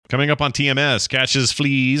Coming up on TMS, catches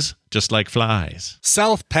fleas just like flies.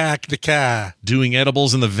 South Pack the Car. Doing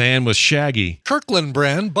edibles in the van with Shaggy. Kirkland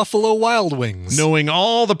brand Buffalo Wild Wings. Knowing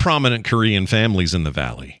all the prominent Korean families in the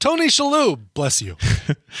valley. Tony Shalhoub, bless you.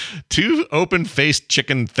 2 open-faced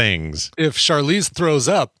chicken things. If Charlize throws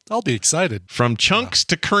up, I'll be excited. From chunks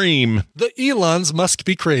to cream. The Elons must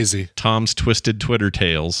be crazy. Tom's twisted Twitter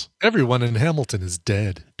tales. Everyone in Hamilton is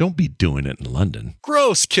dead. Don't be doing it in London.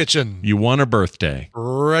 Gross Kitchen. You won a birthday.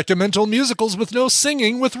 Recommendal musicals with no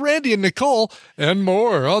singing with Randy and Nicole, and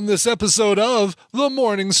more on this episode of The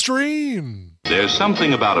Morning Stream. There's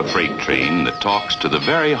something about a freight train that talks to the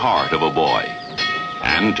very heart of a boy,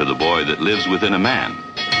 and to the boy that lives within a man.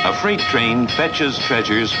 A freight train fetches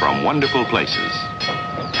treasures from wonderful places,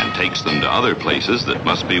 and takes them to other places that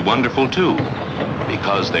must be wonderful too,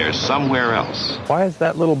 because they're somewhere else. Why is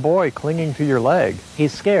that little boy clinging to your leg?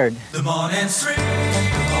 He's scared. The Morning Stream, the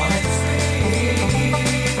Morning Stream,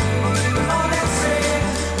 the Morning Stream,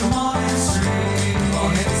 the Morning Stream, the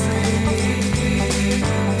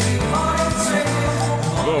Morning Stream,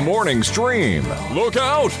 The Morning Stream. Look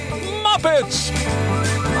out, Muppets!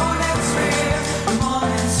 Morning Stream, the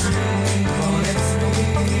Morning Stream, the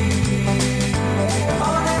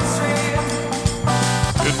Morning Stream.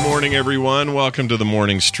 Good morning, everyone. Welcome to the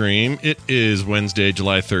Morning Stream. It is Wednesday,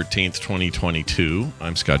 July 13th, 2022.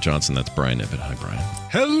 I'm Scott Johnson. That's Brian Ibbett. Hi, Brian.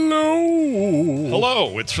 Hello.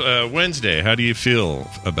 Hello. It's Wednesday. How do you feel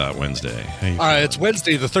about Wednesday? It's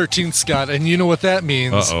Wednesday the 13th, Scott, and you know what that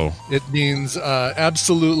means. Uh-oh. It means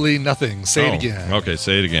absolutely nothing. Say it again. Okay,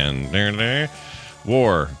 say it again.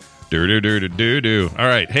 War. Do. All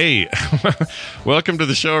right. Hey, welcome to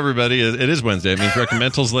the show, everybody. It is Wednesday. It means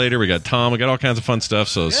recommendals later. We got Tom. We got all kinds of fun stuff.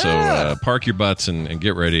 So park your butts and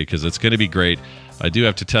get ready because it's going to be great. I do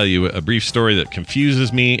have to tell you a brief story that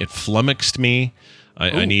confuses me. It flummoxed me.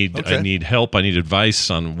 I need help. I need advice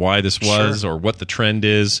on why this was or what the trend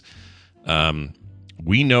is.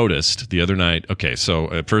 We noticed the other night. Okay, so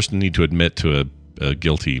at first I need to admit to a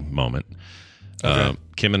guilty moment. Okay.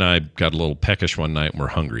 Kim and I got a little peckish one night and we're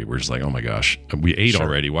hungry. We're just like, oh my gosh, we ate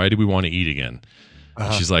already. Why do we want to eat again?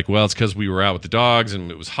 She's like, well, it's because we were out with the dogs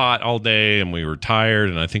and it was hot all day and we were tired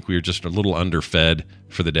and I think we were just a little underfed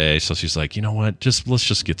for the day. So she's like, you know what? Let's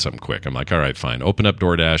just get something quick. I'm like, all right, fine. Open up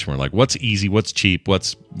DoorDash and we're like, what's easy? What's cheap?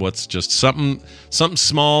 What's just something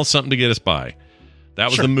small, something to get us by. That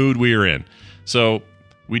was the mood we were in. So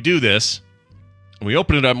we do this. We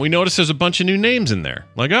open it up and we notice there's a bunch of new names in there.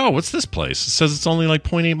 Like, oh, what's this place? It says it's only like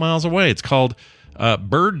 0.8 miles away. It's called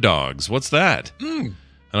Bird Dogs. What's that? And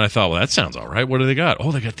I thought, well, that sounds all right. What do they got?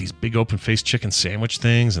 Oh, they got these big open-faced chicken sandwich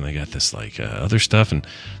things, and they got this like other stuff, and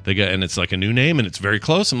it's like a new name, and it's very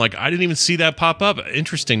close. I'm like, I didn't even see that pop up.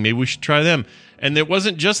 Interesting. Maybe we should try them. And it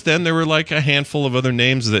wasn't just them. There were like a handful of other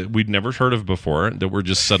names that we'd never heard of before that were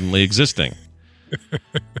just suddenly existing.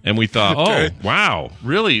 And we thought, oh, wow,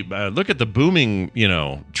 really? Look at the booming,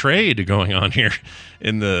 trade going on here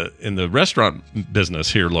in the restaurant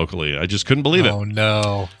business here locally. I just couldn't believe it. Oh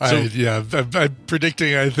no! I'm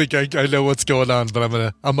predicting. I think I know what's going on,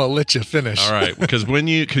 but I'm gonna let you finish. All right, because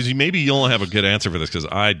maybe you'll have a good answer for this because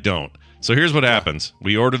I don't. So here's what happens: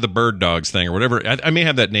 we order the Bird Dogs thing or whatever. I may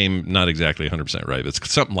have that name not exactly 100% right. But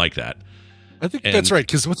it's something like that. I think that's right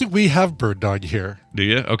because I think we have Bird Dog here. Do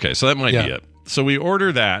you? Okay, so that might be it. So we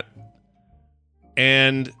order that,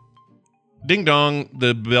 and ding dong,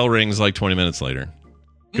 the bell rings like 20 minutes later.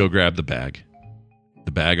 Go grab the bag.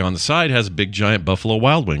 The bag on the side has a big giant Buffalo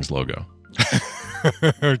Wild Wings logo.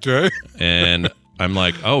 Okay. And I'm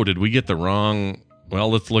like, oh, did we get the wrong?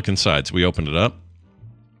 Well, let's look inside. So we opened it up,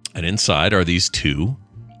 and inside are these 2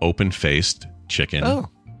 open-faced chicken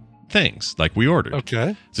things like we ordered.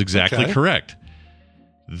 Okay. It's exactly correct.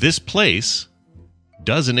 This place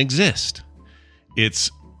doesn't exist.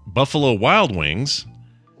 It's Buffalo Wild Wings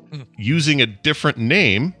using a different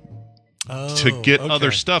name to get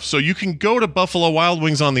other stuff. So you can go to Buffalo Wild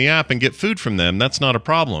Wings on the app and get food from them. That's not a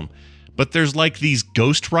problem. But there's like these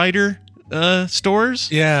Ghost Rider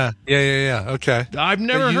stores. Yeah. Okay. I've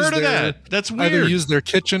never heard of that. That's weird. Either use their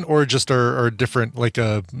kitchen or just are different, like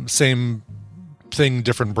a same thing,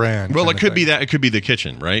 different brand. Well, it could be that. It could be the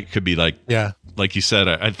kitchen, right? It could be like like you said.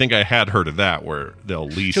 I think I had heard of that where they'll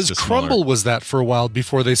lease. Because Crumble was that for a while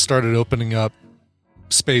before they started opening up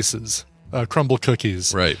spaces. Crumble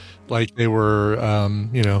cookies, right? Like they were,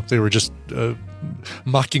 they were just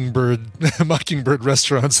mockingbird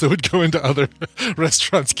restaurants that would go into other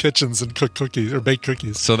restaurants' kitchens and cook cookies or bake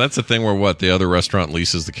cookies. So that's the thing where the other restaurant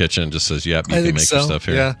leases the kitchen and just says, "Yep, you can make your stuff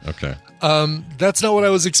here." Yeah. Okay. That's not what I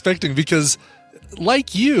was expecting because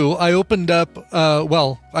like you, I opened up,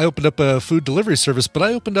 I opened up a food delivery service, but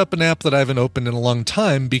I opened up an app that I haven't opened in a long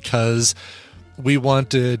time because we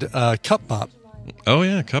wanted Cup Bop. Oh,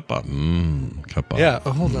 yeah, Cup Bop. Cup Bop. Yeah.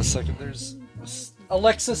 Oh, hold on a second. There's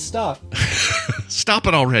Alexa, stop. Stop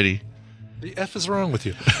it already. The F is wrong with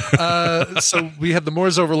you. So we had the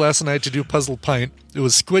Moors over last night to do Puzzle Pint. It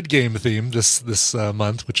was Squid Game themed this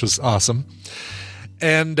month, which was awesome.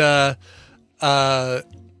 And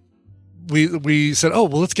we said, oh,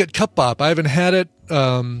 well, let's get Cup Bop. I haven't had it.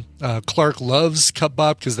 Clark loves Cup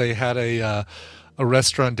Bop because they had a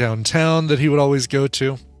restaurant downtown that he would always go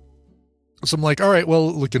to. So I'm like, all right,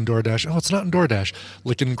 well, look in DoorDash. Oh, it's not in DoorDash.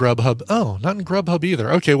 Look in Grubhub. Oh, not in Grubhub either.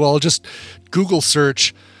 Okay, well, I'll just Google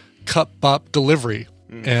search Cup Bop delivery,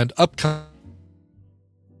 and up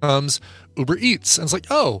comes Uber Eats. And it's like,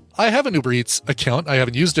 oh, I have an Uber Eats account. I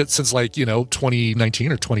haven't used it since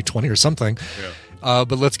 2019 or 2020 or something. Yeah.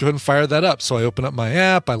 But let's go ahead and fire that up. So I open up my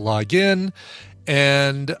app, I log in,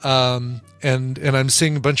 and I'm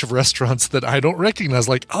seeing a bunch of restaurants that I don't recognize.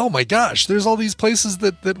 Like, oh my gosh, there's all these places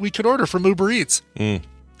that we could order from Uber Eats.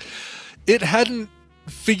 It hadn't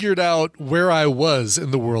figured out where I was in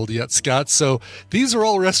the world yet, Scott. So these are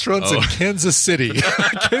all restaurants in Kansas City,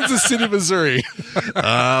 Missouri.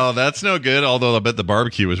 Oh, that's no good. Although I bet the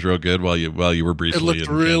barbecue was real good while you were briefly. It looked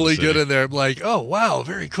really good in there. I'm like, oh wow,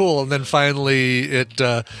 very cool. And then finally, it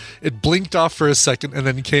blinked off for a second, and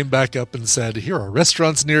then came back up and said, "Here are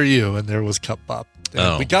restaurants near you." And there was Cup Bop.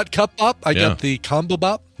 And we got Cup Bop. I got the Combo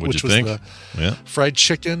Bop, which was the fried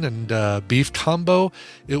chicken and beef combo.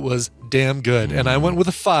 It was damn good, and I went with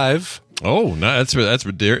a 5. Oh, no, that's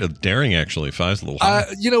daring actually. 5's a little high.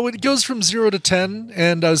 It goes from 0 to 10,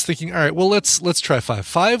 and I was thinking, all right, well, let's try 5.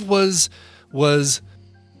 5 was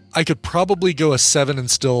I could probably go a 7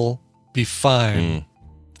 and still be fine.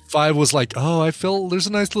 5 was like, oh, I feel there's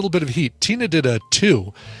a nice little bit of heat. Tina did a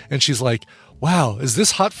 2, and she's like, wow, is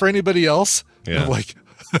this hot for anybody else? Yeah. And I'm like,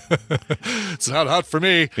 it's not hot for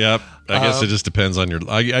me. Yep. I guess it just depends on your.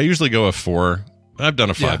 I usually go a 4. I've done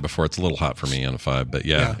a 5 before. It's a little hot for me on a 5, but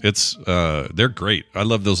it's they're great. I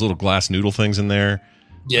love those little glass noodle things in there.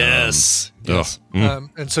 Yes.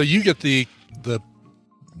 And so you get the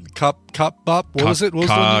Cup Bop. What was it?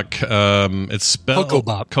 It's spelled Cocoa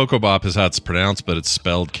Bop. Cocoa Bop is how it's pronounced, but it's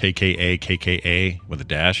spelled KKA with a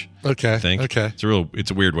dash. Okay. I think. Okay.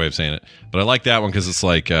 It's a weird way of saying it, but I like that one because it's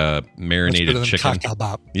like marinated chicken. Cocoa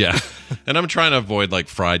Bop. Yeah, and I'm trying to avoid like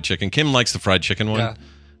fried chicken. Kim likes the fried chicken one. Yeah.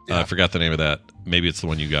 I forgot the name of that. Maybe it's the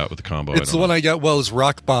one you got with the combo. It's the one I got. Well, is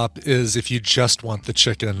Rock Bop is if you just want the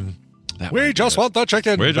chicken. We just want the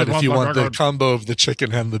chicken. But if you want the combo of the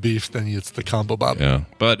chicken and the beef, then it's the Combo Bop. Yeah.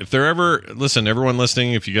 But if they're everyone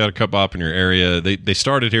listening, if you got a Cup Bop in your area, they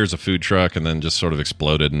started here as a food truck and then just sort of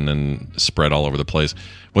exploded and then spread all over the place.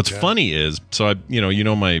 What's funny is, so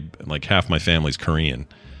my like half my family's Korean,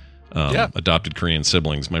 adopted Korean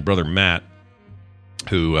siblings. My brother Matt,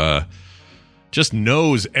 who just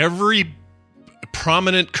knows every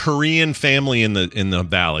prominent Korean family in the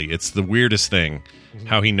valley. It's the weirdest thing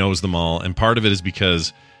how he knows them all, and part of it is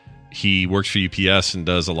because he works for UPS and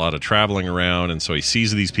does a lot of traveling around, and so he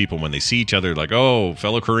sees these people when they see each other, like, oh,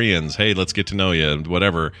 fellow Koreans, hey, let's get to know you, and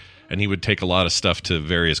whatever. And he would take a lot of stuff to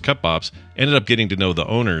various Cup Bops. Ended up getting to know the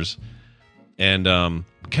owners, and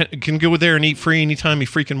can go there and eat free anytime he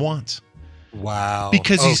freaking wants. Wow.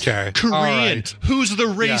 Because he's Korean. Right. Who's the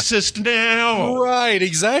racist now? Right,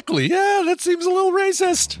 exactly. Yeah, that seems a little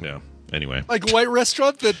racist. Yeah. Anyway. Like a white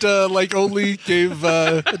restaurant that only gave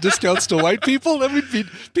discounts to white people? That would be,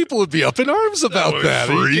 people would be up in arms about that.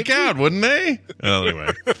 Freak out, wouldn't they? Well, anyway.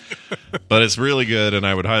 But it's really good, and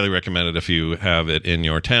I would highly recommend it if you have it in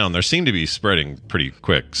your town. There seem to be spreading pretty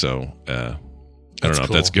quick, so I don't know if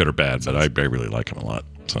that's good or bad, but I really like them a lot.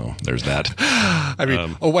 So there's that. I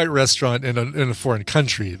mean, a white restaurant in a foreign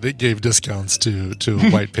country that gave discounts to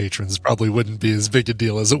white patrons probably wouldn't be as big a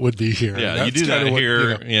deal as it would be here. Yeah, you do that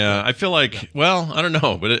here. Yeah, I feel like, well, I don't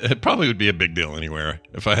know, but it probably would be a big deal anywhere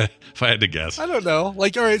if I had to guess. I don't know.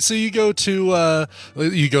 Like, all right, so you go to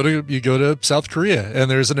South Korea, and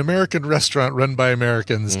there's an American restaurant run by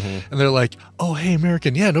Americans, and they're like, oh, hey,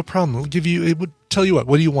 American, yeah, no problem. We'll give you. It would tell you what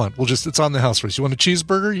do you want? It's on the house for us. You want a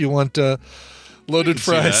cheeseburger? You want loaded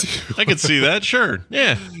fries? I could see that. Sure.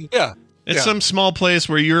 Yeah. Yeah. It's some small place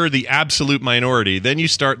where you're the absolute minority. Then you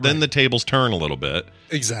start. Then the tables turn a little bit.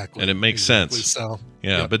 Exactly. And it makes sense. So.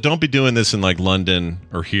 Yeah, but don't be doing this in like London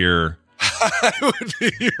or here. It would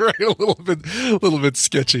be right a little bit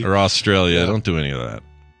sketchy. Or Australia. Yeah. Don't do any of that.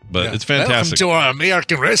 But it's fantastic. Welcome to our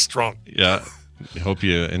American restaurant. Yeah. Hope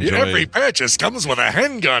you enjoy. Every purchase comes with a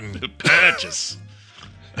handgun. Purchase.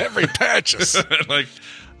 Every purchase. Like,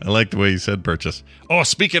 I like the way you said purchase. Oh,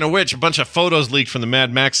 speaking of which, a bunch of photos leaked from the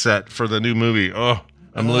Mad Max set for the new movie. Oh,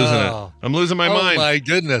 I'm losing it. I'm losing my mind. Oh my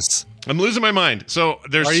goodness. I'm losing my mind. So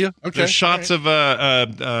there's Are you? Okay. there's shots of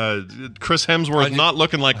Chris Hemsworth not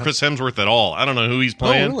looking like Chris Hemsworth at all. I don't know who he's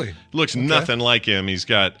playing. Oh, really? Looks nothing like him. He's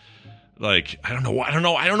got like I don't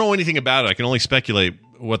know anything about it. I can only speculate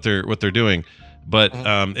what they're doing. But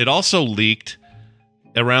it also leaked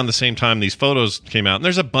around the same time these photos came out. And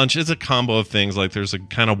there's a bunch. It's a combo of things. Like there's a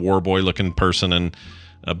kind of war boy looking person and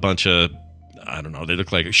a bunch of I don't know. They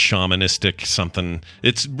look like shamanistic something.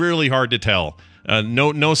 It's really hard to tell.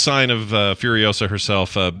 No sign of Furiosa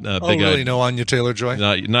herself. Really? No Anya Taylor-Joy?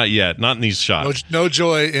 Not yet. Not in these shots. No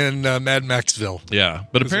Joy in Mad Maxville. Yeah,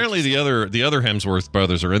 but apparently the other Hemsworth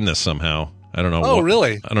brothers are in this somehow. I don't know. Oh,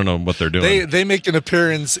 really? I don't know what they're doing. They make an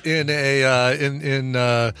appearance in a in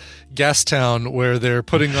Gastown where they're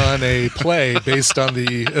putting on a play based on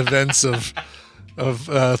the events of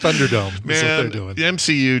Thunderdome. That's what they're doing. The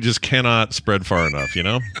MCU just cannot spread far enough, you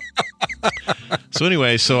know? So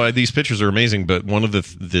anyway, these pictures are amazing, but one of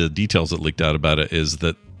the details that leaked out about it is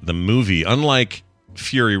that the movie, unlike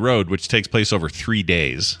Fury Road, which takes place over 3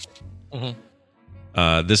 days,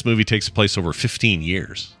 this movie takes place over 15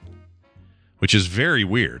 years, which is very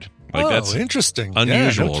weird. Like that's interesting,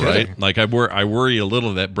 unusual, yeah, no right? Like I worry a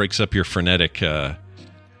little that breaks up your frenetic does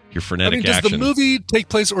action. the movie take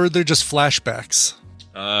place, or are there just flashbacks?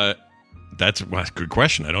 That's a good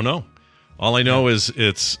question. I don't know. All I know is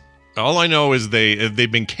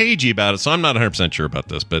they've been cagey about it, so I'm not 100% sure about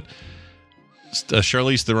this. But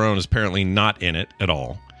Charlize Theron is apparently not in it at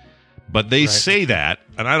all. But they say that,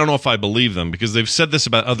 and I don't know if I believe them because they've said this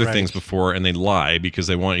about other things before, and they lie because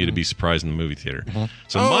they want you to be surprised in the movie theater.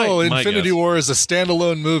 So Infinity guess, War is a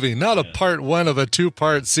standalone movie, not a part one of a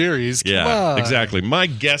 2-part series. Come on. Exactly. My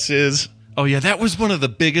guess is, that was one of the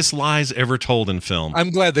biggest lies ever told in film. I'm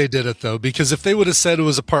glad they did it, though, because if they would have said it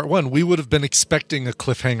was a part one, we would have been expecting a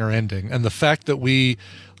cliffhanger ending. And the fact that we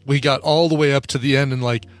got all the way up to the end and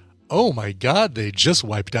like, oh my God, they just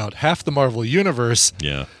wiped out half the Marvel Universe.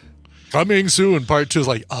 Yeah. Coming soon, part 2 is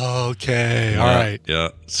like, okay, all right. Yeah,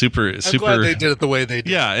 super. I'm glad they did it the way they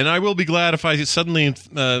did. Yeah, and I will be glad if I suddenly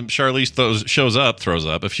Charlize throws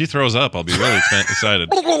up. If she throws up, I'll be really excited.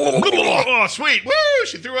 Oh, sweet! Woo!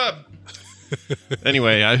 She threw up.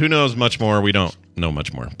 Anyway, who knows much more? We don't know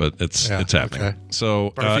much more, but it's happening. Okay. So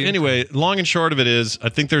anyway, long and short of it is, I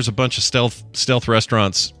think there's a bunch of stealth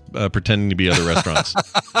restaurants pretending to be other restaurants.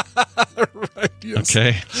 Right, yes.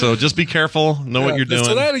 Okay, so just be careful. Know what you're doing.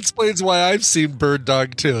 So that explains why I've seen Bird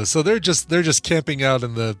Dog too. So they're just camping out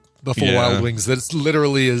in the Buffalo Wild Wings. That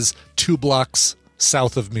literally is 2 blocks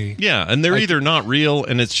south of me. Yeah, and they're either not real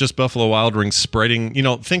and it's just Buffalo Wild Wings spreading.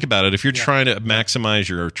 Think about it. If you're trying to maximize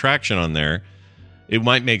your attraction on there, it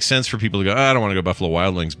might make sense for people to go, I don't want to go Buffalo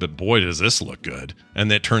Wild Wings, but boy, does this look good.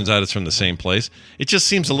 And it turns out it's from the same place. It just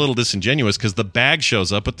seems a little disingenuous because the bag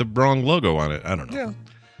shows up with the wrong logo on it. I don't know. Yeah.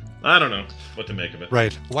 I don't know what to make of it.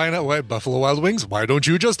 Right. Why not? Why Buffalo Wild Wings? Why don't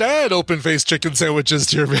you just add open-faced chicken sandwiches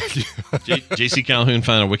to your menu? J.C. Calhoun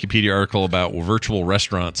found a Wikipedia article about virtual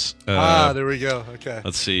restaurants. There we go. Okay.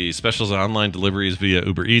 Let's see. Specials online deliveries via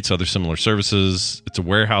Uber Eats, other similar services. It's a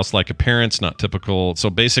warehouse-like appearance, not typical.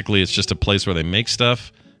 So basically, it's just a place where they make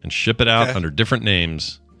stuff and ship it out under different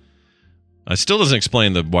names. It still doesn't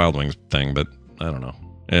explain the Wild Wings thing, but I don't know.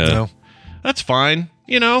 Yeah. No. That's fine.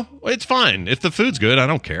 It's fine. If the food's good, I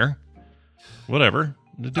don't care. Whatever.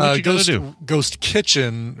 Do what you gotta do. Ghost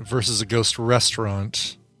kitchen versus a ghost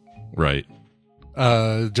restaurant. Right.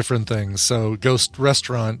 Different things. So ghost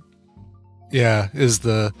restaurant, is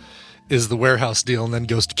the warehouse deal, and then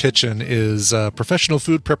ghost kitchen is professional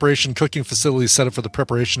food preparation, cooking facilities set up for the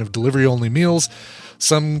preparation of delivery-only meals.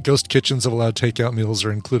 Some ghost kitchens have allowed takeout meals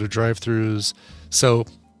or included drive-thrus. So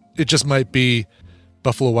it just might be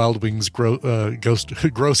Buffalo Wild Wings ghost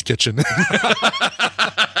gross kitchen.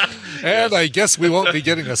 And I guess we won't be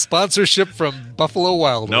getting a sponsorship from Buffalo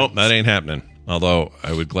Wild Wings. Nope, that ain't happening. Although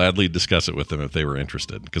I would gladly discuss it with them if they were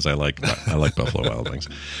interested, because I like Buffalo Wild Wings.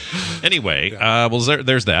 Anyway,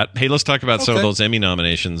 there's that. Hey, let's talk about some of those Emmy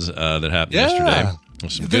nominations that happened yesterday.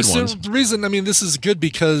 Some good ones. The reason, this is good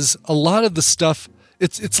because a lot of the stuff,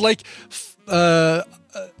 it's like,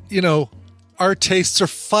 our tastes are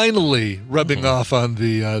finally rubbing off on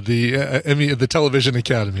the Television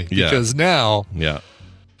Academy, because now,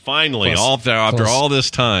 finally, after all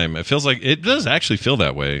this time, it feels like it does actually feel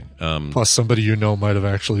that way. Plus, somebody might have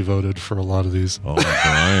actually voted for a lot of these. Oh,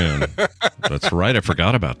 Brian, that's right. I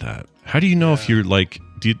forgot about that. How do you know if you're like?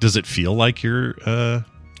 Does it feel like you're?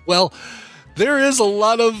 Well, there is a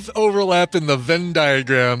lot of overlap in the Venn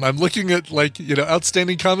diagram. I'm looking at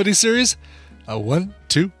outstanding comedy series. 1,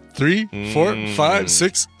 2, 3, 4, 5,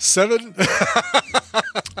 6, 7.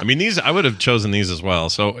 I mean, these I would have chosen these as well.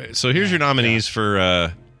 So here's your nominees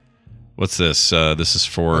for what's this? This is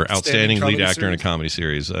for outstanding lead actor in a comedy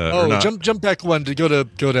series. Jump back one to go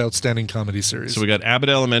to outstanding comedy series. So we got Abbott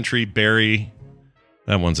Elementary, Barry.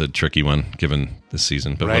 That one's a tricky one given this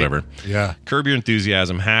season, but whatever. Yeah. Curb Your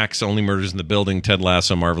Enthusiasm, Hacks, Only Murders in the Building, Ted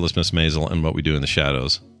Lasso, Marvelous Miss Maisel, and What We Do in the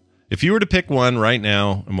Shadows. If you were to pick one right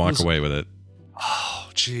now and walk away with it, oh,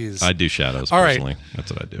 jeez, I'd do Shadows. All personally. Right.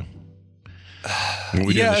 That's what I'd do. What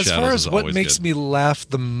We Do in the as Shadows far is as what always makes good. me laugh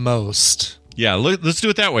the most. Yeah, let's do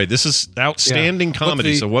it that way. This is outstanding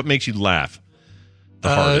comedy. So what makes you laugh the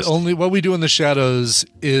hardest? Only What We Do in the Shadows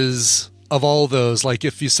is, of all those, like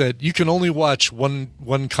if you said you can only watch one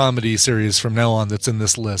comedy series from now on that's in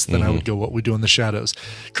this list, then I would go What We Do in the Shadows.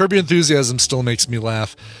 Curb Your Enthusiasm still makes me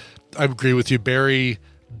laugh. I agree with you. Barry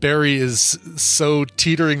is so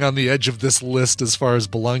teetering on the edge of this list as far as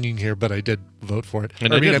belonging here, but I did vote for it.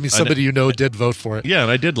 And Somebody did vote for it. Yeah,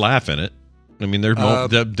 and I did laugh in it. I mean, there are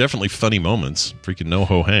definitely funny moments. Freaking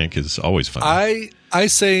NoHo Hank is always funny. I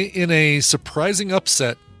say in a surprising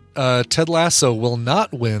upset, Ted Lasso will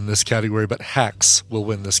not win this category, but Hacks will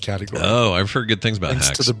win this category. Oh, I've heard good things about Thanks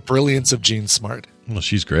Hacks. to the brilliance of Jean Smart. Well,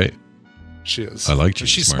 she's great. She is. I like Jean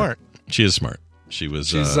She's Smart. She is smart.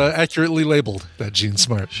 She's accurately labeled that Jean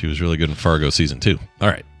Smart. She was really good in Fargo season 2. All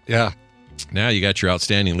right. Yeah. Now you got your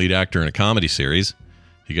outstanding lead actor in a comedy series.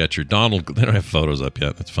 You got your Donald. They don't have photos up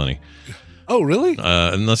yet. That's funny. Oh, really?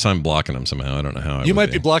 Unless I'm blocking them somehow. I don't know how. You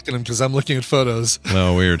might be blocking them because I'm looking at photos.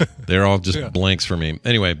 Oh, weird. They're all just blanks for me.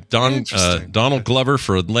 Anyway, Donald Glover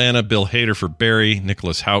for Atlanta, Bill Hader for Barry,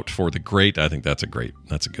 Nicholas Hoult for The Great. I think that's a good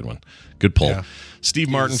one. Good pull. Yeah. Steve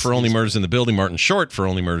Martin for Only Murders in the Building, Martin Short for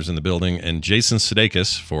Only Murders in the Building, and Jason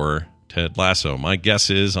Sudeikis for Ted Lasso. My guess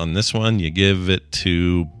is on this one, you give it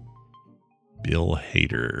to Bill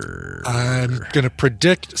Hader. I'm going to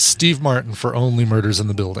predict Steve Martin for Only Murders in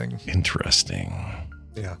the Building. Interesting.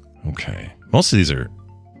 Yeah. Okay. Most of these are...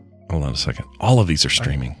 Hold on a second. All of these are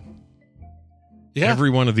streaming. Yeah.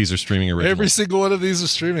 Every one of these are streaming originals. Every single one of these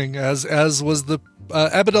is streaming, as was the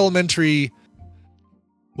Abbott Elementary.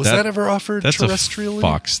 Was that ever offered terrestrially? That's a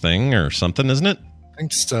Fox thing or something, isn't it? I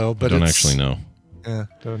think so, but I don't actually know. Yeah,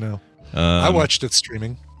 don't know. I watched it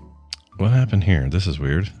streaming. What happened here? This is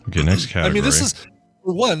weird. Okay, next category. I mean, this is,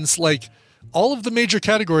 for once, like, all of the major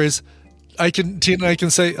categories, Tina and I can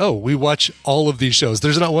say, oh, we watch all of these shows.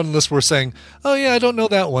 There's not one list we're saying, oh, yeah, I don't know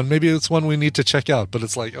that one. Maybe it's one we need to check out. But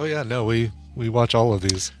it's like, oh, yeah, no, we watch all of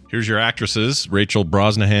these. Here's your actresses. Rachel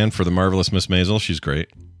Brosnahan for The Marvelous Miss Maisel. She's great.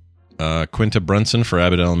 Quinta Brunson for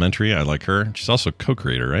Abbott Elementary. I like her. She's also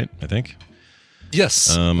co-creator, right? I think. Yes.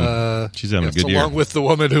 She's having a good year. Along with the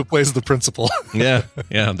woman who plays the principal. yeah.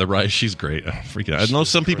 She's great. Freaking, I know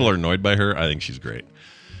some people are annoyed by her. I think she's great.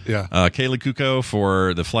 Yeah. Kaylee Kuko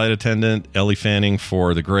for The Flight Attendant. Ellie Fanning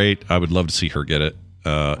for The Great. I would love to see her get it.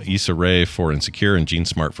 Issa Rae for Insecure and Jean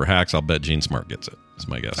Smart for Hacks. I'll bet Jean Smart gets it. That's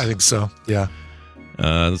my guess. I think so. Yeah.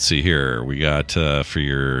 Let's see here. We got for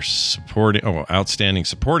your outstanding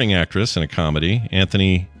supporting actress in a comedy,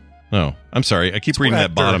 Anthony. No, I'm sorry. I keep reading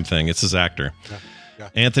that bottom thing. It says actor. Yeah.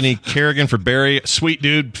 Anthony Kerrigan for Barry. Sweet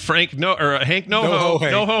dude. Hank NoHo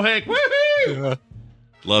Hank. Woohoo! Yeah.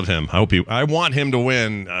 Love him. I want him to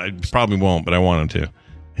win. I probably won't, but I want him to.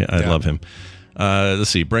 Yeah, I love him. Let's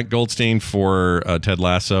see. Brent Goldstein for Ted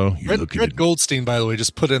Lasso. Brent Goldstein, by the way,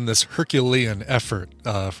 just put in this Herculean effort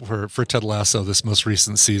for Ted Lasso this most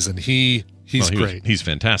recent season. He's great. He's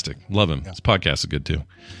fantastic. Love him. His podcast is good too.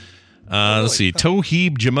 Let's see.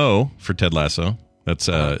 Toheeb Jamo for Ted Lasso. That's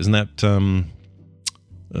isn't that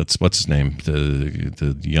that's what's his name?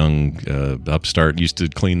 The young upstart used to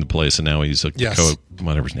clean the place, and now he's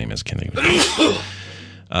whatever his name is. Can't think of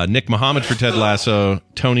it. Nick Mohammed for Ted Lasso.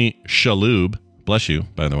 Tony Shalhoub. Bless you,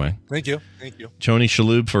 by the way. Thank you. Tony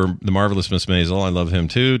Shalhoub for The Marvelous Miss Maisel. I love him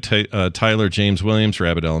too. Tyler James Williams for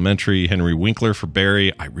Abbott Elementary. Henry Winkler for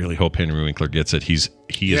Barry. I really hope Henry Winkler gets it. He is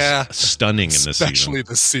stunning in this season. Especially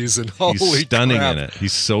this season. He's stunning in it.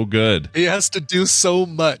 He's so good. He has to do so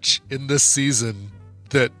much in this season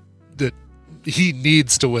that he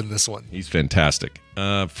needs to win this one. He's fantastic.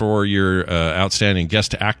 For your outstanding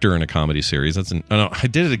guest actor in a comedy series, I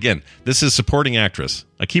did it again. This is supporting actress.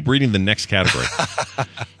 I keep reading the next category.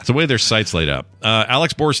 It's the way their site's laid out.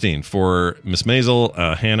 Alex Borstein for Miss Maisel.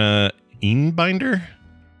 Hannah Einbinder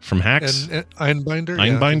from Hacks. Einbinder?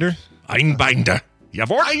 Einbinder? Yeah. Einbinder.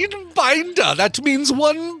 Einbinder. That means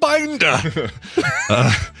one binder.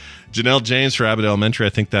 Janelle James for Abbott Elementary. I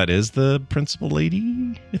think that is the principal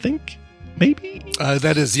lady, I think. Maybe?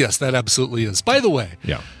 That is, yes, that absolutely is. By the way,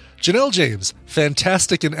 Janelle James,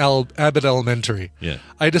 fantastic in Abbott Elementary. Yeah.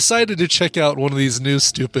 I decided to check out one of these new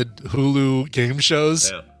stupid Hulu game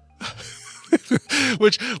shows. Yeah.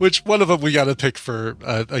 which one of them we got to pick for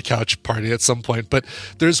a couch party at some point. But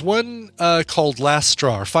there's one called Last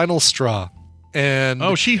Straw, or Final Straw, and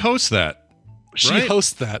Oh, she hosts that. she right?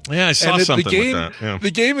 hosts that. Yeah, I saw And something the game, with that. Yeah.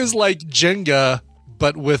 The game is like Jenga,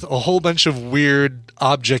 but with a whole bunch of weird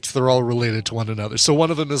objects that are all related to one another. So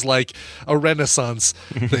one of them is like a Renaissance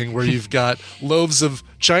thing where you've got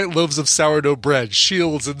giant loaves of sourdough bread,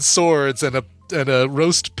 shields and swords, and a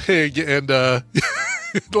roast pig, and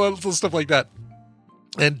little stuff like that.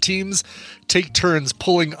 And teams take turns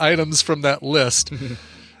pulling items from that list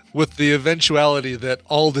with the eventuality that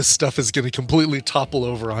all this stuff is going to completely topple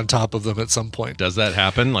over on top of them at some point. Does that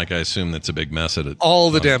happen? Like, I assume that's a big mess at it.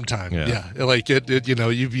 All the damn time. Yeah. Yeah. Like it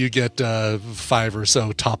you get 5 or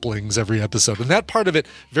so topplings every episode. And that part of it,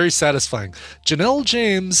 very satisfying. Janelle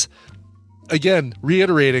James, again,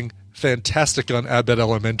 reiterating, fantastic on Abbott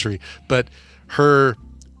Elementary, but her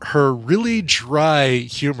really dry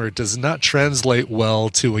humor does not translate well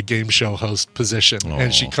to a game show host position.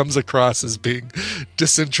 And she comes across as being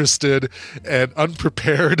disinterested and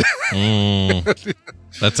unprepared. That's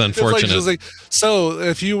It's like unfortunate. she's like, so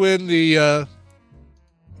if you win the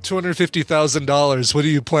 $250,000, what do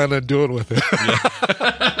you plan on doing with it?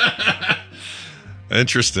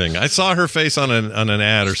 Interesting. I saw her face on an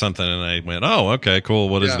ad or something, and I went, "Oh, okay, cool.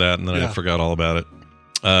 What is Yeah, that?" And then I yeah. forgot all about it.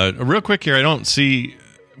 Real quick here, I don't see.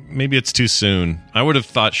 Maybe it's too soon. I would have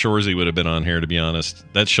thought Shorzy would have been on here, to be honest.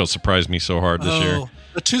 That show surprised me so hard this year.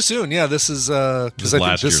 But too soon. Yeah, this is This because is I think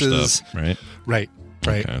last this year's is stuff, right? right.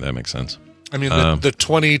 Okay, that makes sense. I mean, the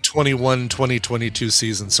 2021-2022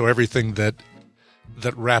 season. So everything that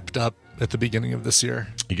wrapped up at the beginning of this year.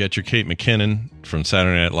 You got your Kate McKinnon from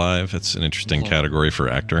Saturday Night Live. That's an interesting category for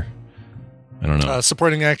actor. I don't know.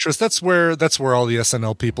 Supporting actress. That's where all the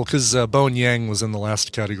SNL people, because Bowen Yang was in the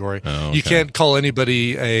last category. Oh, okay. You can't call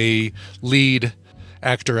anybody a lead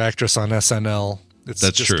actor actress on SNL. It's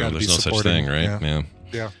That's just true. gotta There's be no such supporting. thing, right? Yeah.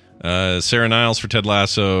 Yeah. Sarah Niles for Ted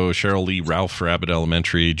Lasso, Cheryl Lee Ralph for Abbott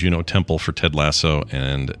Elementary, Juno Temple for Ted Lasso,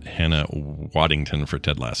 and Hannah Waddington for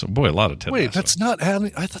Ted Lasso. Boy, a lot of Ted Wait, Lasso. that's not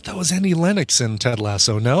Annie. I thought that was Annie Lennox in Ted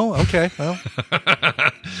Lasso. No? Okay. Well,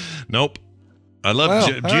 Nope. I love Wow,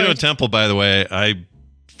 Juno all right. Temple, by the way. I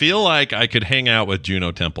feel like I could hang out with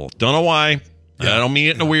Juno Temple. Don't know why. I don't mean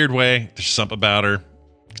it in a weird way. There's something about her.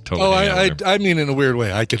 Totally hang out with her. I mean, in a weird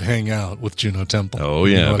way, I could hang out with Juno Temple. Oh,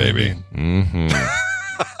 You yeah, know what I baby. mean? Mm-hmm.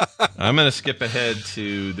 I'm going to skip ahead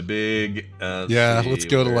to the big... Yeah, let's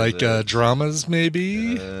go to like dramas,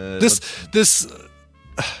 maybe. This is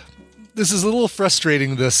a little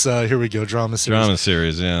frustrating. This here we go, drama series. drama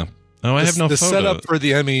series, yeah. Oh, I have no the photo. setup for the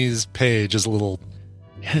Emmys page is a little.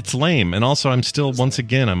 Yeah, it's lame. And also, I'm still, once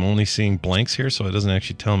again, I'm only seeing blanks here, so it doesn't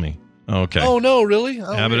actually tell me. Oh, okay. Oh no, really?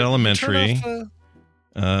 Oh, Abbott weird. Elementary. Turn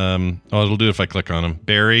off, It'll do if I click on them.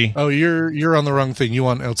 Barry. oh, you're on the wrong thing. You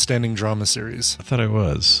want outstanding drama series? I thought I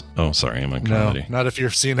was. Oh, sorry, I'm on No, comedy. not if you're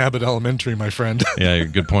seeing Abbott Elementary, my friend. Yeah,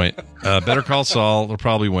 good point. Better Call Saul. They'll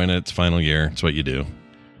probably win it. It's final year. It's what you do.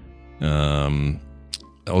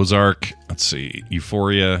 Ozark. Let's see.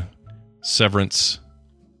 Euphoria. Severance.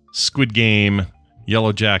 Squid Game.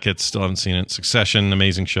 Yellow Jackets. Still haven't seen it. Succession.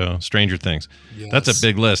 Amazing show. Stranger Things. That's a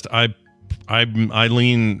big list. I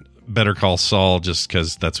lean Better Call Saul just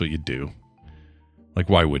because that's what you do. Like,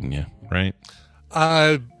 why wouldn't you? Right?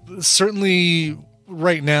 Certainly,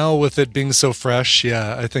 right now with it being so fresh,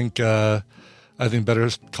 yeah, I think Better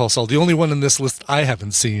Call Saul. The only one in this list I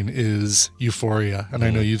haven't seen is Euphoria, and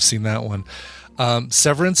I know you've seen that one.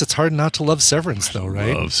 Severance. It's hard not to love Severance, though,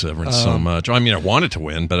 right? Love Severance so much. I mean, I want it to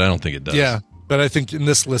win, but I don't think it does. Yeah, but I think in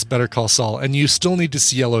this list, Better Call Saul, and you still need to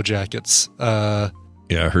see Yellow Jackets. Yeah,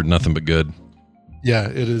 I heard nothing but good. Yeah,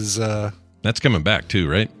 it is. That's coming back too,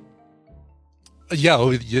 right? Yeah,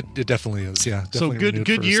 it definitely is. Yeah, So definitely good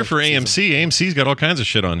renewed for a year for second season. AMC. AMC's got all kinds of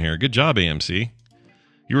shit on here. Good job, AMC.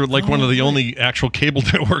 You were like one of the only actual cable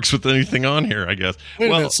networks with anything on here, I guess. Wait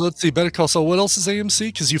a minute. So let's see. Better Call Saul. What else is AMC?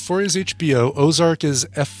 Because Euphoria is HBO. Ozark is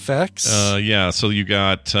FX. Yeah. So you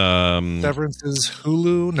got Severance is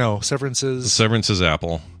Hulu. No, Severance is. Severance is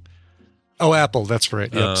Apple. Oh, Apple. That's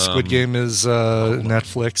right. Yep. Squid Game is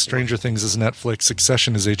Netflix. Stranger Things is Netflix.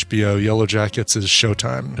 Succession is HBO. Yellow Jackets is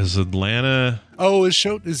Showtime. Is Atlanta? Oh,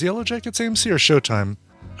 is Yellow Jackets AMC or Showtime?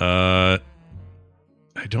 I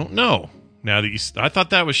don't know. Now that I thought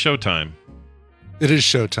that was Showtime. It is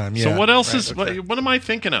Showtime. Yeah. So what else Right, is? okay. What am I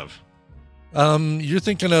thinking of? You're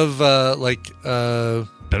thinking of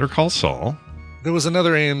Better Call Saul. there was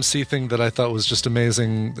another AMC thing that I thought was just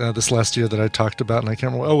amazing this last year that I talked about, and I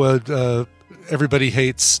can't remember. everybody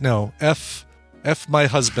hates. No, F my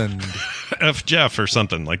husband. F Jeff or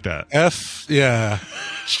something like that. F, yeah.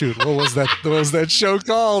 Shoot, what was that? What was that show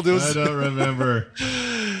called? It was. I don't remember.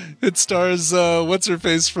 It stars what's her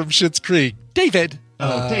face from Schitt's Creek, David.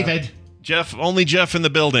 David. Jeff, only Jeff in the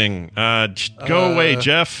building. Go away,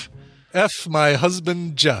 Jeff. F my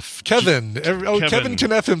husband, Jeff. Kevin. Kevin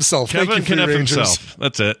can F himself. Thank Kevin you for can your F Rangers. himself.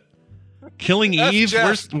 That's it. Killing F Eve?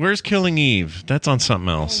 Jeff. Where's Killing Eve? That's on something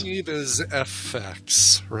else. Eve is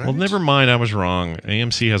FX, right? Well, never mind. I was wrong.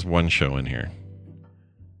 AMC has one show in here.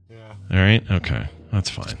 Yeah. All right. Okay. That's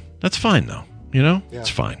fine. That's fine, though. You know? Yeah. It's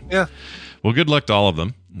fine. Yeah. Well, good luck to all of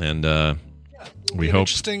them. And we hope.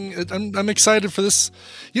 Interesting. I'm excited for this.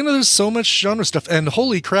 You know, there's so much genre stuff. And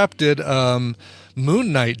holy crap, did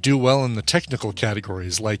Moon Knight do well in the technical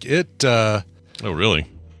categories? Like it. Oh, really?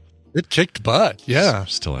 It kicked butt. Yeah.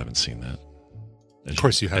 Still haven't seen that. Of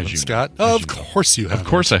course you haven't, know. Scott. As Of you know. course you haven't. Of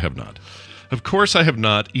course I have not. Of course I have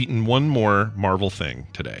not eaten one more Marvel thing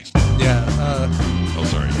today. Yeah. Oh,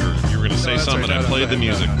 sorry. You were going to say that's something. right. I No, played no, the no,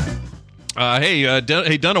 music. no. Hey,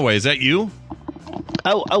 Dunaway, is that you?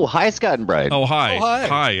 Oh, hi, Scott and Brian. Oh, hi. Oh,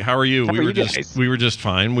 hi. How are you? How we are were you just guys? we were just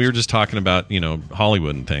fine. We were just talking about,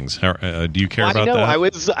 Hollywood and things. How, do you care about I know.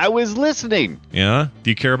 that? I was listening. Yeah? Do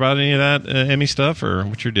you care about any of that Emmy stuff, or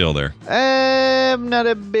what's your deal there? I'm not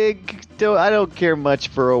a big. I don't care much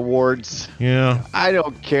for awards. Yeah. I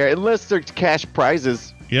don't care unless they're cash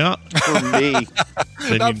prizes Yeah. for me.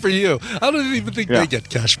 Then Not you- for you. I don't even think Yeah. they get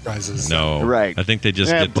cash prizes. No. Right. I think they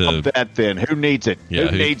just Eh, get to. bump that then. Who needs it? Yeah,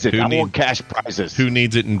 who needs it? who I need- want cash prizes. Who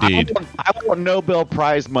needs it indeed? I want Nobel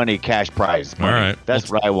Prize money, cash prize money. All right.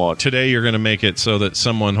 That's Well, what I want. Today you're going to make it so that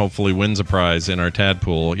someone hopefully wins a prize in our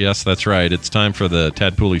Tadpool. Yes, that's right. It's time for the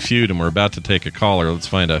Tadpooly feud, and we're about to take a caller. Let's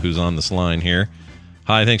find out who's on this line here.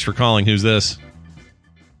 Hi, thanks for calling. Who's this?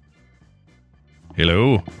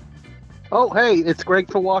 Hello. Oh, hey, it's Greg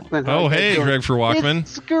for Walkman. How Oh, you guys hey, doing? Greg for Walkman.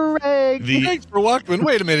 It's Greg. Thanks for Walkman.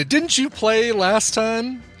 Wait a minute. Didn't you play last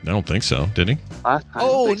time? I don't think so. Did he? Last time?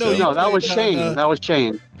 Oh, I think no, so. you no, that was played, Shane. That was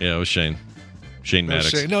Shane. Yeah, it was Shane. Shane No, Maddox.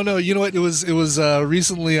 Shay. No. You know what? It was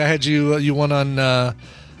recently. I had you won on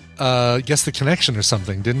Guess the Connection or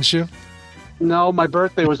something, didn't you? No, my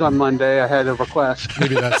birthday was on Monday. I had a request.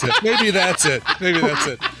 Maybe that's it. Maybe that's it.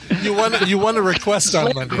 You won a request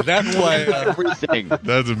on Monday. That's why. Everything.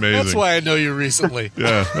 That's amazing. That's why I know you recently.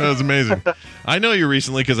 Yeah, that was amazing. I know you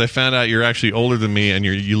recently because I found out you're actually older than me and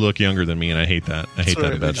you look younger than me, and I hate that. I hate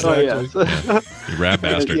that about Oh, you. yes. You rat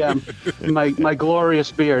bastard. yeah, my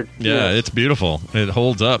glorious beard. Yeah, Yes. it's beautiful. It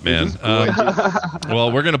holds up, man.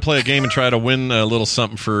 Well, we're going to play a game and try to win a little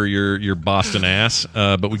something for your Boston ass,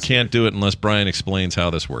 but we can't do it unless Brian explains how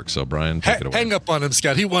this works. So, Brian, take it away. Hang up on him,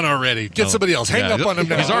 Scott. He won already. Get Oh, somebody else. Hang yeah, up on him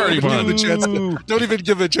now. he's already Don't won. even give him a chance don't even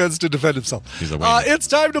give him a chance to defend himself. He's a winner. It's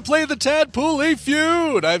time to play the Tadpooly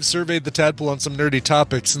feud. I've surveyed the Tadpool on some nerdy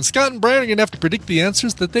topics, and Scott and Brian are going to have to predict the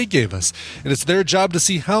answers that they gave us. And it's their job to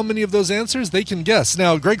see how many of those answers they can guess.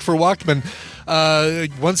 Now, Greg for Walkman,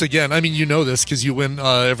 once again, I mean, you know this because you win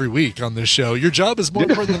every week on this show. Your job is more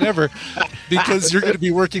important than ever because you're going to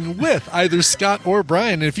be working with either Scott or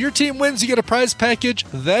Brian. And if your team wins, you get a prize package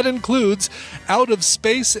that includes Out of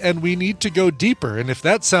Space and We Need to Go Deeper. And if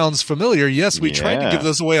that sounds familiar, yes, we tried to Yeah. give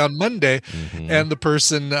those away on Monday, and the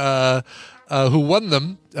person who won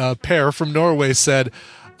them, Pear from Norway, said,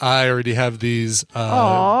 I already have these.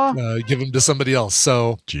 Give them to somebody else.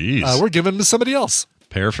 So Jeez. we're giving them to somebody else.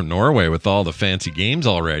 Pair from Norway with all the fancy games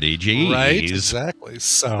already. Jeez. Right? Exactly.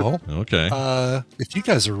 So Okay. if you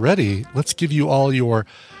guys are ready, let's give you all your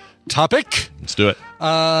topic. Let's do it.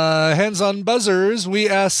 Hands on buzzers. We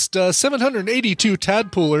asked 782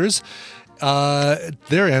 tadpoolers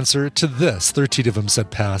their answer to this. 13 of them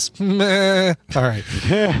said pass. Meh. All right.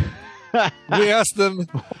 We asked them.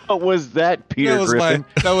 What was that, Peter Griffin?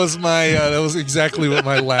 That was exactly what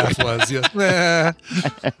my laugh was. Yes. Nah.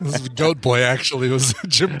 This was Goat Boy, actually. It was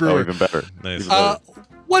Jim Oh, Brewer. even better. Nice.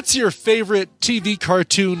 What's your favorite TV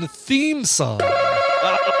cartoon theme song?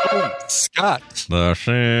 Scott. The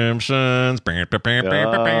Simpsons.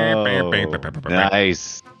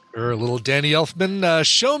 Nice. Or a little Danny Elfman.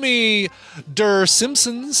 Show me Der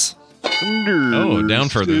Simpsons. Oh, down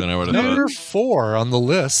further than I would have Number thought. 4 on the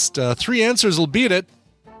list. 3 answers will beat it.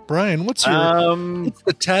 Brian, what's the well, I've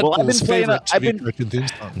been Tadpool's playing favorite a- I've TV been- cartoon theme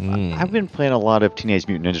song? I've been playing a lot of Teenage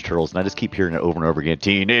Mutant Ninja Turtles, and I just keep hearing it over and over again.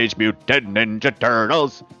 Teenage Mutant Ninja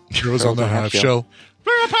Turtles. Heroes on the Half Show.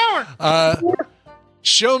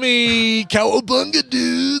 Show me Cowabunga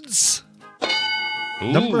Dudes.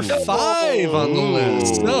 Number 5 on the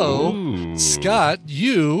list. So, Scott,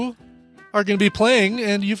 you are going to be playing,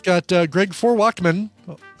 and you've got Greg for Walkman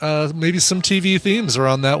maybe some TV themes are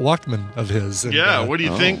on that Walkman of his. And, Yeah, what do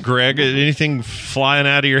you think, Greg? Anything flying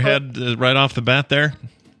out of your head right off the bat there?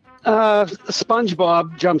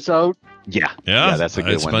 SpongeBob jumps out. Yeah, Yeah, that's a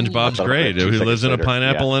good one. SpongeBo's I thought great. about it 2 Who seconds lives in a later.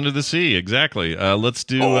 pineapple under the sea? Exactly. Let's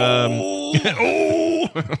do.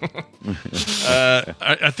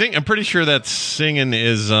 I think I'm pretty sure that singing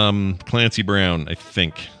is Clancy Brown. I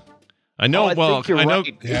think. I know. I think you're I know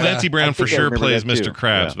right. Clancy Brown I for think I sure remember plays that Mr. too.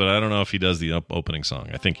 Krabs, Yeah. but I don't know if he does the opening song.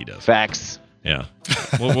 I think he does. Facts. Yeah,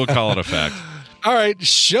 we'll call it a fact. All right,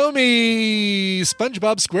 show me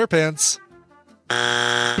SpongeBob SquarePants.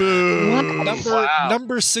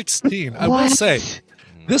 Number 16. I will say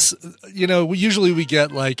this. We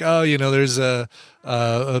get like, there's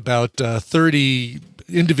about 30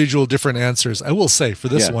 individual different answers. I will say for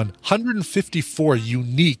this one, 154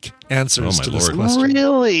 unique answers Oh, my to this Lord. question.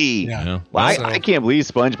 Really? Yeah. Well, So- I can't believe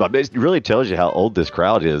SpongeBob. It really tells you how old this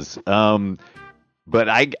crowd is. But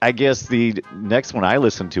I guess the next one I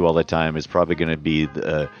listen to all the time is probably going to be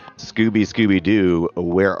the Scooby Doo.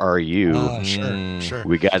 Where are you? Sure.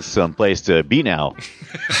 We got some place to be now.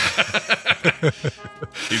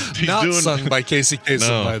 He's Not doing, sung by Casey Kasem,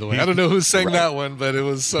 No, by the way. he's- I don't know who sang that one, but it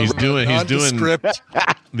was some He's doing- nondescript.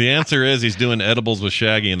 The answer is he's doing edibles with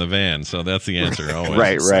Shaggy in the van. So that's the answer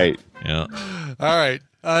always. Right. Yeah. All right.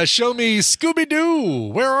 Show me Scooby Doo.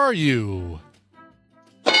 Where are you?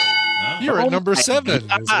 You're at number 7.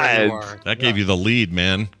 Is where you are. That gave you the lead,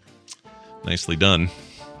 man. Nicely done.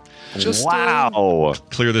 Just, Wow.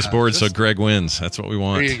 Clear this board so Greg wins. That's what we There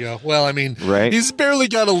want. you go. Well, I mean, Right. he's barely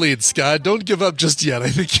got a lead, Scott. Don't give up just yet. I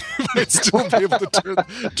think you might still be able to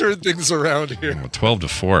turn things around here.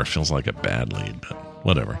 12-4 feels like a bad lead, but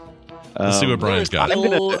whatever. Let's see what Brian's got.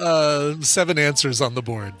 Still, 7 answers on the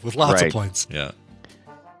board with lots of Right. points. Yeah.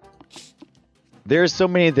 There's so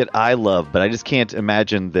many that I love, but I just can't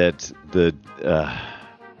imagine that the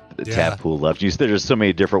Tadpool loves you. So there's so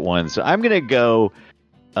many different ones. So I'm gonna go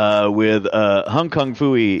with Hong Kong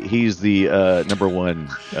Fooey. He's the number one.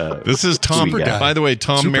 This is Tom. Super guy. By the way,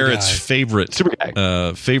 Tom Super Merritt's guy. favorite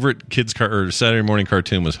guy. favorite kids or Saturday morning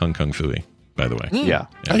cartoon was Hong Kong Fooey. By the way, Yeah.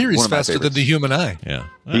 I hear he's One of my faster than favorites. the human eye. yeah,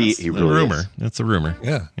 He That's a really rumor. is. That's a rumor.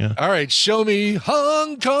 Yeah. Yeah. All right. Show me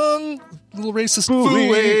Hong Kong. Little racist Fooey.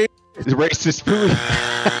 fooey. The racist Fooey.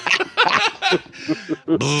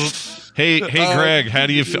 Hey, Greg, how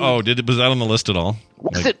do you feel? Oh, was that on the list at all?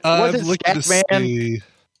 Was Like- it? Was I'm it looking to Scatman? see.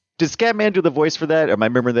 Did Scatman do the voice for that? Am I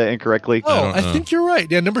remembering that incorrectly? Oh, don't I know. think you're right.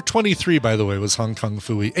 Yeah, number 23, by the way, was Hong Kong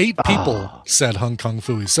Fooey. 8 people said Hong Kong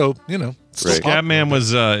Fooey. So, still Right. popular Scatman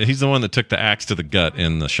was he's the one that took the axe to the gut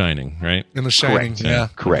in The Shining, right? in The Shining. Correct. Yeah.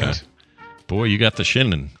 Correct. Boy, you got the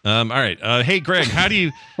shinning. All right. Hey, Greg, how do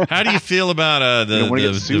you feel about You don't wanna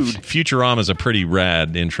get sued. Futurama's a pretty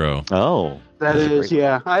rad intro? Oh. That That's is, great.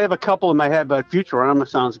 yeah. I have a couple in my head, but Futurama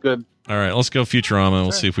sounds good. All right, let's go Futurama.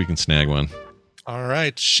 We'll see if we can snag one. All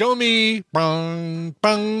right. Show me. Bung,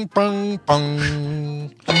 bung, bung,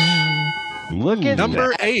 bung. Look at Number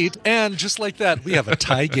that. 8. And just like that, we have a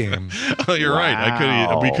tie game. Oh, you're right.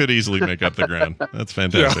 Wow. We could easily make up the ground. That's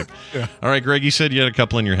fantastic. Yeah. All right, Greg, you said you had a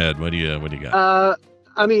couple in your head. What do you got?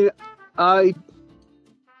 I mean, I'm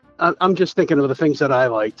just thinking of the things that I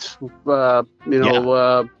liked.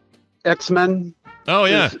 X-Men. Oh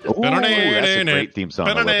yeah. Ooh, that's a great theme song.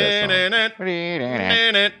 I love that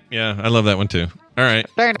song. Yeah, I love that one too. All right.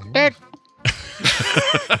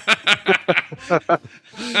 All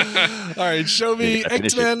right. Show me Finish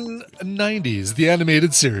it. X-Men 90s, the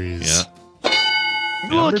animated series. Yeah.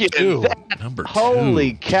 Look Number at 2. that. Number 2.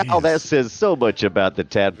 Holy cow, Jeez. that says so much about the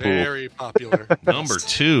Tadpool. Very popular. Number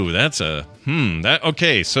 2. That's a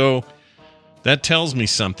okay, so that tells me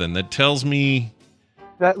something. That tells me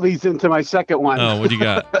That leads into my second one. what do you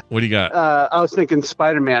got? What do you got? I was thinking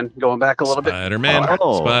Spider-Man, going back a little bit. Spider-Man.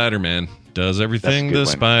 Oh. Spider-Man does everything That's a the good one.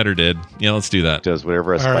 spider did. Yeah, let's do that. Does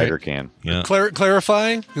whatever a All right. spider can. Yeah.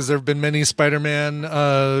 Clarify, because there have been many Spider-Man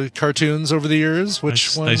cartoons over the years.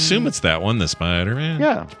 Which one? I assume it's that one, the Spider-Man.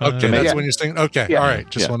 Yeah. Okay, Spider-Man. that's Yeah. when you're saying. Okay, Yeah. all right.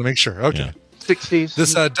 Just Yeah. want to make sure. Okay, Yeah. 60s.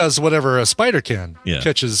 this does whatever a spider can. Yeah.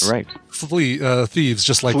 Catches Right. thieves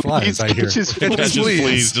just like flies. I hear. Catches Catches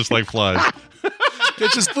fleas just like flies.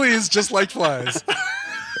 Catches fleas just like flies.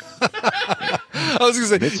 I was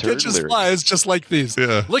going to It's say, her catches lyrics. flies just like these.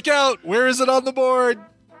 Yeah. Look out! Where is it on the board?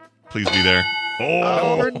 Please be there.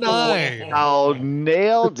 Oh, Number 9. Oh,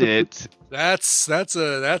 nailed it. That's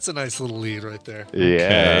a nice little lead right there.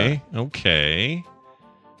 Yeah. Okay.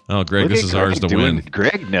 Oh, Greg, Look this at is ours to Greg doing- win.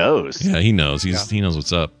 Greg knows. Yeah, he knows. He knows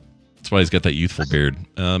what's up. That's why he's got that youthful beard.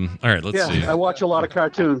 All right, let's see. Yeah, I watch a lot of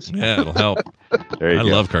cartoons. Yeah, it'll help. There you I go.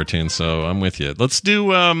 love cartoons, so I'm with you. Let's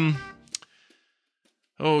do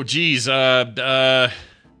oh geez.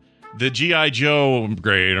 The G.I. Joe,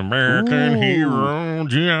 Great American Hero,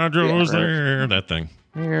 G.I. Joe's there. That thing.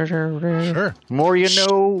 Sure. More you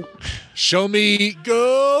know. Show me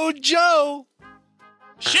Go Joe.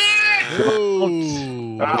 Shit!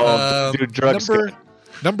 Oh, do drugs.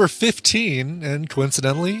 Number 15, and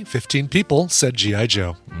coincidentally, 15 people said G.I.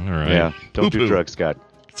 Joe. All right. Yeah, don't do Poo-poo. drugs, Scott.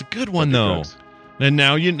 It's a good one, Don't do though. drugs. And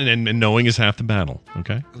now and knowing is half the battle.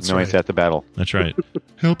 Okay, No, it's at the battle. that's right.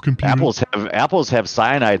 Help computer. Apples have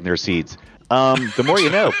cyanide in their seeds. The more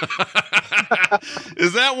you know.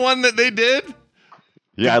 Is that one that they did?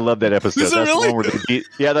 Yeah, I love that episode. Is it That's really? the one where they beat.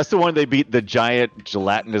 Yeah, that's the one they beat the giant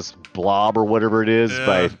gelatinous blob or whatever it is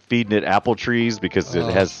by feeding it apple trees because it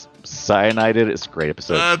has cyanide in it. It's a great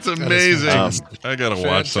episode. That's amazing. fantastic. I gotta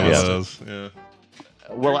watch some of those. Yeah.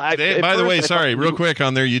 well, By the way, sorry, real quick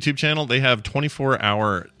on their YouTube channel, they have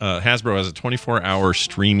 24-hour. Hasbro has a 24-hour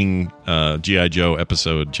streaming GI Joe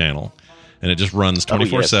episode channel, and it just runs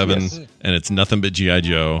 24/7, yes. and it's nothing but GI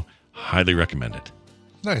Joe. Highly recommend it.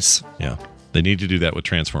 Nice. Yeah, they need to do that with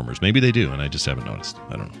Transformers. Maybe they do, and I just haven't noticed.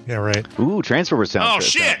 I don't know. Yeah, right. Ooh, Transformers sounds Oh, good.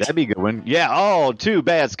 shit! That'd be a good one. Yeah. Oh, too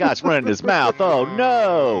bad. Scott's running his mouth. Oh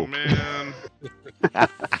no. man.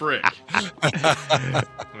 Frick. All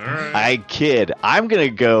right. I kid. I'm gonna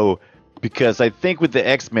go because I think with the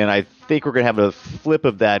X-Men, I think we're gonna have a flip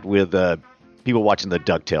of that with people watching the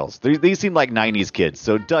DuckTales. These seem like '90s kids.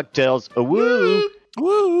 So DuckTales, woo,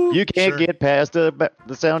 Woo. you can't get past the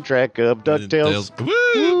soundtrack of DuckTales.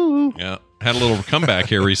 Woo. Yeah, had a little comeback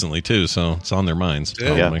here recently too, so it's on their minds.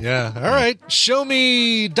 Yeah. Probably. Yeah. All right. Show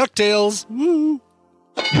me DuckTales. Woo.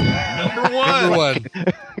 Number Number one.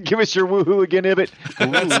 Give us your woohoo again, Ibbot.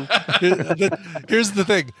 Here's the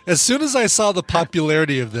thing. As soon as I saw the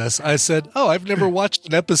popularity of this, I said, "Oh, I've never watched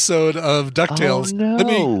an episode of DuckTales. Oh,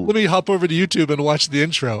 no. Let me hop over to YouTube and watch the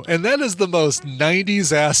intro." And that is the most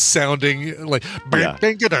 '90s ass sounding, like bang,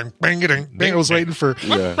 bang, bang, bang, bang, bang. I was waiting for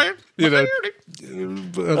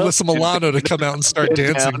Alyssa Milano to come out and start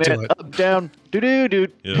dancing Down to and it. up, down, doo doo doo.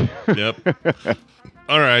 Yep.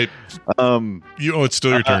 All right. It's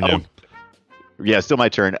still your turn, Jim. Yeah, still my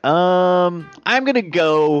turn. I'm gonna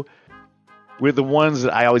go with the ones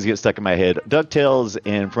that I always get stuck in my head. DuckTales,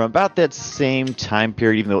 and from about that same time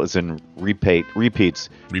period, even though it was in repeats. Repeats.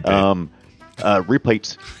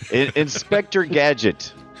 Inspector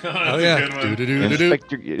Gadget. Oh yeah.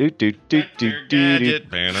 Inspector Gadget.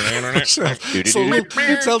 It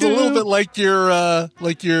sounds a little bit like your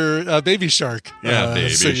Baby Shark. Yeah, Baby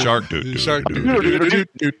Shark. Shark.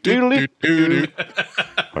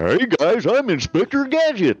 Hey guys, I'm Inspector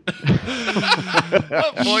Gadget.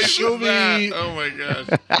 What voice Show is that? me- Oh my gosh.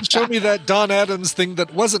 Show me that Don Adams thing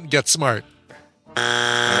that wasn't Get Smart.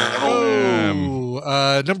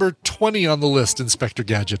 Number 20 on the list, Inspector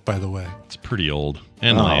Gadget, by the way. It's pretty old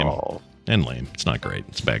and lame. And lame. It's not great.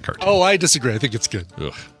 It's a bad cartoon. Oh, I disagree. I think it's good.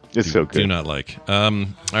 Ugh. It's so Do good. not like. All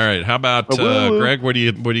right. How about woo-woo. Greg? What do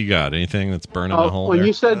you got? Anything that's burning the hole When there?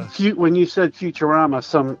 you said Futurama,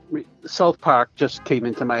 some South Park just came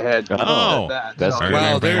into my head. Oh, that's So- great.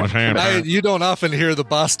 Wow, What's happening? you don't often hear the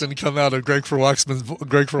Boston come out of Greg Verwalkman's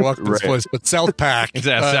Right. voice, but South Park. It's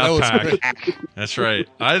that that South was Park. great. That's right.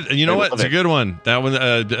 You know I what? love It's a it. good one. That one.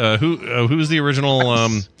 Who's the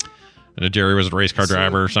original? Jerry was a race car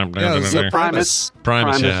driver or something. Yeah, it was Primus. Primus.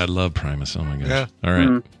 Primus. Yeah, I love Primus. Oh my gosh. Yeah. All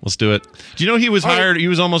right, let's do it. Do you know he was hired? He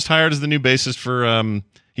was almost hired as the new bassist for.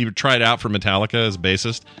 He tried out for Metallica as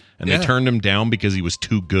bassist, and they Yeah. turned him down because he was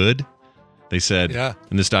too good. They said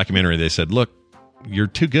in this documentary, they said, "Look, you're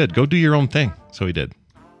too good. Go do your own thing." So he did.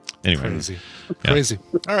 Anyway, Crazy.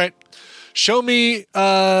 All right. Show me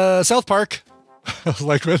South Park.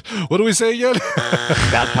 Like, what do we say again?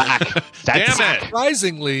 South Park. Damn it!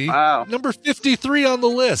 Surprisingly, Wow. number 53 on the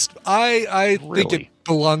list. I think Really? it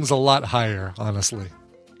belongs a lot higher, honestly.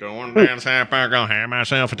 Going down South Park, I'll have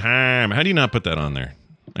myself a time. How do you not put that on there?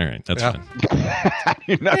 All right, that's Yeah. fine.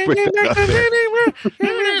 You're not putting that up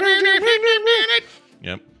there.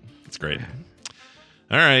 Yep, that's great.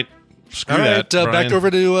 All right, screw All right, that. back Brian.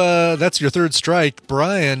 over to that's your third strike.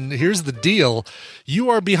 Brian, here's the deal. You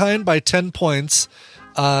are behind by 10 points.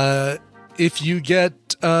 If you get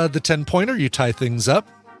the 10-pointer, you tie things up.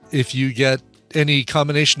 If you get any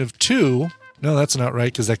combination of two, no, that's not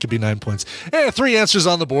right because that could be 9 points. 3 answers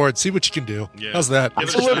on the board. See what you can do. Yeah. How's that? Give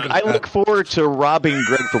it a shot. I look forward to robbing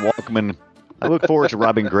Greg from Walkman. I look forward to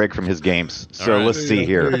robbing Greg from his games. So All right. let's see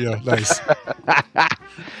here. There you go. Nice.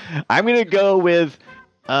 I'm going to go with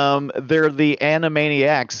they're the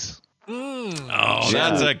Animaniacs. Oh,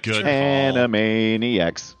 that's a good call.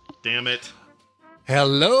 Animaniacs. Damn it.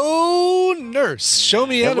 Hello, nurse. Show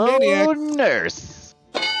me Hello, Animaniac. nurse.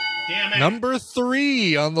 Damn it. Number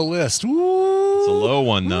 3 on the list. Woo. It's a low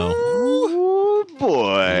one, though. Oh,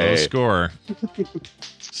 boy. Low score.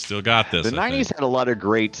 Still got this. The 90s had a lot of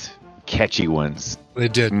great catchy ones. They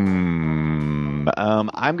did. I'm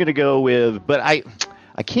going to go with, but I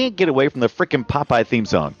can't get away from the freaking Popeye theme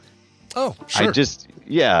song. Oh, sure.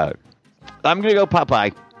 I'm going to go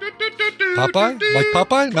Popeye. Popeye? Like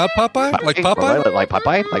Popeye? Not Popeye? Like Popeye? Like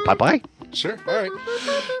Popeye? Like Popeye? Sure. All right.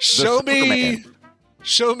 Show me. Superman.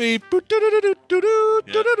 Show me.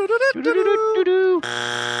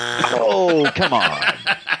 Oh, come on.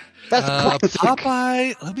 That's classic.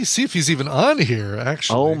 Popeye. Let me see if he's even on here,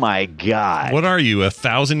 actually. Oh, my God. What are you,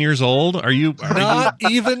 1,000 years old? Are you Not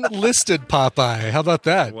even listed Popeye. How about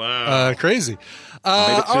that? Wow. Crazy. Maybe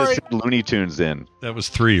All just right. Looney Tunes in. That was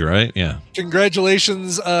 3, right? Yeah.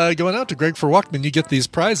 Congratulations going out to Greg for Walkman. You get these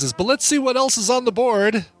prizes. But let's see what else is on the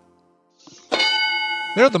board.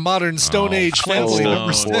 They're the modern Stone Age family.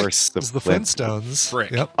 Number Flintstones. 6 is the Flintstones.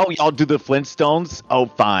 Frick. Yep. Oh, y'all do the Flintstones? Oh,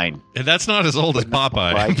 fine. And that's not as old as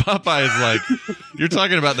Popeye. Right. Popeye is like, you're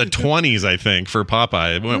talking about the 20s, I think, for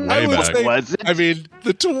Popeye. It went way I would back. say- Was it? I mean,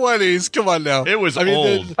 the 20s. Come on now. It was I mean,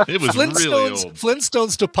 old. the It was really Flintstones, old.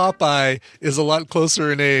 Flintstones to Popeye is a lot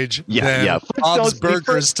closer in age than Bob's Flintstones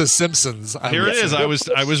Burgers to Simpsons. Here it is. I was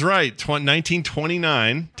right.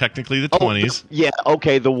 1929, technically the 20s. Yeah,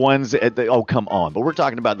 okay, the ones. Oh, come on. But we're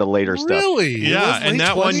talking about the later stuff. Really? It Yeah, was and late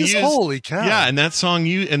that one 20s? used. Holy cow. Yeah, and that song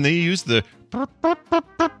they used the.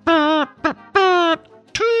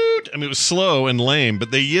 Toot. I mean, it was slow and lame,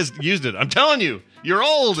 but they used it. I'm telling you, you're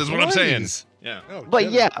old, is what I'm saying. 20s. Yeah. Oh, But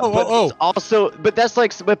goodness. yeah, Oh, but oh, it's also, but that's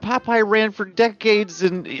like, but Popeye ran for decades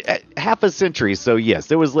and half a century. So yes,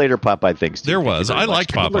 there was later Popeye things. Too. There Thank you was. very I much.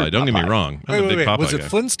 liked Popeye. Don't get me wrong. I'm a big Wait. Popeye Was it guy.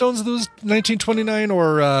 Flintstones that was 1929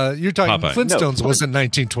 or you're talking Popeye. Flintstones No, wasn't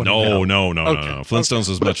 1929? No. Okay. Flintstones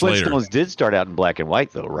was But much later. Flintstones did start out in black and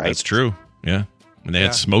white, though, right? That's true. Yeah. And they Yeah.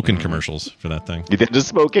 had smoking commercials for that thing. You did the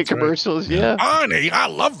smoking commercials, yeah. Honey, I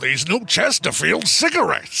love these new Chesterfield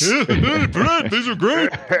cigarettes. These are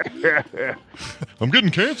great. I'm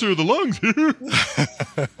getting cancer of the lungs.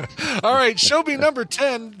 All right, show me number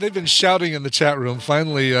 10. They've been shouting in the chat room.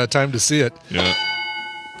 Finally, time to see it. Yeah.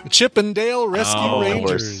 Chip and Dale Rescue Oh,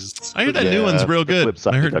 Rangers. I heard that new one's real the good. flip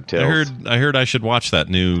side I of heard. DuckTales. I heard I should watch that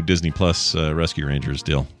new Disney Plus Rescue Rangers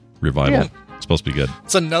deal revival. Yeah. It's supposed to be good.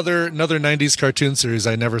 It's another 90s cartoon series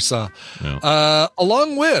I never saw. Yeah.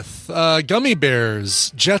 Along with Gummy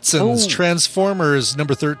Bears, Jetsons, Transformers,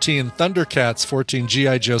 number 13, Thundercats, 14,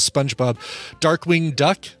 G.I. Joe, SpongeBob, Darkwing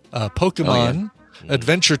Duck, Pokemon,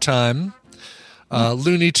 Adventure Time,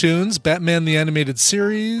 Looney Tunes, Batman the Animated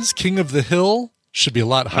Series, King of the Hill, should be a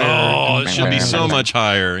lot higher. Oh, it should be so much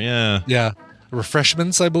higher. Yeah. Yeah.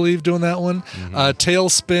 Refreshments, I believe, doing that one.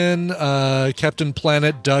 Tailspin, Captain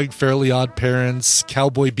Planet, Doug, Fairly Odd Parents,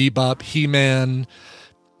 Cowboy Bebop, He-Man,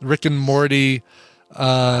 Rick and Morty,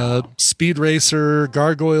 Speed Racer,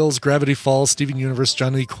 Gargoyles, Gravity Falls, Steven Universe,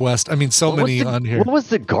 Johnny Quest. I mean, so many on here. What was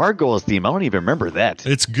the Gargoyles theme? I don't even remember that.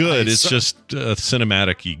 It's good. Nice. It's just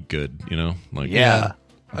cinematic-y good, you know? Like Yeah.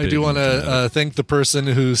 I do want to thank the person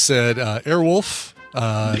who said Airwolf,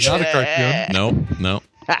 not a cartoon. No.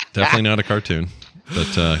 Definitely not a cartoon. But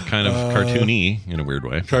kind of cartoony in a weird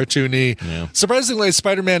way. Cartoony. Yeah. Surprisingly,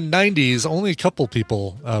 Spider-Man 90s, only a couple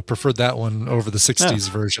people preferred that one over the 60s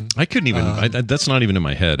version. I couldn't even. That's not even in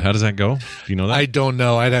my head. How does that go? Do you know that? I don't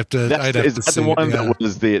know. I'd have to. I'd have Is to that see. the one Yeah.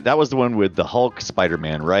 that was the one with the Hulk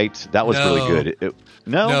Spider-Man, right? That was No. really good.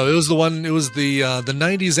 No? No, it was the one. It was the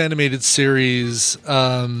 90s animated series.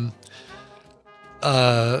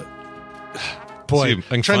 Boy, See if I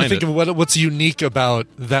can I'm trying to find think it. of what's unique about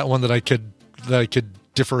that one that I could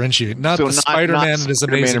differentiate. Not So the not Spider-Man and his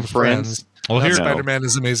Spider-Man amazing and Friends. friends. Well, Not here- Spider-Man and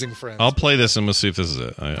his amazing friends. I'll play this and we'll see if this is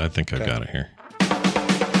it. I think I've got it here.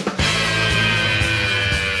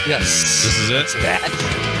 Yes, This is it.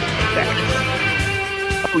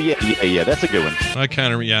 Oh yeah. That's a good one. I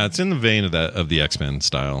kind of it's in the vein of the X-Men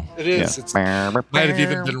style. it is. Yeah. It's might have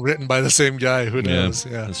even been written by the same guy. Who knows?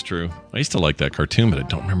 Yeah. That's true. I used to like that cartoon, but I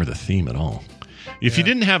don't remember the theme at all. If you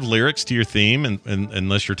didn't have lyrics to your theme, and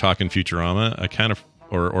unless you're talking Futurama, I kind of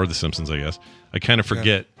or The Simpsons, I guess, I kind of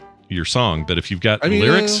forget your song. But if you've got I mean,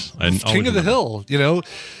 lyrics, I King always of the remember. Hill. You know,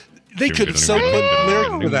 they could have so put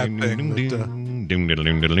lyrics to that thing.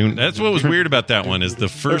 That's what was weird about that one is the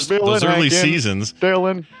first They're those villain early again. seasons.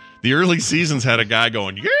 Dylan. The early seasons had a guy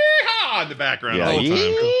going yeehaw in the background Yeah. all the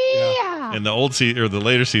time. Yeah. And the or the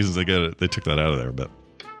later seasons, they took that out of there. But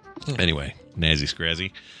anyway, Nazi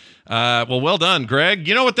Scrazzy. Well done, Greg.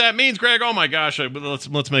 You know what that means, Greg? Oh my gosh!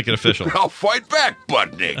 Let's make it official. I'll fight back,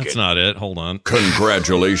 butt naked. That's not it. Hold on.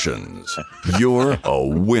 Congratulations. You're a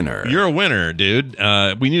winner. You're a winner, dude.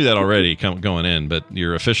 We knew that already going in, but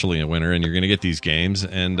you're officially a winner, and you're going to get these games.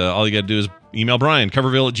 And all you got to do is email Brian,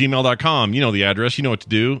 coverville@gmail.com. You know the address. You know what to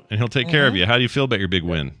do, and he'll take care of you. How do you feel about your big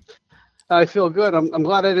win? I feel good. I'm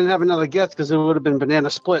glad I didn't have another guess because it would have been banana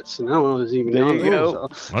splits, and I don't know if it was even There on you there, go.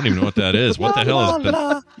 so. I don't even know what that is. What the hell is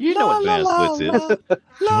that? You know what Banana Splits is.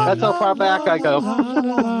 That's how far back I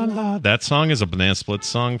go. That song is a Banana Split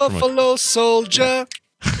song from a Buffalo Soldier.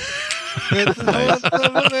 With the North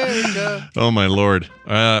of America. Oh, my Lord.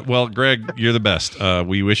 Well, Greg, you're the best.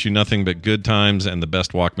 We wish you nothing but good times and the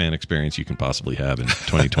best Walkman experience you can possibly have in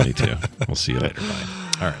 2022. We'll see you later. Bye.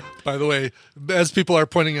 All right. By the way, as people are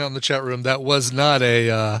pointing out in the chat room, that was not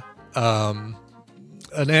an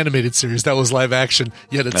animated series. That was live action,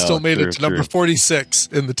 yet it still made it to number 46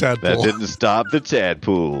 in the That tadpole. didn't stop the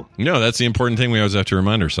tadpole. No, that's the important thing we always have to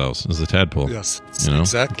remind ourselves is the tadpole. Yes, You know,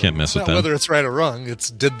 exactly. can't mess with Not them. whether it's right or wrong.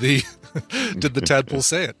 It's did the tadpole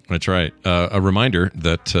say it? That's right. A reminder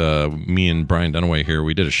that me and Brian Dunaway here,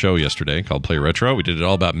 we did a show yesterday called Play Retro. We did it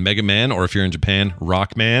all about Mega Man, or if you're in Japan,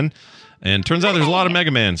 Rockman. And turns out there's a lot of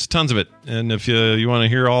Mega Mans, tons of it. And if you want to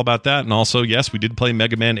hear all about that, and also, yes, we did play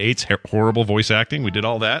Mega Man 8's horrible voice acting. We did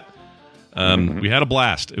all that. We had a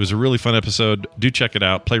blast. It was a really fun episode. Do check it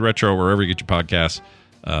out. Play Retro wherever you get your podcasts.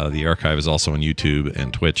 The archive is also on YouTube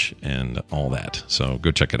and Twitch and all that. So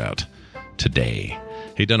go check it out today.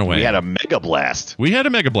 Hey, Dunaway. We had a mega blast. We had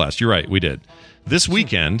a mega blast. You're right. We did. This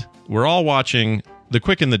weekend, we're all watching The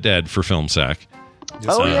Quick and the Dead for Film Sack.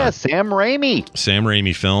 Sam Raimi. Sam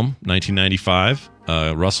Raimi film, 1995.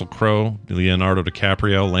 Russell Crowe, Leonardo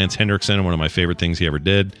DiCaprio, Lance Henriksen, one of my favorite things he ever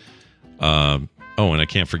did. And I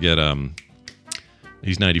can't forget,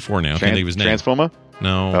 he's 94 now. Can't think of his name. Transformer?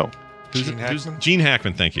 No. Oh. Gene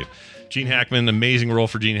Hackman, thank you. Gene Hackman, amazing role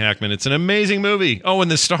for Gene Hackman. It's an amazing movie. Oh, and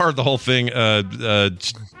the star of the whole thing,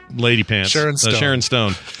 Lady Pants. Sharon Stone. Sharon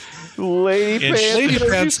Stone. Lady And Pants. Lady is that what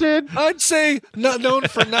you Pants. said? I'd say not known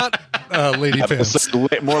for not lady pants.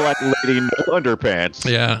 More like Lady No Underpants.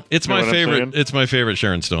 Yeah, it's You know my what I'm favorite. saying? It's my favorite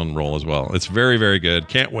Sharon Stone role as well. It's very, very good.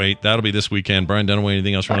 Can't wait. That'll be this weekend. Brian Dunaway,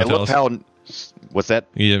 anything else you I want to tell love us? how. What's that?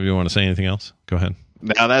 You want to say anything else? Go ahead.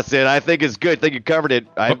 No, that's it. I think it's good. I think you covered it.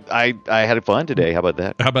 I had fun today. How about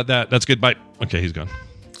that? How about that? That's good. Bye. Okay, he's gone.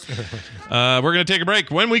 We're going to take a break.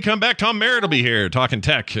 When we come back, Tom Merritt will be here talking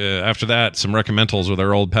tech. After that, some recommendals with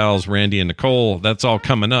our old pals Randy and Nicole. That's all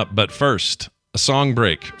coming up. But first, a song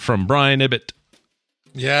break from Brian Ibbett.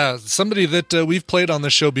 Yeah, somebody that we've played on the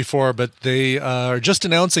show before, but they are just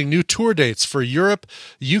announcing new tour dates for Europe,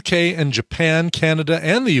 UK, and Japan, Canada,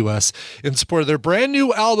 and the US in support of their brand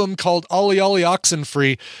new album called Ollie Ollie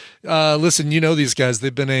Oxenfree. Listen, you know these guys.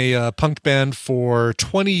 They've been a punk band for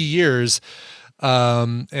 20 years.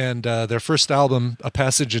 And their first album, A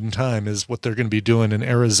Passage in Time, is what they're going to be doing in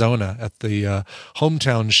Arizona at the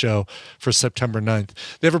hometown show for September 9th.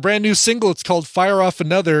 They have a brand new single. It's called Fire Off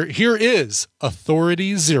Another. Here is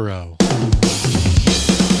Authority Zero.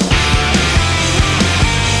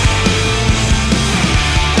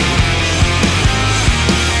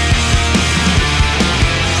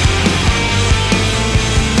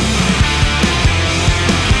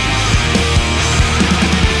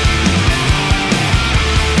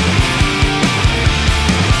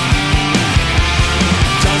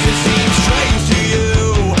 Does it seem strange to you?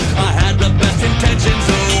 I had the best intentions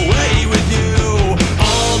away with you.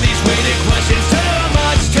 All these weighted questions, too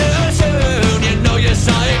much too soon.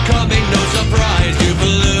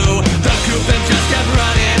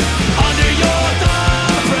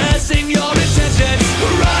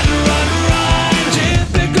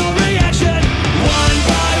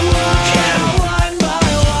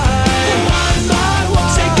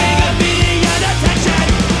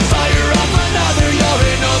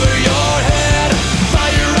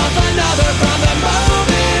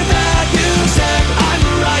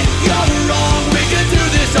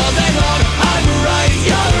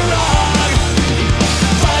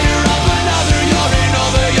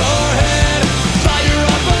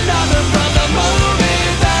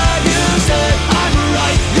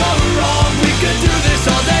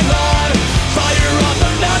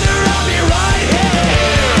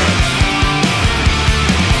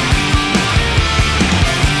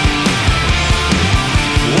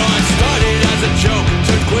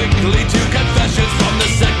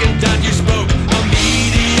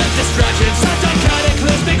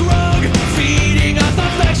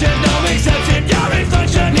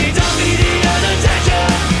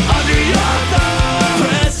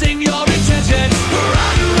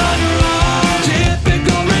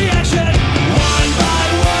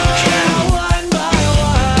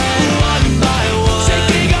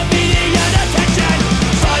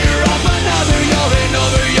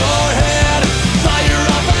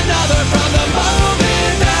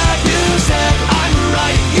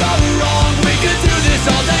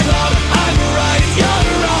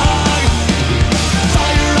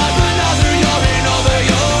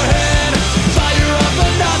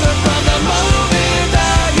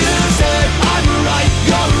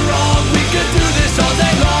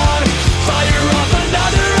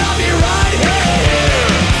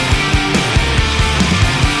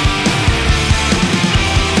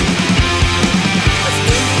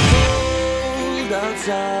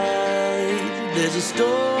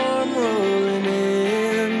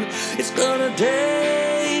 It's gonna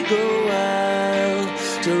take a while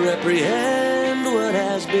to reprehend what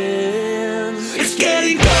has been. It's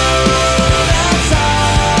getting cold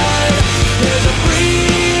outside. There's a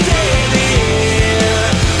breeze in the air.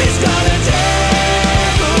 It's gonna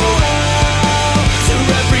take a while to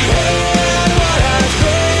reprehend what has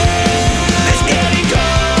been. It's getting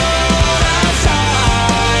cold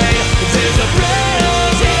outside. There's a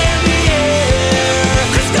breeze in the air.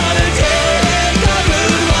 It's gonna take a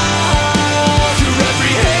good while to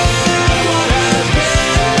reprehend what has been.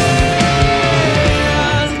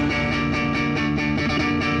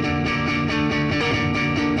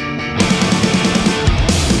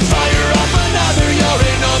 Fire off another, you're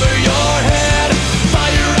in over your head.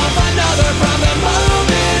 Fire off another from the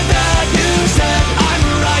moment that you said, I'm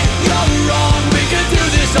right, you're wrong. We could do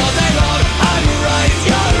this all day long. I'm right,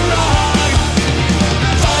 you're wrong.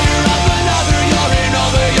 Fire off another, you're in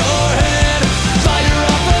over your head. Fire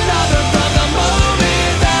off another from the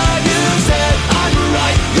moment that you said, I'm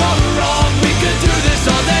right, you're wrong. We could do this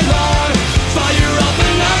all day long. Fire off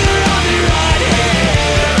another, I'll be right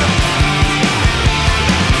here.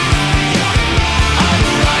 I'm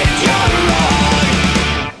right, you're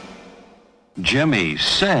wrong. Jimmy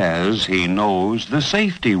says he knows the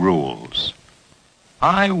safety rules.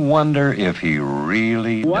 I wonder if he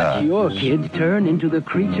really Watch does. your kids turn into the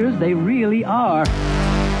creatures they really are.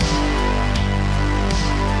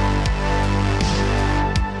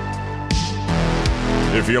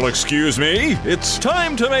 If you'll excuse me, it's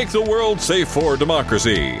time to make the world safe for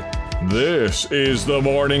democracy. This is the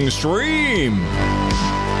morning stream.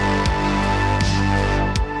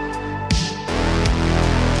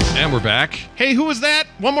 And we're back. Hey, who was that?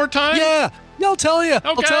 One more time? Yeah, I'll tell you.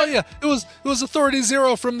 I'll Okay. tell you. It was Authority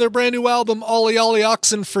Zero from their brand new album, Ollie Ollie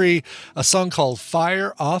Oxenfree, a song called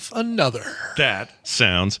Fire Off Another. That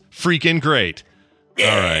sounds freaking great. All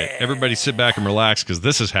right, everybody sit back and relax because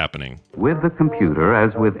this is happening. With the computer,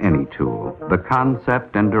 as with any tool, the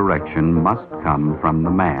concept and direction must come from the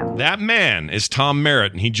man. That man is Tom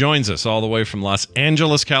Merritt, and he joins us all the way from Los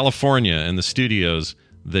Angeles, California, in the studios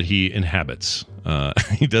that he inhabits.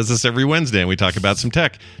 He does this every Wednesday, and we talk about some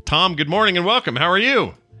tech. Tom, good morning and welcome. How are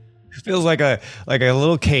you? It feels like a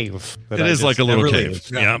little cave. It is like a little cave.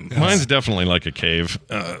 lived. Yeah, Yeah. mine's definitely like a cave.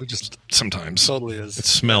 Just Sometimes totally is. it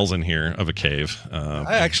smells in here of a cave.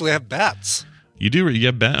 I actually have bats. You do. You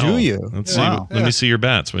have bats. Do you? Let's Wow. see. Let me see your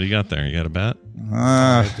bats. What do you got there? You got a bat?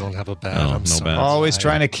 I don't have a bat. Oh, I'm no sorry. bats. Always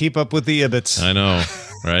trying to keep up with the Ibbits. I know,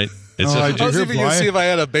 right? It's Oh, a, I do. I was You're even going to blind. see if I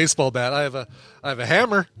had a baseball bat. I have a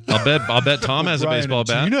hammer. I'll bet Tom has a Brian baseball and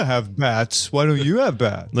bat. Tina have bats. Why don't you have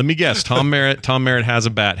bats? Let me guess. Tom Merritt has a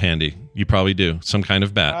bat handy. You probably do. Some kind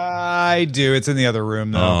of bat. I do. It's in the other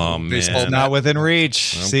room, though. Oh, baseball man. Not within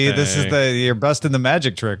reach. See, this is you're busting the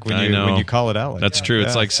magic trick when I you know. when you call it out. Like That's that. true.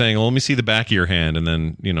 It's Yeah. like saying, well, let me see the back of your hand. And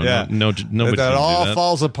then, nobody that can all do that.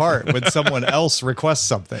 falls apart when someone else requests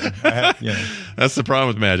something. That's the problem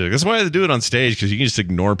with magic. That's why they do it on stage, because you can just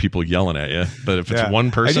ignore people yelling at you. But if it's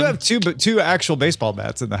one person. I do have two actual baseball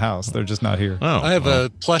bats in the house. They're just not here. Oh, I have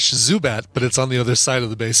a plush Zubat, but it's on the other side of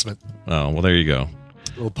the basement. Oh, well, there you go.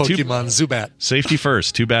 Little Pokemon Zubat. Safety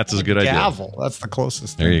first. 2 bats is a good idea. Gavel. That's the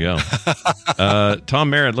closest. There you go. Tom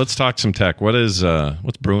Merritt, let's talk some tech. What's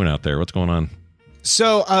brewing out there? What's going on?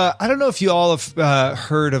 So I don't know if you all have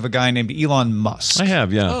heard of a guy named Elon Musk. I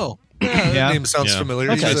have, yeah. Oh, yeah, that name sounds Yeah. familiar.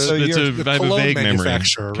 Okay, He's so I you're have a cologne vague memory.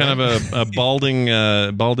 manufacturer, Kind of a balding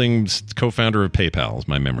co-founder of PayPal is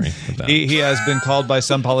my memory of that. He has been called by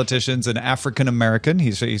some politicians an African American.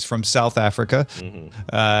 He's from South Africa.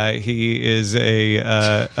 He is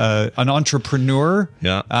an entrepreneur.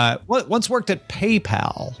 Yeah. Once worked at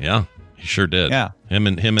PayPal. Yeah, he sure did. Yeah. Him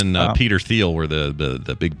and Peter Thiel were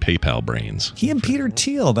the big PayPal brains. He and Peter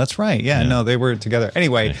Thiel. That's right. Yeah. No, they were together.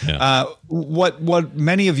 Anyway, what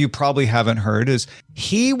many of you probably haven't heard is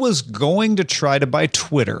he was going to try to buy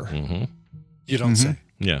Twitter. You don't say.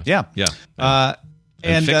 Yeah. Yeah. Yeah.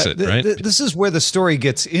 And fix it, right? This is where the story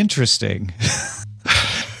gets interesting.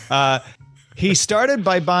 He started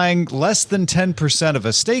by buying less than 10% of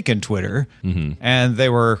a stake in Twitter, and they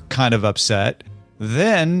were kind of upset.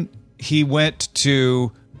 Then he went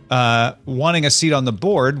to wanting a seat on the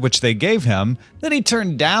board, which they gave him. Then he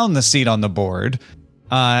turned down the seat on the board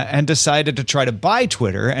and decided to try to buy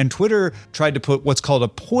Twitter. And Twitter tried to put what's called a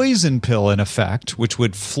poison pill in effect, which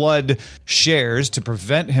would flood shares to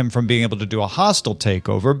prevent him from being able to do a hostile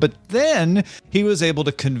takeover. But then he was able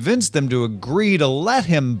to convince them to agree to let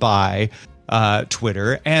him buy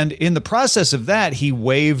Twitter. And in the process of that, he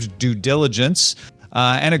waived due diligence.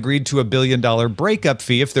 and agreed to $1 billion breakup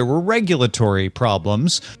fee if there were regulatory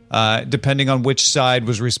problems, depending on which side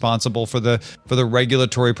was responsible for the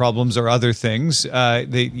regulatory problems or other things.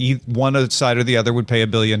 One side or the other would pay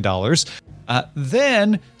 $1 billion.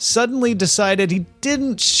 Then suddenly decided he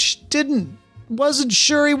wasn't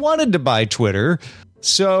sure he wanted to buy Twitter.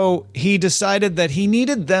 So he decided that he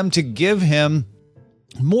needed them to give him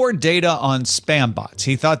more data on spam bots.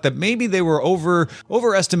 He thought that maybe they were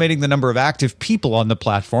overestimating the number of active people on the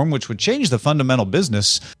platform, which would change the fundamental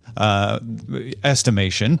business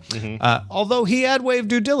estimation. Although he had waived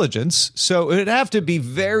due diligence, so it'd have to be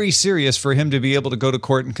very serious for him to be able to go to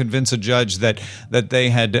court and convince a judge that they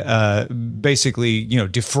had basically,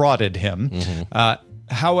 defrauded him.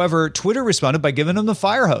 However, Twitter responded by giving him the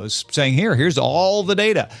fire hose, saying, here's all the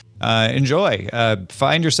data. Enjoy.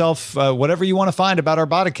 Find yourself whatever you want to find about our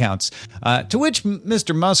bot accounts. To which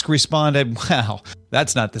Mr. Musk responded, wow,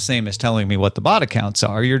 that's not the same as telling me what the bot accounts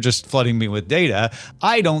are. You're just flooding me with data.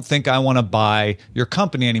 I don't think I want to buy your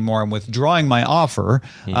company anymore. I'm withdrawing my offer.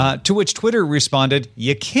 To which Twitter responded,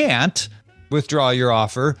 you can't withdraw your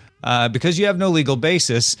offer because you have no legal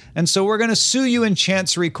basis, and so we're going to sue you in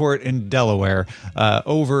Chancery Court in Delaware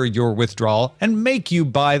over your withdrawal and make you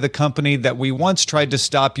buy the company that we once tried to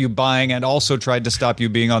stop you buying and also tried to stop you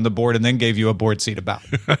being on the board and then gave you a board seat about.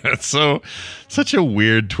 So, such a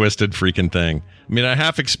weird, twisted freaking thing. I mean, I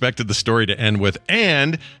half expected the story to end with,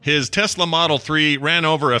 and his Tesla Model 3 ran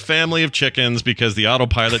over a family of chickens because the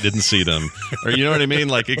autopilot didn't see them. Or, you know what I mean?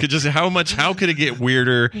 Like, it could just, how could it get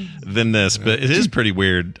weirder than this? But it is pretty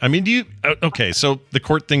weird. I mean, okay, so the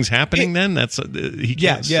court thing's happening then? That's, he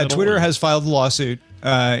can't settle Twitter it? has filed a lawsuit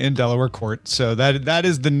in Delaware court. So that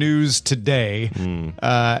is the news today.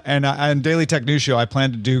 And on Daily Tech News Show, I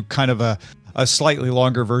plan to do kind of a slightly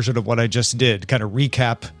longer version of what I just did, kind of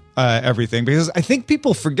recap everything, because I think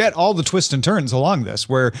people forget all the twists and turns along this,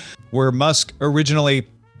 where Musk originally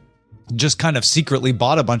just kind of secretly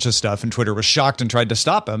bought a bunch of stuff and Twitter was shocked and tried to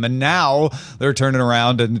stop him, and now they're turning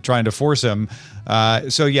around and trying to force him.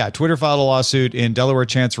 Twitter filed a lawsuit in Delaware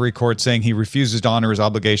Chancery Court saying he refuses to honor his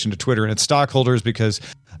obligation to Twitter and its stockholders because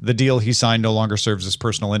the deal he signed no longer serves his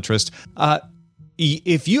personal interest.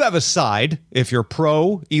 If you have a side, if you're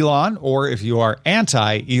pro Elon or if you are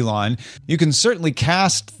anti Elon, you can certainly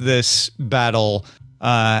cast this battle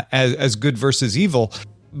as good versus evil.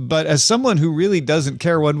 But as someone who really doesn't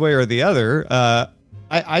care one way or the other,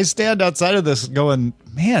 I stand outside of this going,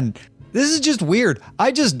 man, this is just weird.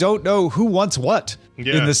 I just don't know who wants what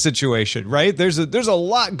in this situation, right? There's a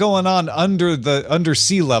lot going on under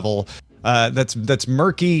sea level that's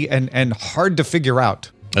murky and hard to figure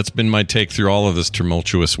out. That's been my take through all of this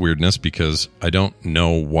tumultuous weirdness, because I don't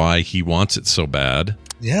know why he wants it so bad.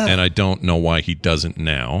 Yeah. And I don't know why he doesn't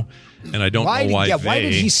now. And I don't know why why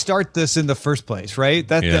did he start this in the first place, right?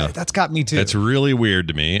 That's got me too. That's really weird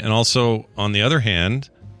to me. And also, on the other hand,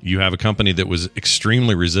 you have a company that was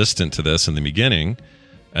extremely resistant to this in the beginning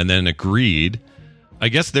and then agreed. I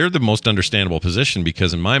guess they're the most understandable position,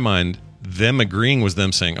 because in my mind, them agreeing was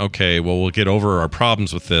them saying, okay, well, we'll get over our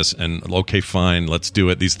problems with this, and okay, fine, let's do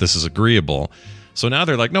it. This is agreeable. So now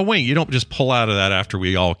they're like, no, wait, you don't just pull out of that after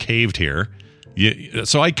we all caved here.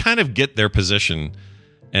 So I kind of get their position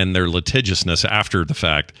and their litigiousness after the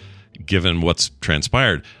fact, given what's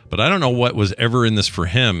transpired. But I don't know what was ever in this for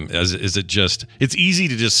him. Is it just, it's easy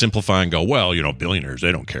to just simplify and go, well, billionaires,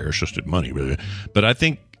 they don't care. It's just money. But I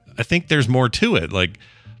think there's more to it. Like,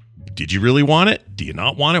 did you really want it? Do you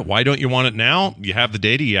not want it? Why don't you want it now? You have the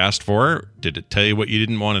data you asked for. Did it tell you what you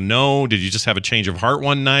didn't want to know? Did you just have a change of heart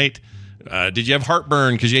one night? Did you have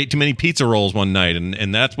heartburn because you ate too many pizza rolls one night,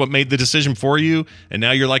 and that's what made the decision for you? And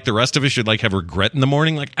now you're like the rest of us, you'd like have regret in the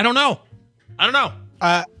morning? Like, I don't know.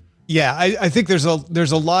 I think there's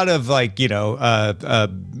a lot of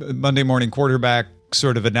Monday morning quarterback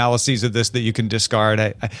sort of analyses of this that you can discard.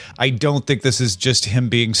 I don't think this is just him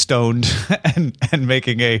being stoned and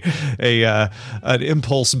making an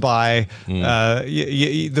impulse buy.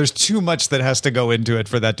 There's too much that has to go into it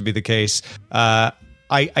for that to be the case.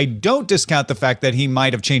 I don't discount the fact that he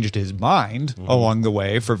might have changed his mind along the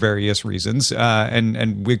way for various reasons,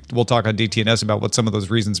 and we'll talk on DTNS about what some of those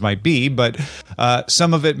reasons might be, but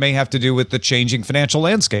some of it may have to do with the changing financial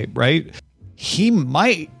landscape, right? He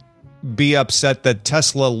might be upset that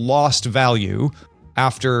Tesla lost value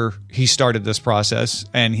after he started this process,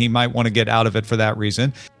 and he might want to get out of it for that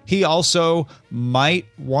reason. He also might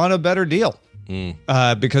want a better deal.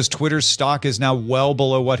 Because Twitter's stock is now well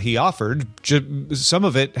below what he offered. Some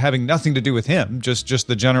of it having nothing to do with him, just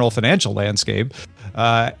the general financial landscape,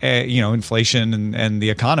 inflation and the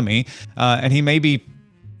economy. And he may be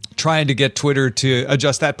trying to get Twitter to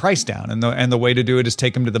adjust that price down. And the way to do it is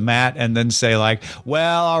take him to the mat and then say like,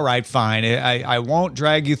 well, all right, fine. I won't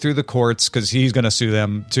drag you through the courts because he's going to sue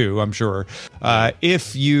them too, I'm sure.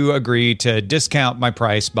 If you agree to discount my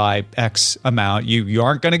price by X amount, you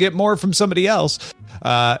aren't going to get more from somebody else.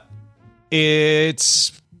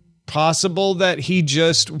 It's possible that he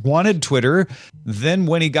just wanted Twitter. Then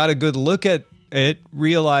when he got a good look at it,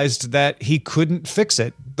 realized that he couldn't fix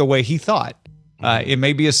it the way he thought. It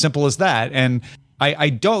may be as simple as that. And I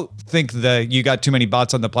don't think the you got too many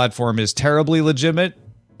bots on the platform is terribly legitimate,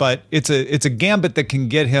 but it's a gambit that can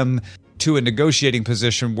get him to a negotiating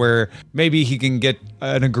position where maybe he can get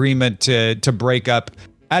an agreement to break up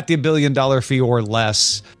at the $1 billion fee or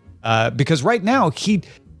less. Because right now,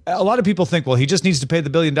 a lot of people think, well, he just needs to pay the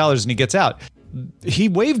 $1 billion and he gets out. He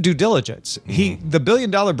waived due diligence. The $1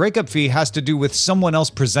 billion breakup fee has to do with someone else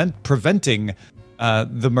preventing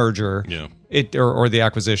the merger, or the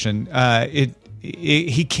acquisition.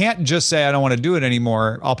 He can't just say, I don't want to do it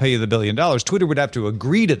anymore. I'll pay you the $1 billion. Twitter would have to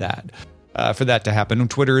agree to that for that to happen. And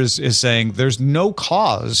Twitter is saying there's no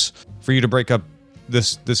cause for you to break up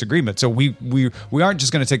this agreement. So we aren't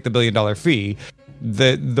just going to take the $1 billion fee.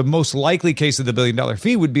 The most likely case of the $1 billion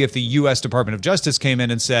fee would be if the U.S. Department of Justice came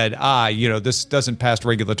in and said, this doesn't pass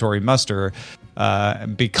regulatory muster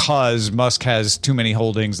because Musk has too many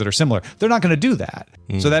holdings that are similar. They're not going to do that.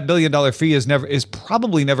 So that $1 billion fee is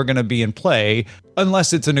probably never going to be in play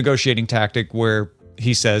unless it's a negotiating tactic where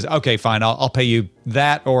he says, okay, fine, I'll pay you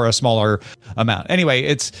that or a smaller amount. Anyway,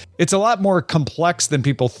 it's a lot more complex than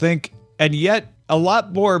people think, and yet a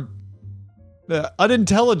lot more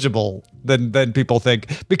unintelligible than people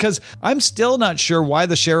think, because I'm still not sure why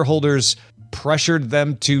the shareholders pressured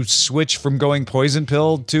them to switch from going poison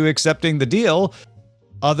pill to accepting the deal,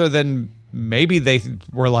 other than maybe they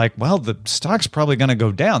were like, well, the stock's probably going to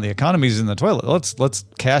go down. The economy's in the toilet. Let's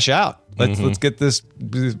cash out. Let's get this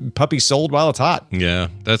puppy sold while it's hot. Yeah,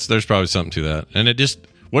 there's probably something to that. And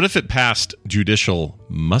what if it passed judicial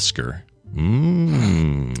musker? Think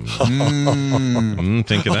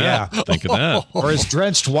of that. Yeah. Think of that. Or as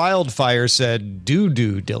Drenched Wildfire said, due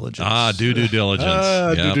diligence. Due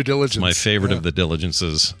diligence. Due diligence. My favorite of the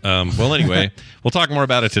diligences. Well, anyway, we'll talk more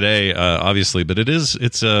about it today, obviously, but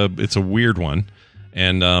it's a weird one.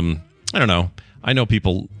 And I don't know. I know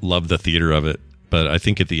people love the theater of it, but I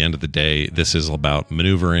think at the end of the day, this is about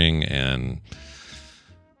maneuvering and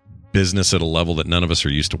business at a level that none of us are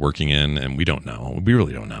used to working in, and we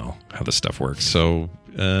really don't know how this stuff works. So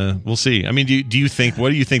we'll see. I mean, what do you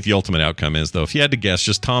think the ultimate outcome is, though? If you had to guess,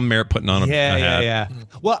 just Tom Merritt putting on a hat. Yeah.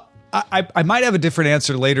 Well, I might have a different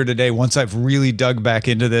answer later today once I've really dug back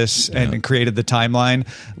into this and created the timeline.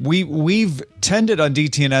 We've tended on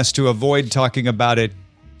DTNS to avoid talking about it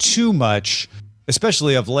too much,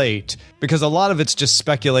 especially of late, because a lot of it's just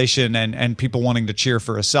speculation and people wanting to cheer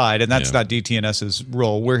for a side, and that's not DTNS's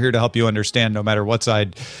role. We're here to help you understand no matter what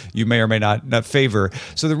side you may or may not favor.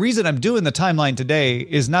 So the reason I'm doing the timeline today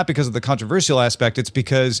is not because of the controversial aspect. It's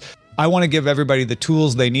because I want to give everybody the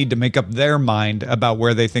tools they need to make up their mind about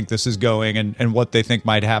where they think this is going and what they think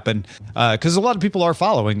might happen. Because a lot of people are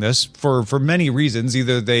following this for many reasons.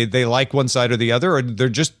 Either they like one side or the other, or they're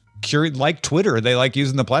just curious, like Twitter. They like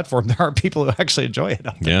using the platform. There are people who actually enjoy it.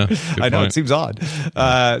 Yeah, I know it seems odd.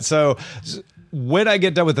 So when I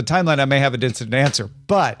get done with the timeline, I may have an instant answer,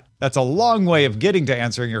 but that's a long way of getting to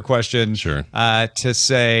answering your question. Sure. To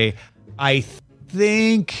say, I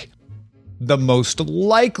think the most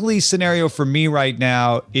likely scenario for me right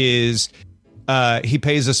now is he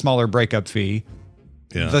pays a smaller breakup fee.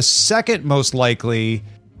 Yeah. The second most likely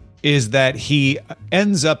is that he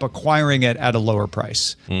ends up acquiring it at a lower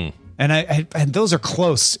price. And those are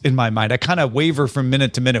close in my mind. I kind of waver from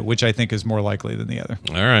minute to minute, which I think is more likely than the other.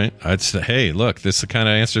 All right. I'd say, hey, look, this is the kind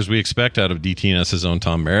of answers we expect out of DTNS's own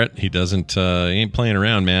Tom Merritt. He doesn't, he ain't playing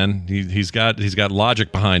around, man. He's got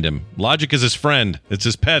logic behind him. Logic is his friend. It's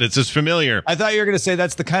his pet. It's his familiar. I thought you were going to say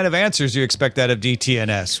that's the kind of answers you expect out of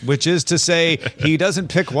DTNS, which is to say he doesn't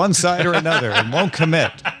pick one side or another and won't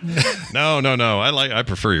commit. No. I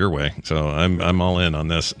prefer your way. So I'm all in on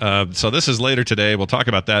this. So this is later today. We'll talk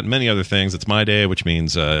about that and many other things. It's my day, which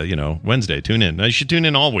means Wednesday. Tune in. Now, you should tune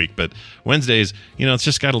in all week, but Wednesdays, it's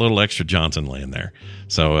just got a little extra Johnson laying there.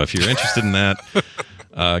 So if you're interested in that,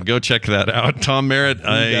 go check that out. Tom Merritt, Who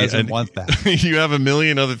doesn't want that? You have a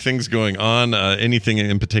million other things going on. Anything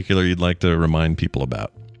in particular you'd like to remind people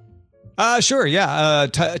about? Sure, yeah.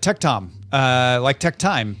 Tech Tom like Tech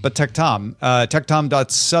Time, but Tech Tom.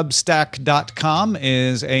 TechTom.substack.com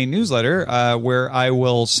is a newsletter where I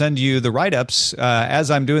will send you the write-ups as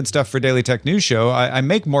I'm doing stuff for Daily Tech News Show. I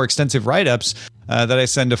make more extensive write-ups that I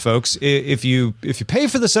send to folks. If you pay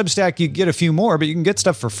for the Substack, you get a few more, but you can get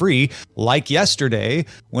stuff for free. Like yesterday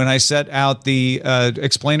when I set out the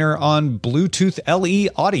explainer on Bluetooth LE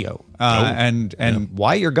audio and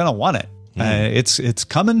why you're gonna want it. It's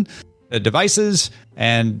coming, devices,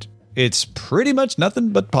 and it's pretty much nothing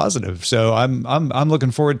but positive. So I'm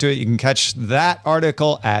looking forward to it. You can catch that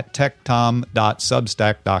article at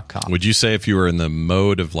techtom.substack.com. Would you say if you were in the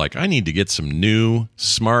mode of like, I need to get some new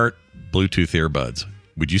smart Bluetooth earbuds,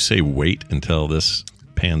 would you say wait until this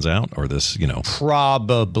pans out, or this,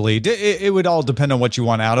 Probably. It would all depend on what you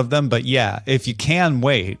want out of them. But yeah, if you can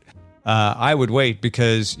wait, I would wait,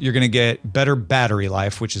 because you're going to get better battery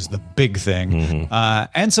life, which is the big thing,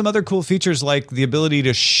 and some other cool features like the ability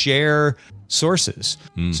to share sources.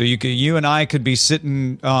 So you and I could be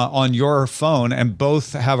sitting on your phone and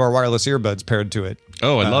both have our wireless earbuds paired to it.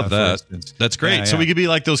 Oh, I love that. That's great. Yeah, so we could be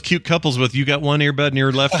like those cute couples with you got one earbud in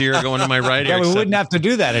your left ear going to my right ear. Yeah, we wouldn't have to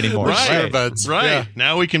do that anymore. Right. Earbuds. Right. Yeah.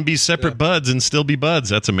 Now we can be separate buds and still be buds.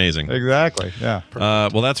 That's amazing. Exactly. Yeah.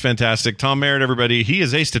 Well, that's fantastic. Tom Merritt, everybody. He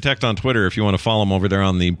is Ace Detect on Twitter if you want to follow him over there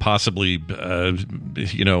on the possibly,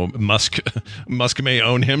 Musk may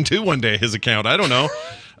own him too one day, his account. I don't know.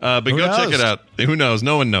 But go check it out. Who knows?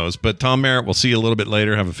 No one knows. But Tom Merritt, we'll see you a little bit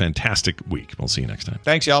later. Have a fantastic week. We'll see you next time.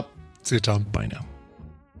 Thanks, y'all. See you, Tom. Bye now.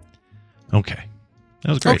 Okay.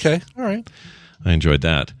 That was great. Okay. All right. I enjoyed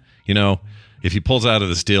that. If he pulls out of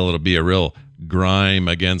this deal, it'll be a real grime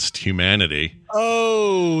against humanity.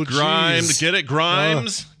 Oh, Grimes. geez. Get it?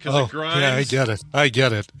 Grimes? Because of Grimes? Yeah, I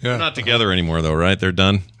get it. Yeah. They're not together anymore, though, right? They're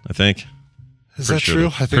done, I think. Is that true?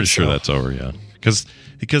 I think pretty so. sure that's over, yeah. Because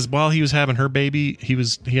while he was having her baby, he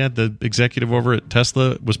had the executive over at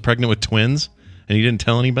Tesla was pregnant with twins, and he didn't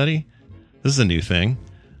tell anybody. This is a new thing.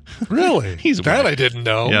 Really? That I didn't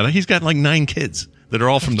know. Yeah, he's got like 9 kids that are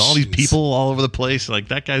all from all these people all over the place. Like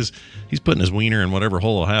that guy's, he's putting his wiener in whatever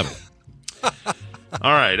hole he'll have it.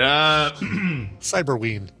 All right.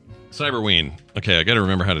 Cyberween. Okay, I got to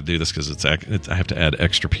remember how to do this because I have to add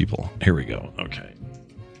extra people. Here we go. Okay,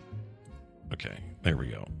 there we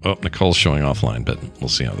go. Oh, Nicole's showing offline, but we'll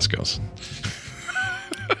see how this goes.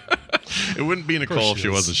 It wouldn't be Nicole if she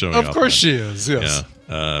wasn't showing offline. Of course she is, yes.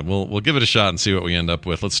 Yeah. We'll give it a shot and see what we end up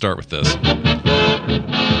with. Let's start with this.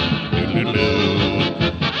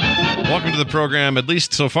 Welcome to the program, at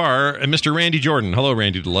least so far, Mr. Randy Jordan. Hello,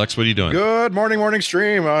 Randy Deluxe. What are you doing? Good morning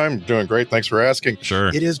stream. I'm doing great. Thanks for asking. Sure.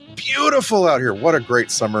 It is beautiful out here. What a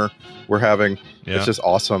great summer we're having. Yeah. It's just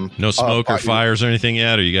awesome. No smoke or fires or anything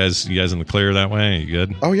yet? Are you guys in the clear that way? Are you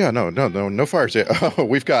good? Oh yeah, no fires yet.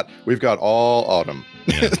 We've got all autumn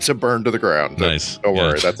to burn to the ground. Nice. Don't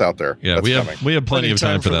worry, that's out there. Yeah, that's we have plenty of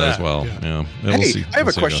time for that as well. Yeah. Hey, I have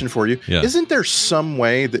a question for you. Yeah. Isn't there some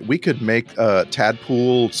way that we could make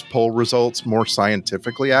Tadpool's poll results more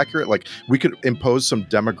scientifically accurate? Like we could impose some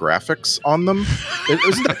demographics on them.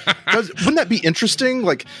 Wouldn't that be interesting?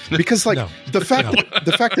 Like because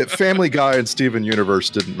the fact that Family Guy and Steven Universe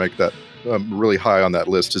didn't make that really high on that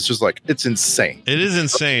list is just like, it's insane. It is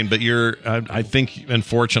insane, but I think,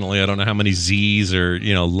 unfortunately, I don't know how many Z's or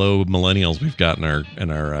low millennials we've got in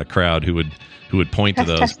our crowd who would point to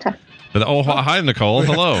those. But hi Nicole,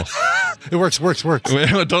 hello. It works.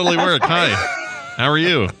 It totally worked. Hi, how are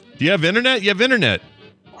you? Do you have internet? You have internet.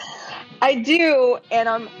 I do, and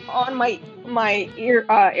I'm on my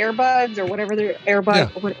earbuds or whatever they're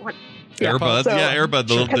earbuds. Yeah. What? Earbud, Airbud,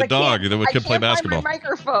 the dog that could play basketball. Find my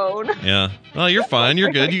microphone. Yeah. Well, you're fine.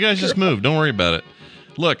 You're good. You guys just move. Don't worry about it.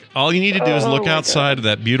 Look, all you need to do is look outside of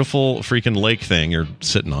that beautiful freaking lake thing you're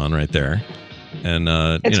sitting on right there. And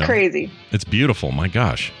it's crazy. It's beautiful. My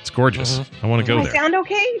gosh. It's gorgeous. I want to go there. I sound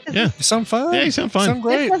okay? Yeah. You sound fine. Yeah, you sound fine. You sound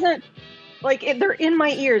great. This doesn't they're in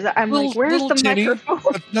my ears. I'm like, where's the tinny,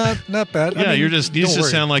 microphone? Not bad. Yeah, you just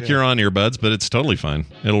sound like you're on earbuds, but it's totally fine.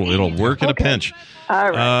 It'll work in a pinch. All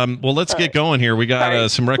right. Well, let's get going here. We got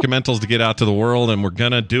some recommendals to get out to the world, and we're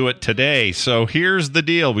going to do it today. So here's the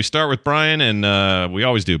deal. We start with Brian, and we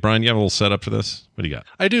always do. Brian, you have a little setup for this? What do you got?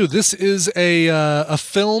 I do. This is a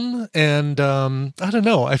film, and I don't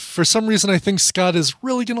know. For some reason, I think Scott is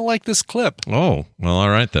really going to like this clip. Oh, well, all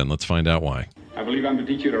right then. Let's find out why. I believe I'm to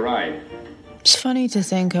teach you to ride. It's funny to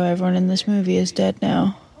think how everyone in this movie is dead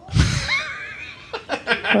now.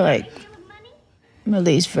 Or at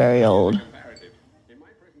least very old.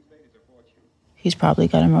 He's probably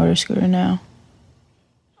got a motor scooter now.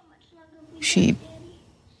 She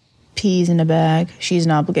pees in a bag. She's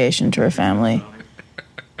an obligation to her family.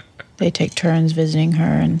 They take turns visiting her,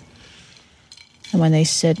 and And when they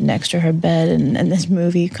sit next to her bed and this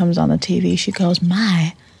movie comes on the TV, she goes,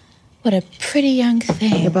 "My, what a pretty young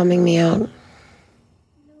thing." You're bumming me out.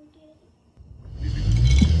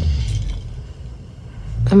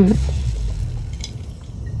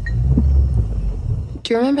 Do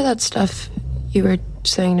you remember that stuff you were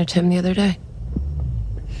saying to Tim the other day?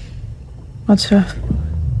 What stuff?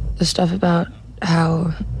 The stuff about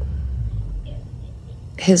how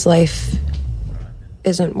his life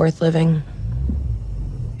isn't worth living.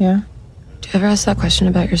 Yeah? Do you ever ask that question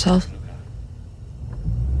about yourself?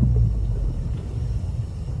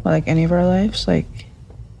 Well, like any of our lives? Like,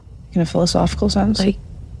 in a philosophical sense? Like,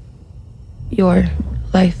 your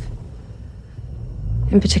life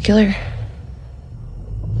in particular?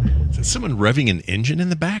 Is that someone revving an engine in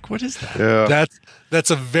the back? What is that? Yeah. That's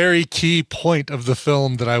a very key point of the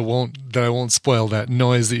film that I won't spoil. That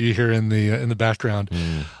noise that you hear in the background.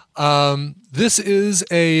 This is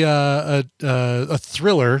a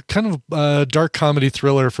thriller, kind of a dark comedy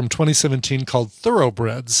thriller from 2017 called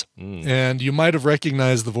Thoroughbreds, and you might have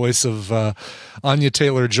recognized the voice of Anya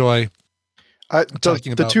Taylor-Joy.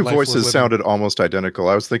 The two voices sounded almost identical.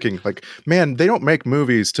 I was thinking, like, man, they don't make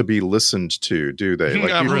movies to be listened to, do they? Like,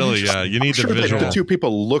 Not really. Yeah, you need the visual. The two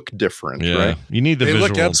people look different, Yeah, right? you need the They visual.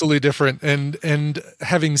 look absolutely different, and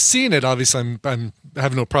having seen it, obviously, I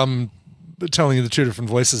have no problem telling you the two different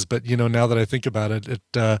voices. But now that I think about it,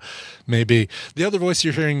 it may be. The other voice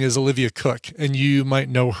you're hearing is Olivia Cook, and you might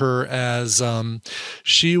know her as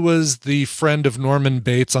she was the friend of Norman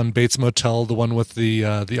Bates on Bates Motel, the one with the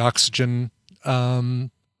oxygen.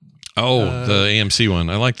 The AMC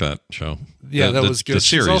one. I like that show. Yeah, that was good. The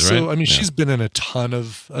series, she's also, right? I mean, she's been in a ton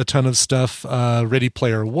of stuff. Ready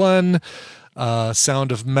Player One,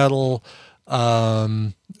 Sound of Metal,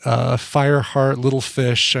 Fireheart, Little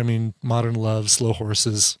Fish. I mean, Modern Love, Slow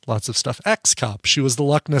Horses, lots of stuff. X-Cop. She was the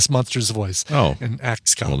Loch Ness Monster's voice. In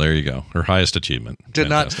X-Cop. Well, there you go. Her highest achievement. Did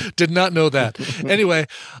not know that. Anyway,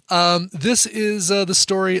 this is the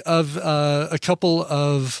story of a couple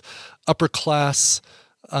of upper class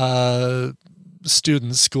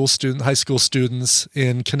students, high school students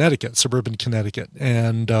in Connecticut, suburban Connecticut,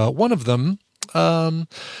 and one of them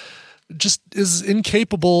just is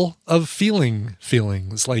incapable of feeling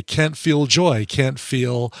feelings, like can't feel joy, can't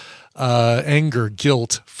feel anger,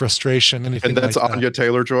 guilt, frustration, anything. And that's like Anya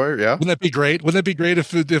Taylor-Joy, yeah. Wouldn't that be great? Wouldn't that be great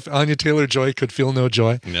if Anya Taylor-Joy could feel no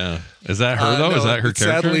joy? Yeah. Is that her though? No, Is that her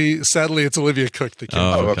character? Sadly, it's Olivia Cook that can't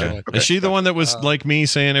Oh, feel okay. joy. Is she the one that was like me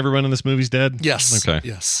saying everyone in this movie's dead? Yes. Okay.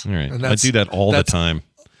 Yes. All right. And I do that all the that's- time.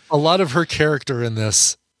 A lot of her character in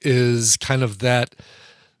this is kind of that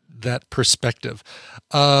perspective.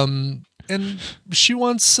 And she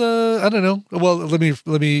wants, I don't know. Well, let me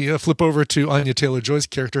flip over to Anya Taylor-Joy's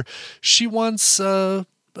character. She wants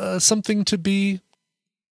something to be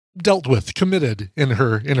dealt with, committed in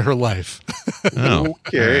her life. Oh,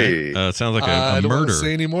 okay. It sounds like a I don't want murder. to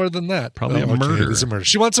say any more than that. Probably a Okay, murder. it is a murder.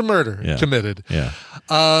 She wants a murder committed. Yeah.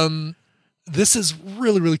 This is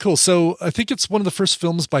really, really cool. So I think it's one of the first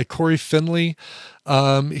films by Corey Finley.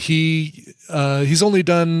 He's only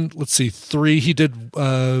done, 3. He did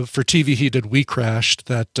for TV. He did We Crashed,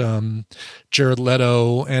 that Jared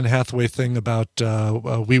Leto, Anne Hathaway thing about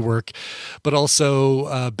WeWork, but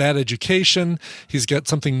also Bad Education. He's got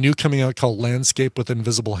something new coming out called Landscape with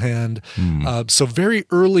Invisible Hand. So very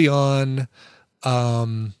early on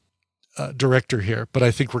director here, but I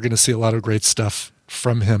think we're going to see a lot of great stuff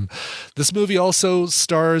from him. This movie also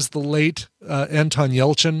stars the late Anton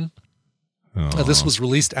Yelchin. This was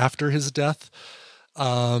released after his death.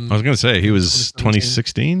 I was going to say he was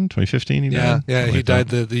 2016, 2015. He died. Yeah, he died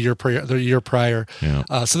the year prior.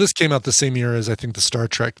 Yeah. So this came out the same year as I think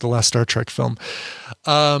the last Star Trek film.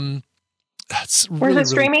 That's Where's it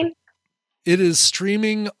streaming? It is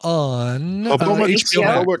streaming on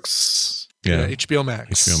HBO Max. Yeah, HBO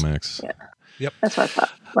Max. HBO Max. Yeah. Yep. That's what I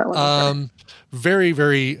thought. Very,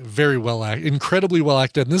 very, very well acted, incredibly well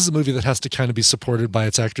acted. And this is a movie that has to kind of be supported by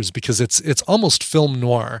its actors because it's almost film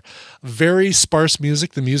noir. Very sparse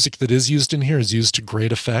music. The music that is used in here is used to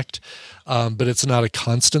great effect, but it's not a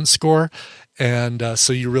constant score, and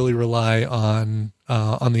so you really rely on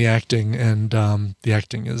the acting, and the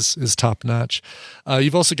acting is top notch.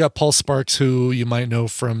 You've also got Paul Sparks, who you might know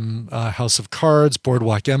from House of Cards,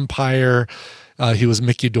 Boardwalk Empire. He was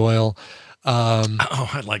Mickey Doyle.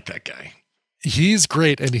 I like that guy. He's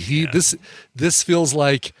great, and this feels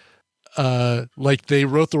like they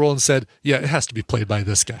wrote the role and said, yeah, it has to be played by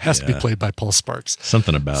this guy. It has to be played by Paul Sparks.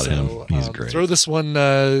 Something about him. He's great. Throw this one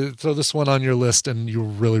on your list, and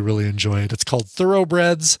you'll really, really enjoy it. It's called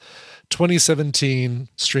Thoroughbreds, 2017,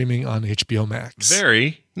 streaming on HBO Max.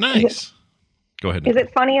 Very nice. Go ahead. Is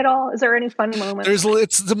it funny at all? Is there any funny moments?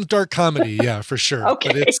 It's some dark comedy, yeah, for sure.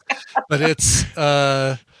 Okay. And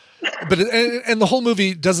the whole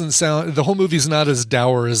movie the whole movie's not as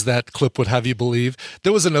dour as that clip would have you believe.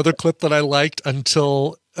 There was another clip that I liked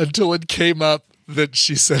until it came up that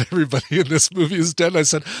she said everybody in this movie is dead. And I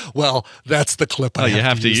said, well, that's the clip. You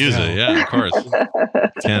have to use it. Yeah, of course.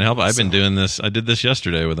 Can't help it. I've been doing this. I did this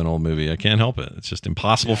yesterday with an old movie. I can't help it. It's just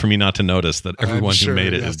impossible for me not to notice that everyone who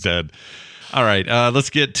made it is dead. All right, let's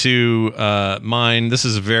get to mine. This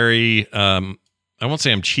is very, I won't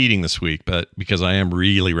say I'm cheating this week, but because I am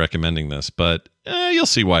really recommending this, but you'll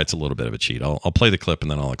see why it's a little bit of a cheat. I'll play the clip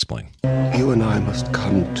and then I'll explain. You and I must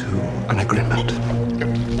come to an agreement.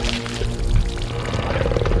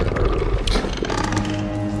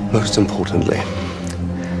 Most importantly,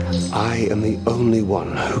 I am the only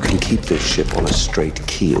one who can keep this ship on a straight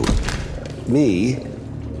keel. Me,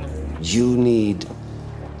 you need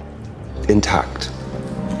intact,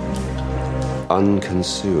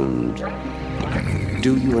 unconsumed.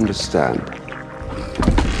 Do you understand?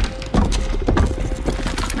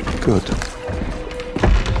 Good.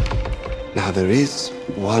 Now there is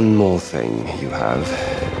one more thing you have,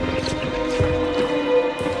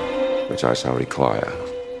 which I shall require.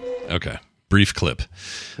 Okay. Brief clip.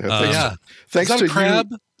 Thanks to crab?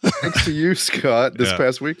 Thanks to you, Scott, this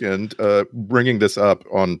past weekend, bringing this up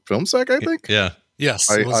on FilmSec, I think. Yeah. Yes.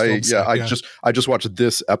 I just watched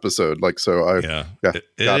this episode. It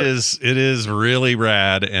is really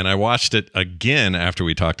rad. And I watched it again after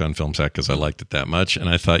we talked on FilmSec because I liked it that much. And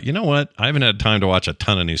I thought, you know what? I haven't had time to watch a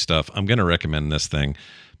ton of new stuff. I'm going to recommend this thing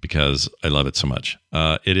because I love it so much.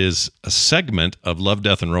 It is a segment of Love,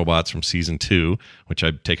 Death, and Robots from season 2, which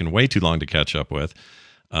I've taken way too long to catch up with.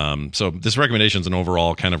 So this recommendation is an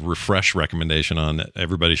overall kind of refresh recommendation on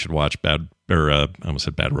everybody should watch I almost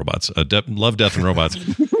said Bad Robots. Love, Death, and Robots.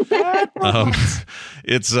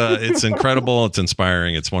 It's incredible. It's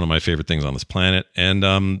inspiring. It's one of my favorite things on this planet. And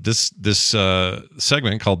this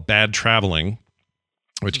segment called Bad Traveling,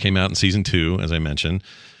 which came out in season 2, as I mentioned,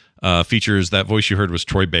 features that voice you heard was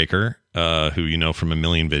Troy Baker, who you know from a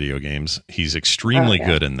million video games. He's extremely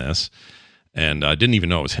good in this. And I didn't even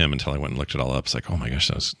know it was him until I went and looked it all up. It's like, oh my gosh,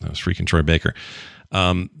 that was freaking Troy Baker.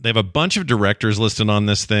 They have a bunch of directors listed on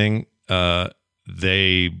this thing.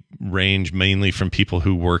 They range mainly from people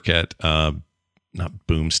who work at not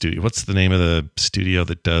Boom Studio. What's the name of the studio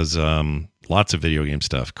that does lots of video game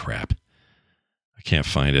stuff? Crap. I can't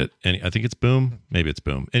find it. I think it's Boom. Maybe it's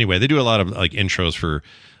Boom. Anyway, they do a lot of like intros for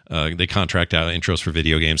they contract out intros for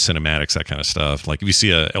video games, cinematics, that kind of stuff. Like if you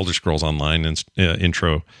see a Elder Scrolls Online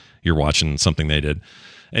intro, you're watching something they did.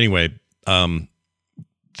 Anyway,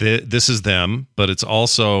 this is them, but it's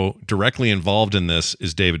also directly involved in this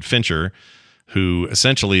is David Fincher, who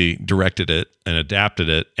essentially directed it and adapted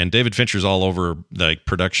it. And David Fincher's all over like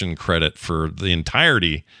production credit for the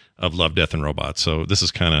entirety of Love, Death, and Robots. So this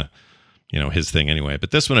is kind of, his thing anyway.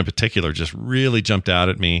 But this one in particular just really jumped out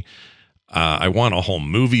at me. I want a whole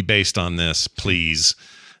movie based on this, please.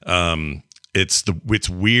 It's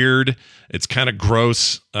weird. It's kind of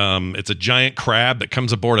gross. It's a giant crab that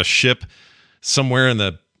comes aboard a ship somewhere in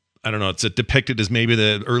it's depicted as maybe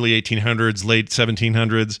the early 1800s, late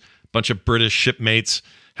 1700s. Bunch of British shipmates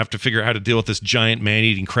have to figure out how to deal with this giant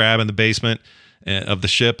man-eating crab in the basement of the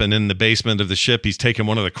ship. And in the basement of the ship, he's taken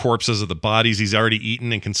one of the corpses of the bodies he's already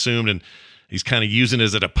eaten and consumed, and he's kind of using it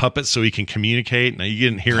as a puppet so he can communicate. Now, you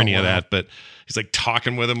didn't hear any of that, but he's like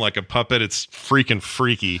talking with him like a puppet. It's freaking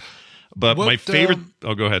freaky. But my favorite...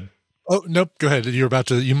 go ahead. Oh, nope. Go ahead.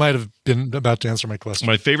 You might have been about to answer my question.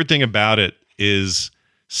 My favorite thing about it is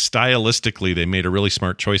stylistically, they made a really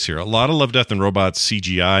smart choice here. A lot of Love, Death, and Robots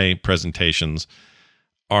CGI presentations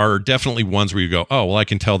are definitely ones where you go, oh, well, I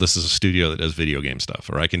can tell this is a studio that does video game stuff,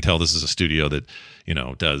 or I can tell this is a studio that,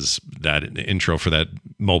 does that intro for that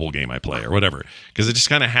mobile game I play or whatever, because it just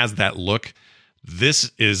kind of has that look.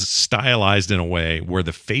 This is stylized in a way where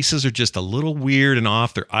the faces are just a little weird and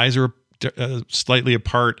off. Their eyes are slightly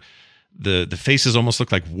apart. The faces almost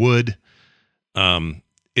look like wood.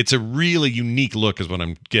 It's a really unique look is what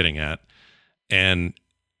I'm getting at. And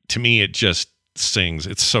to me, it just sings.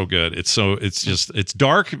 It's so good. It's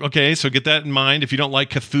dark. Okay. So get that in mind. If you don't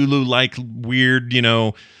like Cthulhu, like weird,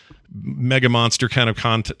 mega monster kind of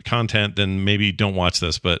content, then maybe don't watch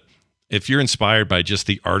this. But if you're inspired by just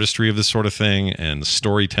the artistry of this sort of thing and the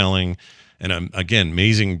storytelling, and again,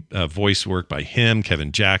 amazing voice work by him,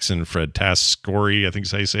 Kevin Jackson, Fred Tatasciore, I think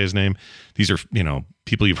is how you say his name. These are,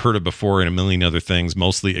 people you've heard of before and a million other things,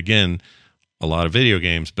 mostly, again, a lot of video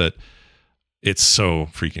games, but it's so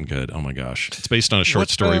freaking good. Oh my gosh. It's based on a short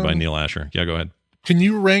story by Neil Asher. Yeah, go ahead. Can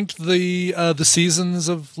you rank the seasons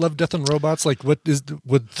of Love, Death, and Robots? Like,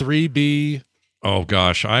 would 3 be? Oh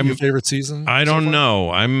gosh, your favorite season? I don't know.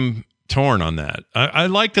 I'm torn on that. I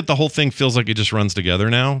like that the whole thing feels like it just runs together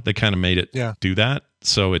now. They kind of made it do that,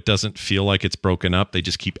 so it doesn't feel like it's broken up. They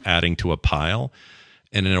just keep adding to a pile,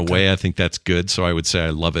 and in a way, I think that's good. So I would say I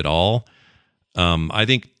love it all. I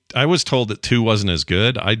think I was told that 2 wasn't as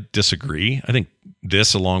good. I disagree. I think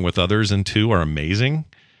this, along with others in 2, are amazing.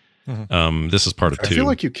 This is part of 2. I feel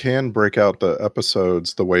like you can break out the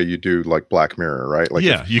episodes the way you do like Black Mirror, right? Like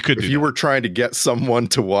you could. If you were trying to get someone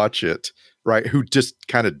to watch it, right, who just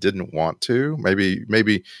kind of didn't want to, maybe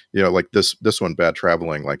like this one, Bad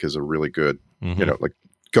Traveling, like is a really good, like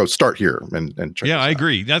go start here and check. Yeah, I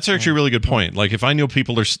agree. That's actually a really good point. Like if I knew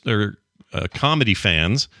people are comedy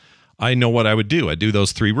fans, I know what I would do. I do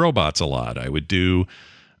those 3 robots a lot. I would do.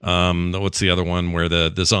 What's the other one where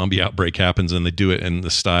the zombie outbreak happens and they do it in the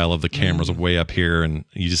style of the cameras way up here and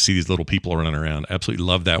you just see these little people running around. Absolutely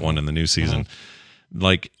love that one in the new season.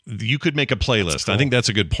 Like you could make a playlist. Cool. I think that's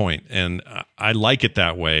a good point, and I like it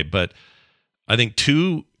that way. But I think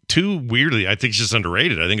two weirdly, I think it's just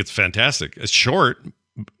underrated. I think it's fantastic. It's short,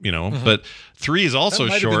 but 3 is also that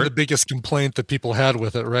might short. Have been the biggest complaint that people had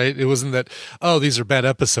with it, right? It wasn't that, these are bad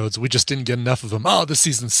episodes. We just didn't get enough of them. Oh, this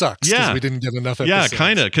season sucks because we didn't get enough episodes. Yeah,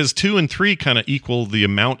 kind of, because 2 and 3 kind of equal the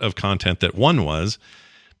amount of content that 1 was.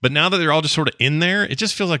 But now that they're all just sort of in there, it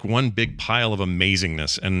just feels like one big pile of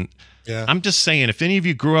amazingness. And I'm just saying, if any of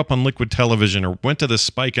you grew up on Liquid Television or went to the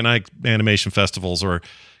Spike and Ike animation festivals or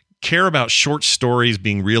care about short stories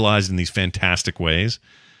being realized in these fantastic ways,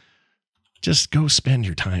 just go spend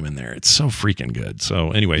your time in there. It's so freaking good. So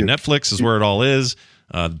anyway, Netflix is where it all is.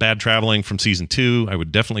 Bad Traveling from season 2. I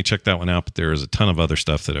would definitely check that one out, but there is a ton of other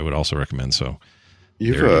stuff that I would also recommend. So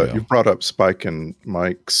you've brought up Spike and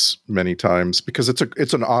Mike's many times because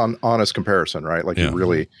it's an honest comparison, right? Like you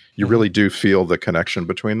really do feel the connection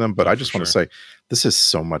between them. But I just want to say this is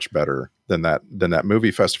so much better than that movie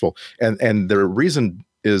festival. And the reason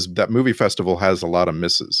is that movie festival has a lot of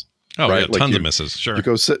misses. Oh, right? yeah, like tons of misses. Sure. You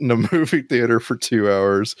go sit in a movie theater for 2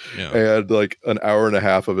 hours and like an hour and a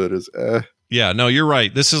half of it is Yeah, no, you're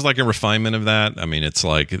right. This is like a refinement of that. I mean, it's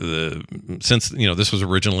like since this was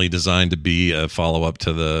originally designed to be a follow-up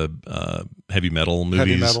to the heavy metal movies.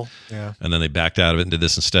 Heavy metal, yeah. And then they backed out of it and did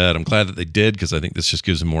this instead. I'm glad that they did because I think this just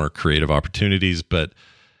gives them more creative opportunities. But,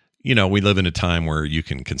 we live in a time where you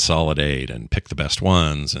can consolidate and pick the best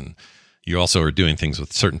ones. And you also are doing things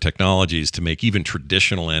with certain technologies to make even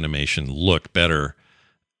traditional animation look better.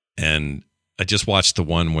 And I just watched the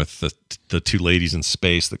one with the 2 ladies in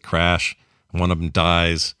space that crash. One of them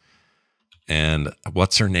dies. And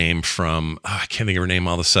what's her name from? I can't think of her name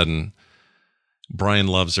all of a sudden. Brian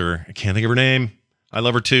loves her. I can't think of her name. I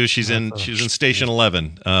love her too. She's in Station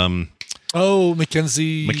 11.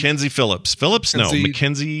 Mackenzie Phillips.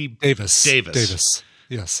 Mackenzie Davis.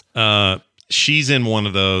 Yes. She's in one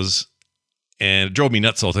of those. And it drove me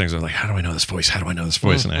nuts, all things. I was like, how do I know this voice?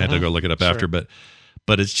 And I had to go look it up after.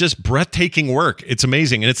 But it's just breathtaking work. It's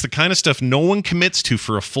amazing. And it's the kind of stuff no one commits to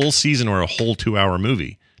for a full season or a whole 2-hour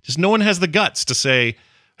movie. Just no one has the guts to say,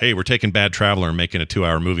 hey, we're taking Bad Traveler and making a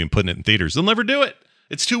 2-hour movie and putting it in theaters. They'll never do it.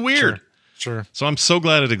 It's too weird. Sure. So I'm so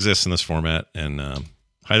glad it exists in this format and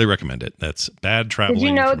highly recommend it. That's Bad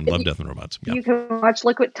Traveling from Love, Death, and Robots. Yeah. You can watch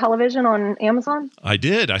Liquid Television on Amazon? I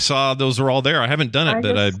did. I saw those were all there. I haven't done it,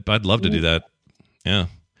 but I'd love to do that. Yeah.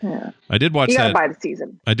 I did watch you that. You gotta buy the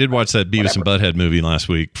season. I did watch that Beavis and Butthead movie last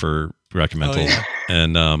week for Recommendals,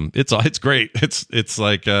 and it's great. It's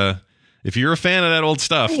like if you're a fan of that old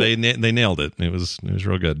stuff, they nailed it. It was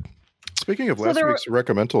real good. Speaking of last week's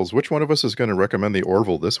Recommendals, which one of us is going to recommend the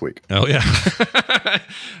Orville this week? Oh yeah,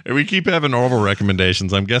 we keep having Orville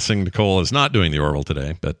recommendations. I'm guessing Nicole is not doing the Orville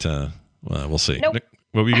today, but we'll see. Nope.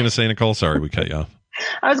 What were you going to say, Nicole? Sorry, we cut you off.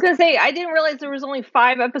 I was going to say, I didn't realize there was only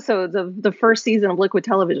 5 episodes of the first season of Liquid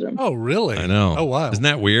Television. Oh, really? I know. Oh, wow. Isn't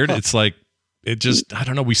that weird? It's like, it just, I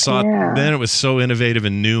don't know. We saw it then. It was so innovative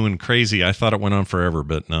and new and crazy. I thought it went on forever,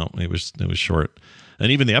 but no, it was short.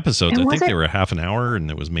 And even the episodes, I think they were a half an hour and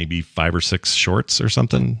it was maybe 5 or 6 shorts or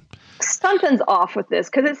something. Something's off with this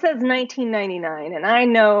because it says 1999 and I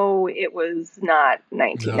know it was not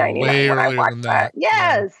 1999 when I watched that.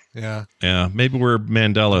 Yes. Yeah. Maybe we're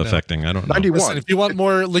Mandela affecting. I don't know. 91. Listen, if you want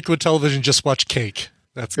more Liquid Television, just watch Cake.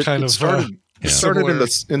 That's it started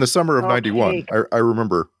in the summer of 91. I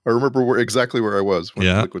remember exactly where I was when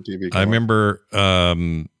Liquid TV came I remember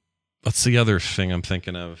what's the other thing I'm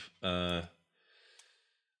thinking of?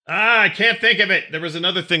 I can't think of it. There was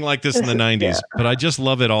another thing like this in the 90s, but I just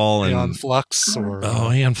love it all. Aeon Flux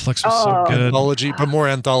Aeon Flux was so good. Anthology, but more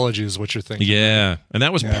anthology is what you're thinking. Yeah. And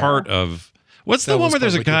that was part of, What's the That one was where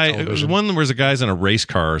there's a public guy? television. One where there's a guy's in a race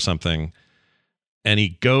car or something, and he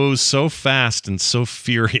goes so fast and so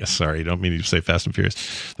furious. Sorry, I don't mean to say Fast and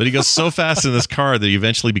Furious, but he goes so fast in this car that he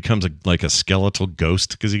eventually becomes like a skeletal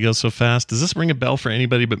ghost because he goes so fast. Does this ring a bell for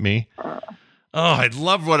anybody but me? Oh, I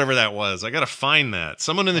love whatever that was. I got to find that.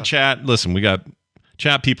 Someone in the chat. Listen, we got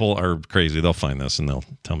chat people are crazy. They'll find this and they'll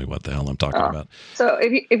tell me what the hell I'm talking about. So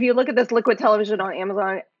if you look at this Liquid Television on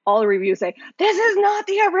Amazon, all the reviews say this is not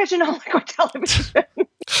the original Liquid Television.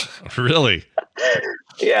 Really?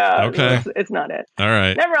 Yeah. Okay. It's not it. All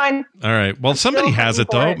right. Never mind. All right. Well, somebody has it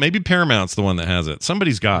though. it. Maybe Paramount's the one that has it.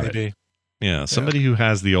 Somebody's got it. Yeah. Somebody who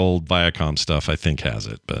has the old Viacom stuff, I think, has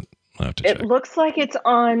it, but I'll have to check. It looks like it's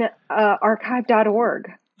on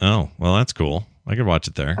archive.org. Oh, well, that's cool. I could watch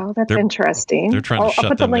it there. Oh, that's interesting. They're trying to shut I'll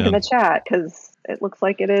put the them link down. in the chat because it looks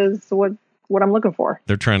like it is what I'm looking for.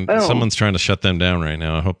 They're trying. Boom. Someone's trying to shut them down right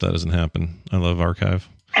now. I hope that doesn't happen. I love archive.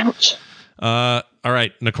 Ouch. All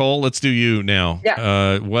right, Nicole, let's do you now.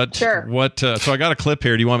 Yeah. Sure. So I got a clip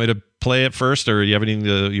here. Do you want me to play it first, or do you have anything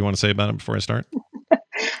you want to say about it before I start?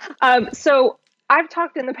 So I've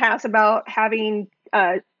talked in the past about having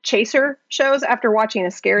chaser shows after watching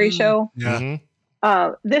a scary show. Yeah.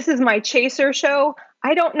 This is my chaser show.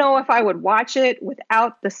 I don't know if I would watch it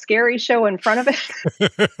without the scary show in front of it.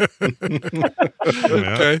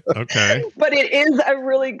 Okay. But it is a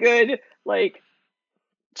really good,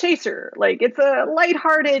 chaser. It's a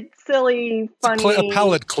lighthearted, silly, funny. A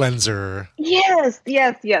palate cleanser. Yes.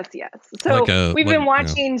 So we've been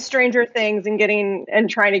watching Stranger Things and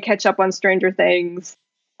trying to catch up on Stranger Things.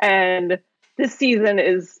 And this season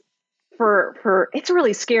is it's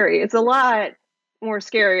really scary. It's a lot more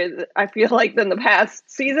scary, I feel like, than the past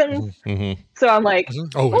seasons. Mm-hmm. So I'm like,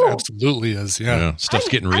 oh, it absolutely is. Yeah. Stuff's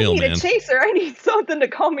getting real, I need man. a chaser. I need something to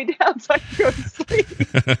calm me down so I can go to sleep.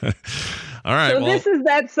 All right. So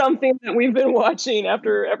that's something that we've been watching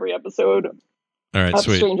after every episode. All right, of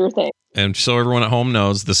sweet. Stranger Things. And so everyone at home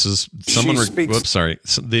knows this is someone. She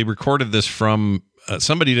speaks- They recorded this from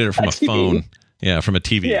somebody did it from a phone. Yeah, from a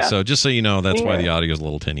TV. Yeah. So just so you know, that's why Yeah. the audio is a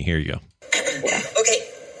little tinny. Here you go. Okay,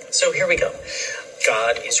 so here we go.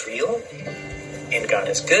 God is real, and God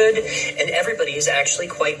is good, and everybody is actually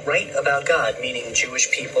quite right about God, meaning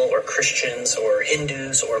Jewish people or Christians or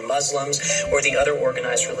Hindus or Muslims or the other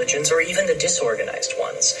organized religions or even the disorganized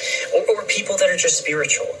ones, or people that are just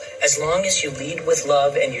spiritual. As long as you lead with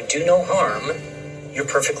love and you do no harm, you're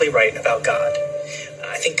perfectly right about God.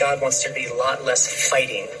 I think God wants there to be a lot less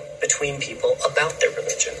fighting between people about their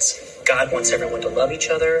religions. God wants everyone to love each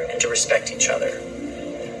other and to respect each other.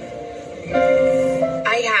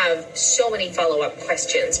 I have so many follow-up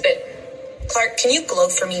questions, but Clark, can you glow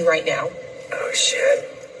for me right now? Oh, shit.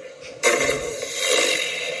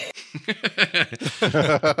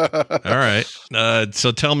 All right.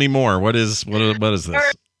 So tell me more. What is this? All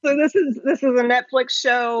right, so this is a Netflix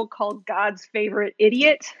show called God's Favorite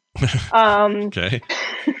Idiot. Okay.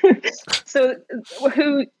 So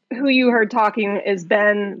who you heard talking is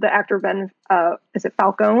the actor Ben. Is it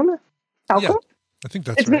Falcone? Falcone? Yeah, I think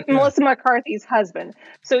that's it's right. Melissa McCarthy's husband.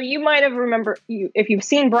 So you might have if you've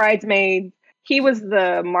seen Bridesmaids, he was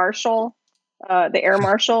the marshal, the air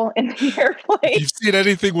marshal in the airplane. If you've seen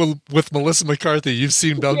anything with Melissa McCarthy, you've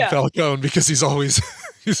seen Ben Yeah. Falcone because he's always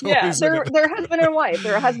they're husband and wife.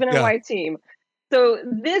 They're a husband and wife team. So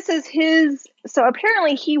this is his. So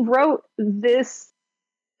apparently he wrote this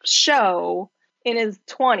show in his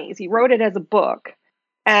 20s. He wrote it as a book.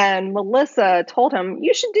 And Melissa told him,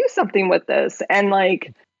 you should do something with this. And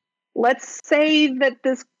let's say that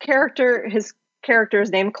his character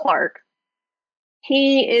is named Clark.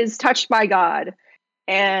 He is touched by God.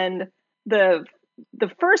 And the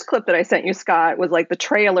first clip that I sent you, Scott, was the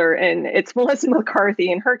trailer. And it's Melissa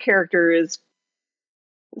McCarthy. And her character is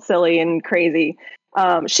silly and crazy.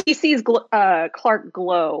 She sees Clark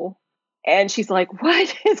glow. And she's like,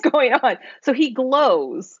 what is going on? So he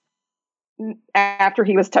glows after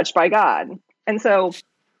he was touched by God. And so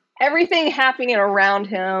everything happening around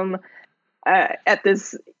him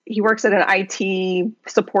he works at an IT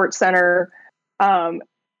support center.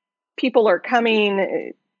 People are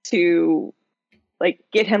coming to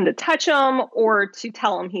get him to touch him or to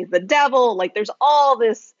tell him he's the devil. There's all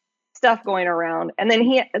this stuff going around. And then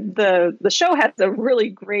the show has a really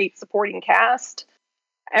great supporting cast.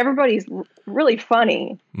 Everybody's really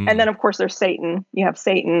funny. And then of course there's Satan. You have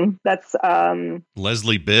Satan. That's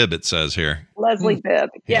Leslie Bibb, it says here. Leslie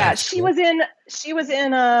Bibb. Yeah, she was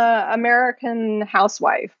in American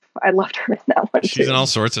Housewife. I loved her in that one. She's too. in all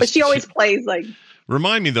sorts of But she always plays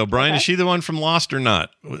Remind me though, Brian, is she the one from Lost or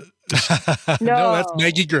not? No, that's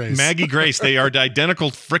Maggie Grace. Maggie Grace. They are identical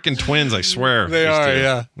freaking twins, I swear. They These are, two.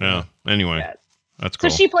 yeah. No. Anyway, Yes. that's cool.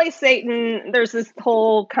 So she plays Satan. There's this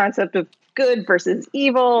whole concept of good versus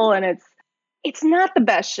evil, and it's not the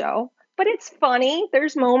best show, but it's funny.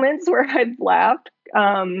 There's moments where I've laughed,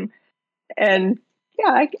 and yeah,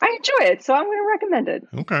 I enjoy it. So I'm going to recommend it.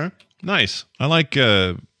 Okay, nice. I like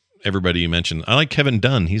everybody you mentioned. I like Kevin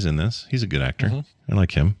Dunn. He's in this. He's a good actor. Mm-hmm. I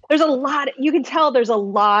like him. There's a lot. You can tell there's a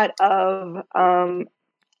lot of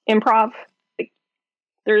improv.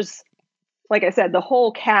 There's, like I said, the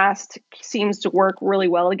whole cast seems to work really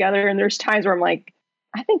well together. And there's times where I'm like,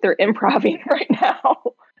 I think they're improvising right now.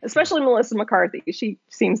 Especially Melissa McCarthy. She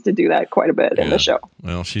seems to do that quite a bit in the show.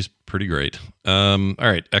 Well, she's pretty great. All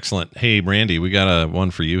right, excellent. Hey, Randy, we got one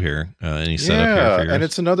for you here. Any setup here for yours? And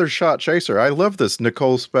it's another shot chaser. I love this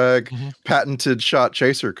Nicole Spag patented shot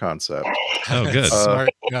chaser concept. Oh, good. Smart.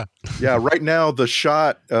 Yeah. Yeah. Right now, the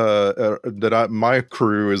shot that my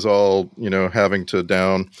crew is all having to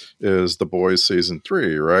down is The Boys season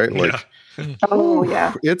 3. Right? Like, oh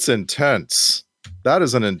yeah, it's intense. That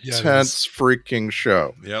is an intense freaking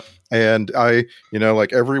show. Yep. And I,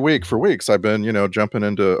 like every week for weeks, I've been, jumping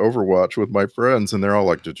into Overwatch with my friends, and they're all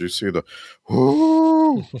like, "Did you see the?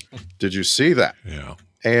 Ooh, did you see that?" Yeah.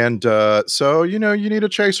 And so you need a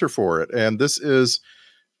chaser for it, and this is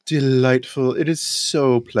delightful. It is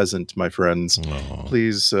so pleasant, my friends. Oh.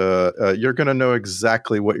 Please, you're going to know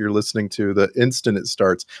exactly what you're listening to the instant it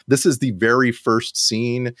starts. This is the very first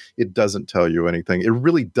scene. It doesn't tell you anything. It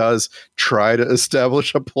really does try to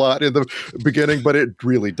establish a plot in the beginning, but it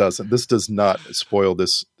really doesn't. This does not spoil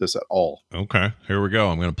this at all. Okay, here we go.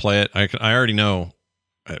 I'm going to play it. I already know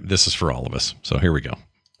this is for all of us. So here we go.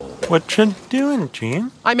 What you doing,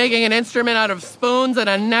 Gene? I'm making an instrument out of spoons and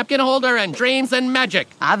a napkin holder and dreams and magic.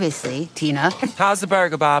 Obviously, Tina. How's the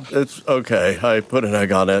burger, Bob? It's okay. I put an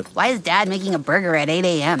egg on it. Why is Dad making a burger at 8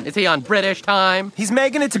 a.m.? Is he on British time? He's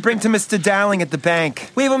making it to bring to Mr. Dowling at the bank.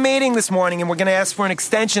 We have a meeting this morning, and we're going to ask for an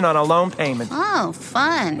extension on our loan payment. Oh,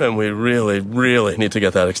 fun. And we really, really need to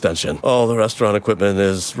get that extension. All the restaurant equipment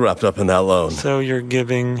is wrapped up in that loan. So you're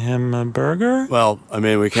giving him a burger? Well, I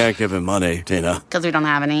mean, we can't give him money, Tina. Because we don't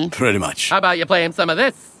have any? Pretty much. How about you play him some of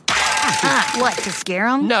this? What, to scare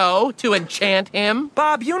him? No, to enchant him.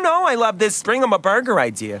 Bob, you know I love this bring him a burger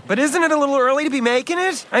idea. But isn't it a little early to be making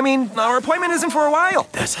it? I mean, our appointment isn't for a while.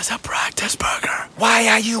 This is a practice burger. Why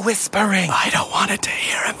are you whispering? I don't want it to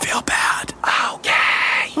hear him feel bad. Okay.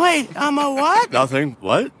 Wait, I'm a what? Nothing.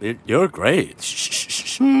 What? You're great.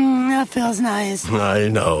 That feels nice. I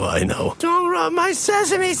know. Don't rub my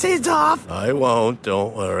sesame seeds off. I won't.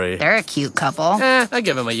 Don't worry. They're a cute couple. I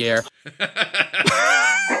give him a year.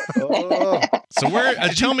 So where?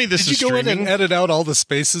 Tell me this is Did you go in streaming? and edit out all the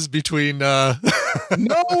spaces between? No,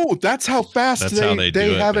 that's how fast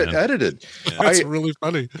they have it edited. Yeah. That's really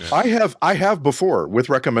funny. I have before with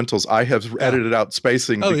recommendals. I have edited out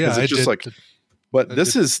spacing because it's just like. But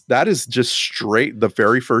that is just straight the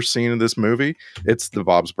very first scene of this movie. It's the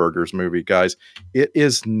Bob's Burgers movie, guys. It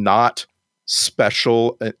is not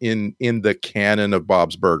special in the canon of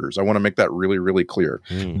Bob's Burgers. I want to make that really, really clear.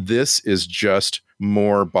 This is just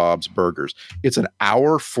more Bob's Burgers. It's an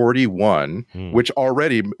hour 41, which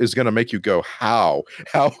already is going to make you go, how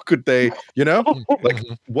could they, like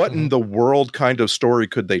what in the world kind of story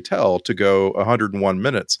could they tell to go 101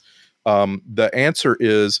 minutes? The answer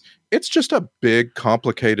is it's just a big,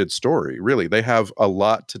 complicated story. Really, they have a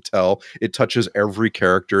lot to tell. It touches every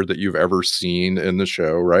character that you've ever seen in the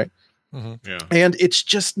show, right? Yeah. And it's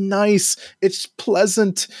just nice. It's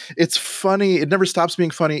pleasant. It's funny. It never stops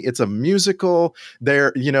being funny. It's a musical.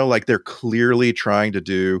 They're clearly trying to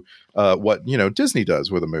do what Disney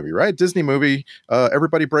does with a movie, right? Disney movie,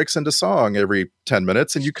 everybody breaks into song every 10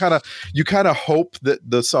 minutes, and you kind of hope that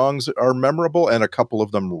the songs are memorable, and a couple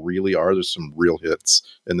of them really are. There's some real hits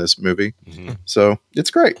in this movie, so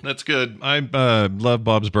it's great. That's good. I love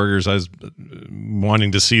Bob's Burgers. I was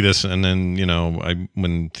wanting to see this, and then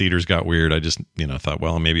when theaters got weird, I just thought,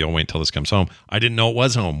 well, maybe I'll wait till this comes home. I didn't know it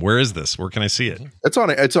was home. Where is this? Where can I see it? It's on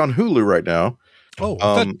Hulu right now. Oh,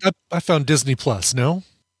 I found Disney Plus. No,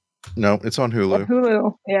 it's on Hulu.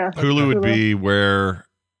 Hulu, yeah. Hulu would be where.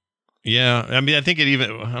 Yeah, I mean, I think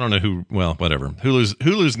I don't know who. Well, whatever.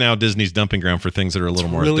 Hulu's now Disney's dumping ground for things that are a little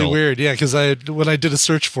more really adult. weird. Yeah, because when I did a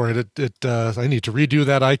search for it, I need to redo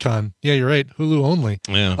that icon. Yeah, you're right. Hulu only.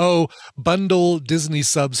 Yeah. Oh, bundle Disney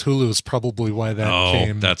subs Hulu is probably why that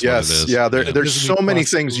came. That's what it is. Yeah, there's Disney so many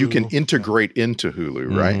Plus, things you can Hulu. integrate into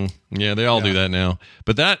Hulu, right? Yeah, they all do that now.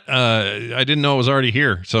 But that I didn't know it was already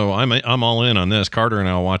here, so I'm all in on this. Carter and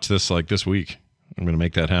I'll watch this like this week. I'm going to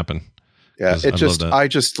make that happen. Yeah, I love that. I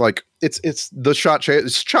just like it's the shot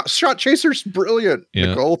chaser's brilliant. Yeah.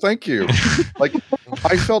 Nicole, thank you. Like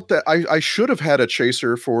I felt that I should have had a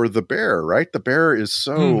chaser for the bear, right? The bear is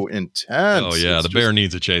so intense. Oh yeah, It's the bear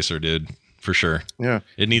needs a chaser, dude, for sure. Yeah,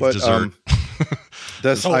 it needs dessert.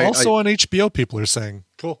 That's also on HBO. People are saying,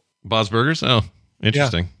 "Cool, Bob's Burgers." Oh,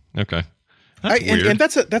 interesting. Okay, that's weird. And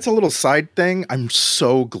that's a little side thing. I'm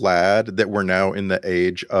so glad that we're now in the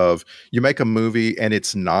age of you make a movie and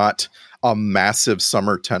it's not a massive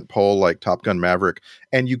summer tentpole like Top Gun Maverick,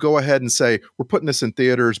 and you go ahead and say we're putting this in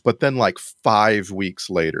theaters, but then like 5 weeks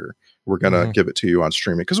later we're gonna give it to you on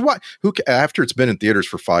streaming. Because after it's been in theaters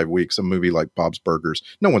for 5 weeks, a movie like Bob's Burgers,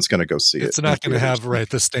 no one's gonna go see it. It's not going to have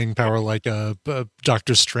the staying power like a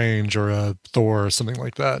Doctor Strange or a Thor or something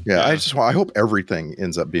like that. Yeah, I hope everything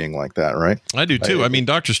ends up being like that, right? I do too. I mean,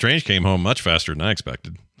 Doctor Strange came home much faster than I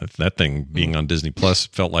expected. That thing being on Disney Plus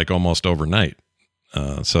felt like almost overnight.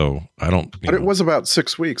 So I don't. But it was about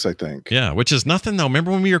 6 weeks, I think. Yeah, which is nothing though.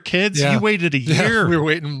 Remember when we were kids? You waited a year. We were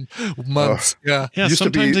waiting months. Yeah,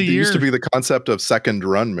 sometimes a year. It used to be the concept of second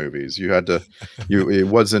run movies. You had to, it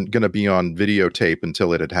wasn't going to be on videotape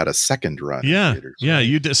until it had a second run. Yeah, theaters, yeah. right?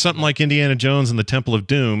 You did something like Indiana Jones and the Temple of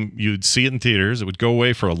Doom. You'd see it in theaters. It would go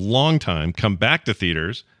away for a long time, come back to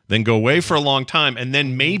theaters, then go away for a long time, and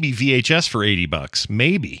then maybe VHS for $80.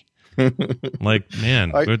 Maybe. Like,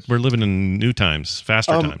 man, we're living in new times,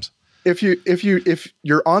 faster times. If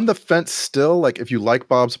you're on the fence still, like if you like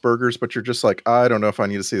Bob's Burgers, but you're just like, I don't know if I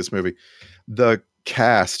need to see this movie, the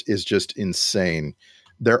cast is just insane.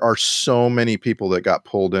 There are so many people that got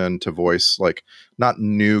pulled in to voice, like not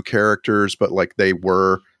new characters, but like they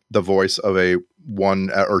were the voice of a 1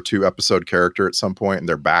 or 2 episode character at some point, and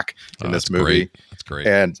they're back in this movie. Great. That's great.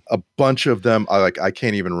 And a bunch of them, I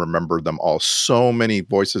can't even remember them all. So many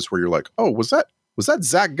voices where you're like, oh, was that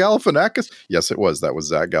Zach Galifianakis? Yes, it was. That was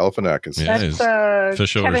Zach Galifianakis. Yeah,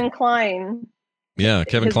 That's Kevin Kline. Yeah,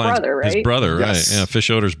 Kevin his Kline's brother, right? His brother, Yes. right? Yeah, Fish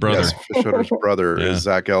Odor's brother. Yes, Fish Odor's brother Yeah. is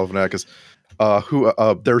Zach Galifianakis.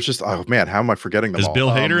 There's just, oh man, how am I forgetting them Is all? Bill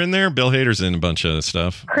Hader in there? Bill Hader's in a bunch of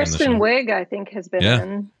stuff. Kristen Wiig, I think, has been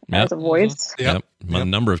in as a voice. Yep. A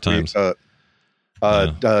number of times. David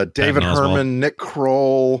Patton Oswalt. Herman, Nick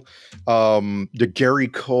Kroll, Gary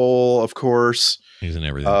Cole, of course. He's in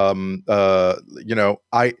everything. My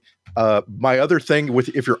other thing with,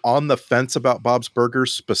 if you're on the fence about Bob's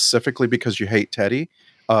Burgers specifically because you hate Teddy,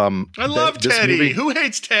 I love Teddy. movie, Who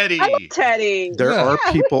hates Teddy? I love Teddy. there are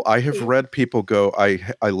people, I have read people go, I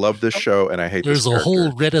love this show and I hate There's this a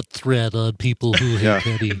whole character. Reddit thread on people who hate Yeah.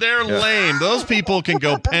 Teddy. They're lame. Those people can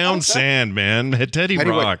go pound sand, man. Teddy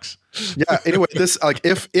Anyway, rocks. Yeah. Anyway, this, like,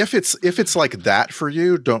 if it's like that for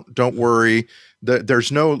you, don't worry.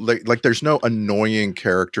 There's no there's no annoying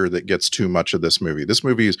character that gets too much of this movie. This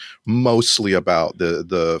movie is mostly about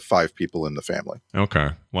the 5 people in the family. Okay.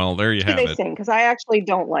 Well, there you have They it. sing because I actually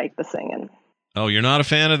don't like the singing. Oh, you're not a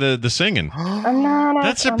fan of the singing? I'm not.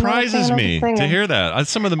 That surprises me to hear that. That's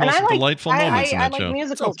some of the most delightful moments in that I show. like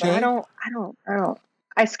musicals, but I don't.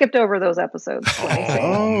 I skipped over those episodes. When they sing.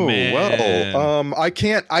 Oh man. well, I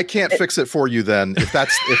can't fix it for you then. If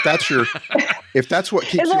that's what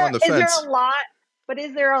keeps you on the fence. Is there a lot? But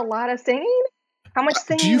is there a lot of singing? How much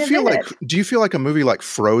singing? Do you feel is like it? Do you feel like a movie like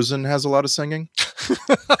Frozen has a lot of singing?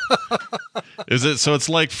 Is it? So it's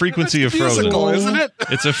like frequency of Frozen, musical, isn't it?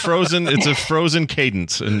 It's a Frozen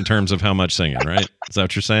cadence in terms of how much singing, right? Is that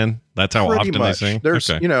what you're saying? That's how Pretty often much. they sing. There's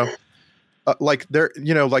Okay.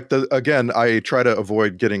 again, I try to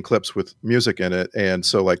avoid getting clips with music in it, and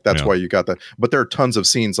so like that's Yeah. why you got that. But there are tons of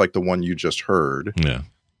scenes like the one you just heard. Yeah.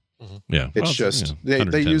 Yeah. It's Well, just yeah, they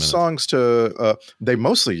 110 use minutes. songs to they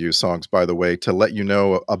mostly use songs, by the way, to let you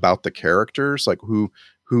know about the characters, like who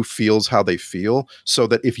feels how they feel, so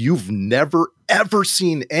that if you've never ever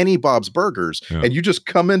seen any Bob's Burgers and you just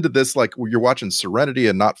come into this like you're watching Serenity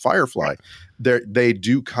and not Firefly, they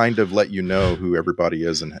do kind of let you know who everybody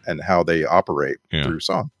is and how they operate through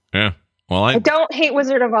song. Yeah. Well, I don't hate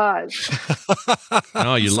Wizard of Oz.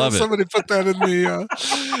 Oh, you love it. Somebody put that in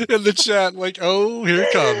the chat. Like, oh, here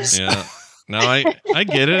it comes. Yeah. No, I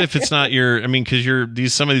get it. If it's not your, I mean,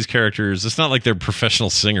 because some of these characters, it's not like they're professional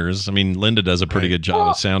singers. I mean, Linda does a pretty good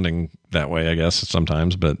job of sounding that way, I guess,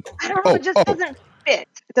 sometimes. But I don't know. It just doesn't fit.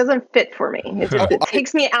 It doesn't fit for me. It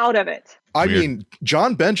takes me out of it. I mean,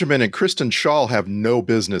 John Benjamin and Kristen Shaw have no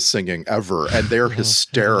business singing ever, and they're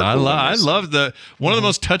hysterical. I love one of the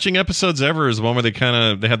most touching episodes ever is the one where they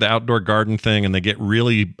have the outdoor garden thing and they get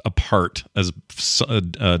really apart as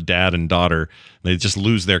dad and daughter. They just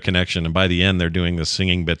lose their connection, and by the end, they're doing this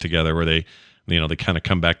singing bit together where they they kind of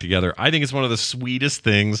come back together. I think it's one of the sweetest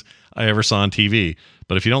things I ever saw on TV.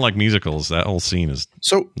 But if you don't like musicals, that whole scene is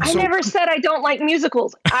I never said I don't like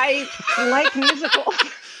musicals. I like musicals.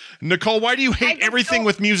 Nicole, why do you hate everything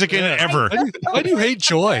with music in it ever? Why do you hate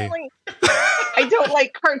joy? I don't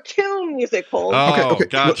like cartoon musicals. Oh, Okay.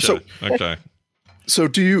 gotcha. Okay. So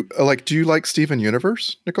do you like Steven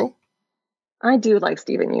Universe, Nicole? I do like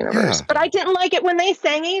Steven Universe, Yeah. but I didn't like it when they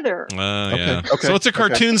sang either. Yeah. Okay. So it's a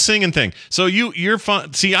cartoon singing thing. So you're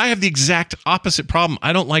fun. See, I have the exact opposite problem.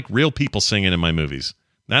 I don't like real people singing in my movies.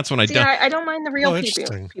 That's when I See, don't. I don't mind the real people.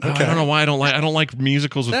 interesting. I don't know why I don't like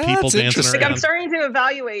musicals with people That's dancing interesting. Like, around. I'm starting to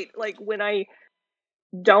evaluate like when I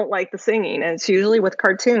don't like the singing, and it's usually with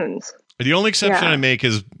cartoons. The only exception Yeah. I make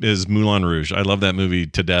is Moulin Rouge. I love that movie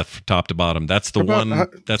to death, top to bottom. That's the one.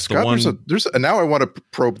 That's Scott, the one. and now I want to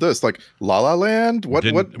probe this, like La La Land. What?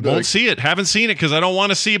 Won't see it. Haven't seen it because I don't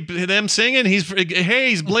want to see them singing.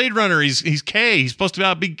 He's Blade Runner. He's K. He's supposed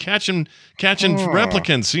to be catching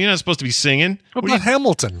replicants. So you're not supposed to be singing. What about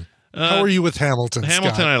Hamilton? How are you with Hamilton?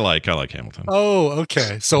 Hamilton, Scott? I like Hamilton. Oh,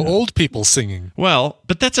 okay. So old people singing. Well,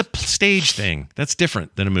 but that's a stage thing. That's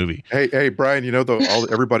different than a movie. Hey, Brian.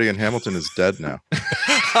 Everybody in Hamilton is dead now.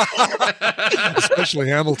 Especially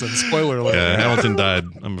Hamilton. Spoiler alert. Yeah, Hamilton died.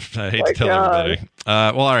 I hate to tell everybody.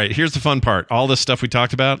 Well, all right. Here's the fun part. All this stuff we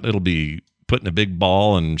talked about, it'll be put in a big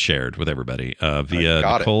ball and shared with everybody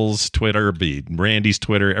via Nicole's Twitter, Randy's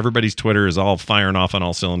Twitter. Everybody's Twitter is all firing off on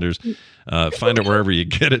all cylinders. Find it wherever you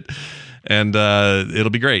get it. And it'll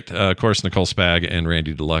be great. Of course, Nicole Spag and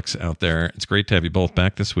Randy Deluxe out there. It's great to have you both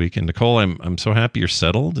back this week. And Nicole, I'm so happy you're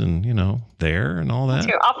settled and, there and all that.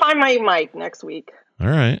 I'll find my mic next week. All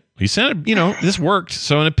right. You said, this worked.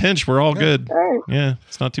 So in a pinch, we're all good. Yeah,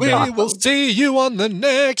 it's not too bad. We will see you on the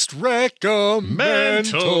next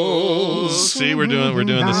Recommendals. See, we're doing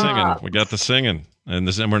the singing. We got the singing. And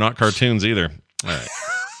we're not cartoons either. All right.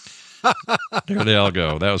 There they all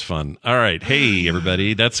go. That was fun. All right. Hey,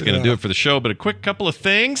 everybody. That's going to do it for the show. But a quick couple of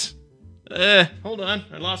things. Hold on.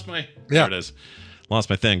 I lost my... There it is. Lost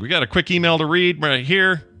my thing. We got a quick email to read right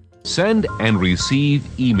here. Send and receive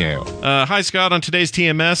email. Hi, Scott. On today's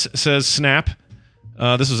TMS, says Snap.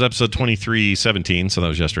 This was episode 2317, so that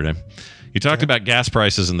was yesterday. You talked about gas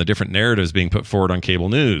prices and the different narratives being put forward on cable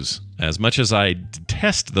news. As much as I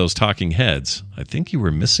detest those talking heads, I think you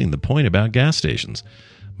were missing the point about gas stations.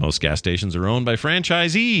 Most gas stations are owned by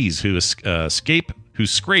franchisees who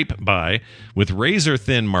scrape by with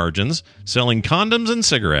razor-thin margins, selling condoms and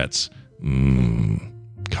cigarettes.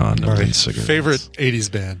 Condoms and cigarettes. Favorite 80s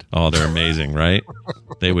band. Oh, they're amazing, right?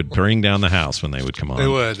 They would bring down the house when they would come on. They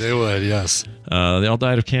would, yes. They all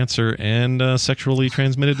died of cancer and sexually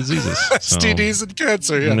transmitted diseases. So, STDs and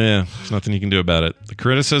cancer, yeah. Yeah, there's nothing you can do about it. The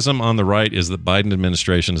criticism on the right is that Biden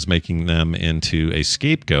administration is making them into a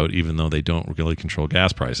scapegoat, even though they don't really control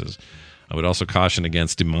gas prices. I would also caution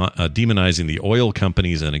against demonizing the oil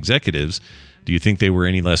companies and executives. Do you think they were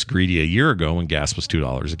any less greedy a year ago when gas was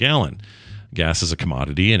 $2 a gallon? Gas is a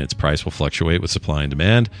commodity, and its price will fluctuate with supply and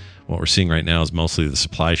demand. What we're seeing right now is mostly the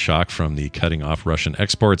supply shock from the cutting off Russian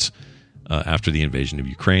exports after the invasion of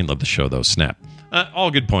Ukraine. Love the show, though. Snap.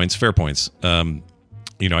 All good points, fair points. I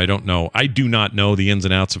don't know. I do not know the ins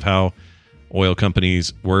and outs of how oil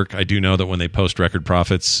companies work. I do know that when they post record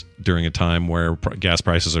profits during a time where gas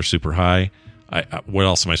prices are super high, what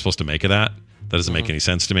else am I supposed to make of that? That doesn't make any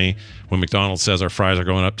sense to me. When McDonald's says our fries are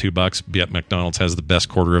going up $2, yet McDonald's has the best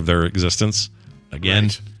quarter of their existence. Again,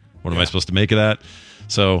 what am I supposed to make of that?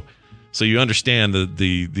 So you understand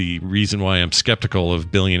the reason why I'm skeptical of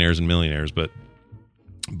billionaires and millionaires, but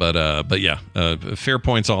yeah, fair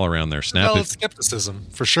points all around there. Snap. Well, skepticism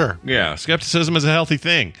for sure. Yeah, skepticism is a healthy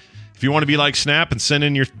thing. If you want to be like Snap and send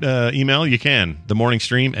in your email, you can.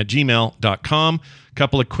 themorningstream@gmail.com.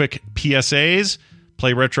 Couple of quick PSAs.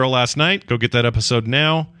 Play Retro last night. Go get that episode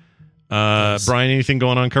now. Brian, anything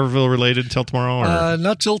going on Coverville related till tomorrow? Or?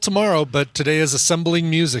 Not till tomorrow, but today is assembling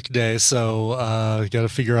music day, so got to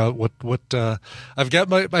figure out what I've got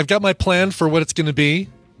my plan for what it's going to be.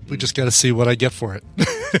 We just got to see what I get for it.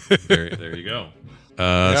 There you go.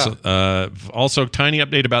 Also, tiny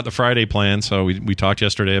update about the Friday plan. So we talked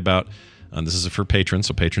yesterday about this is for patrons,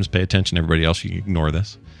 so patrons pay attention. Everybody else, you can ignore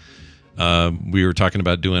this. We were talking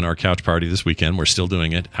about doing our couch party this weekend. We're still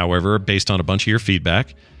doing it. However, based on a bunch of your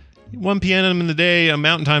feedback, 1 p.m. in the day,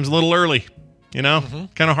 Mountain Time's a little early. Kind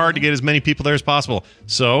of hard to get as many people there as possible.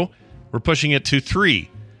 So we're pushing it to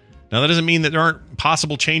 3. Now, that doesn't mean that there aren't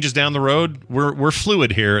possible changes down the road. We're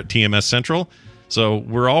fluid here at TMS Central, so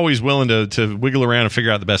we're always willing to wiggle around and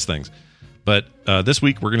figure out the best things. But this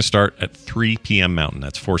week, we're going to start at 3 p.m. Mountain.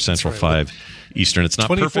 That's 4 Central, 5 Eastern. It's not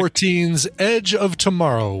perfect. 2014's Edge of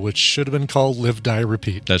Tomorrow, which should have been called Live, Die,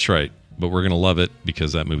 Repeat. That's right. But we're going to love it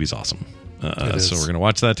because that movie's awesome. It so is. we're going to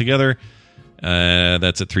watch that together.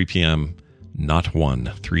 That's at 3 p.m., not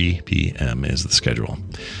 1. 3 p.m. is the schedule.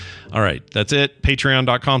 All right, that's it.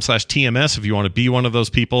 Patreon.com/TMS. If you want to be one of those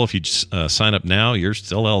people, if you just, sign up now, you're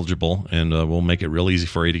still eligible, and we'll make it real easy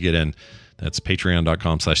for you to get in. That's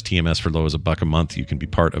patreon.com/TMS for low as $1 a month. You can be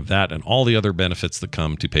part of that and all the other benefits that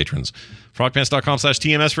come to patrons.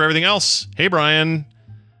 Frogpants.com/TMS for everything else. Hey, Brian.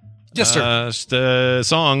 Yes, sir.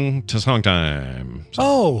 Song time.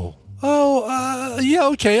 Yeah,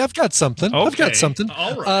 okay. I've got something. Okay. I've got something.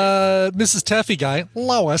 All right. Mrs. Taffy Guy,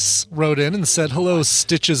 Lois, wrote in and said, hello,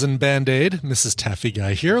 Stitches and Band-Aid. Mrs. Taffy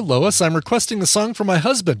Guy here. Lois, I'm requesting a song for my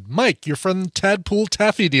husband, Mike, your friend Tadpool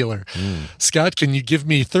Taffy Dealer. Scott, can you give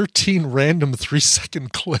me 13 random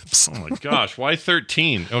 3-second clips? Oh, my gosh. Why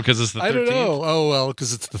 13? Oh, because it's the 13th? I don't know. Oh, well,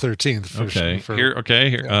 because it's the 13th. Here.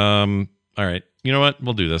 All right. You know what?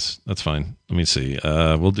 We'll do this. That's fine. Let me see.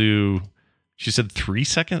 We'll do... She said 3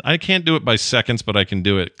 seconds? I can't do it by seconds, but I can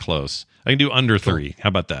do it close. I can do under 3. How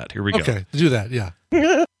about that? Here we go. Okay, do that, yeah.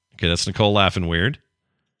 Okay, that's Nicole laughing weird.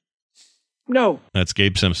 No. That's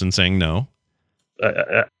Gabe Simpson saying no.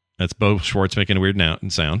 That's Bo Schwartz making a weird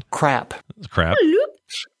sound. Crap.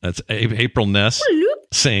 That's April Ness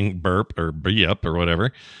saying burp or yup or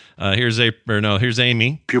whatever. Here's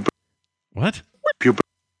Amy. Puber. What? Puber.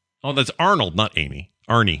 Oh, that's Arnold, not Amy.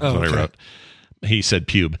 Arnie is what I wrote. He said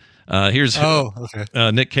pube. Here's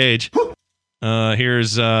Nick Cage.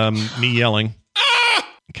 Here's me yelling.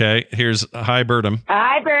 Okay. Here's Hi Birdum.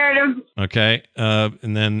 Hi, Birdum. Okay.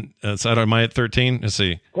 And then am I at 13? Let's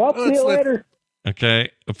see. Well, see you later.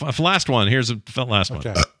 Okay. Last one. Here's the last one.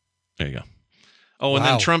 There you go. Oh, and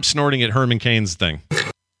then Trump snorting at Herman Cain's thing.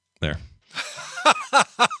 There.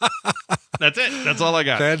 That's it. That's all I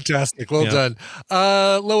got. Fantastic. Well done.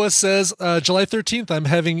 Lois says, July 13th, I'm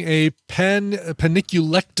having a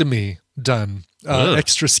paniculectomy done.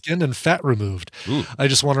 Extra skin and fat removed. Ooh. I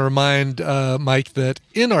just want to remind Mike that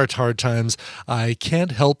in our hard times, I can't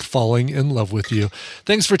help falling in love with you.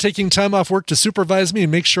 Thanks for taking time off work to supervise me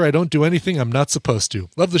and make sure I don't do anything I'm not supposed to.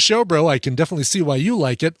 Love the show, bro. I can definitely see why you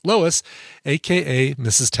like it. Lois, a.k.a.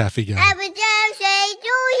 Mrs. Taffy Guy. Happy birthday to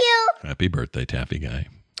you. Happy birthday, Taffy Guy.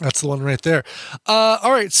 That's the one right there.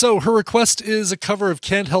 All right, so her request is a cover of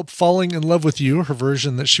Can't Help Falling in Love with You. Her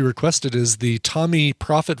version that she requested is the Tommy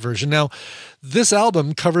Prophet version. Now, this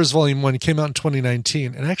album, Covers Volume 1, came out in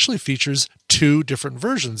 2019 and actually features 2 different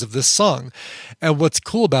versions of this song. And what's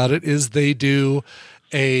cool about it is they do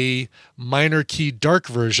a minor key dark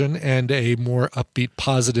version and a more upbeat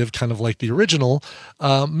positive, kind of like the original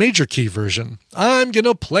major key version. I'm going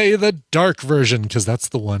to play the dark version because that's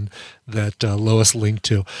the one that Lois linked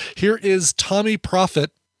to. Here is Tommy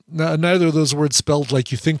Prophet, neither of those words spelled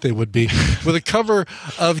like you think they would be, with a cover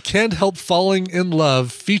of Can't Help Falling in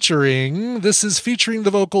Love featuring the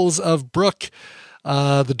vocals of Brooke,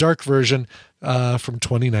 the dark version from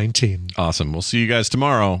 2019. Awesome. We'll see you guys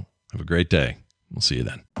tomorrow. Have a great day. We'll see you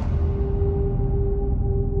then.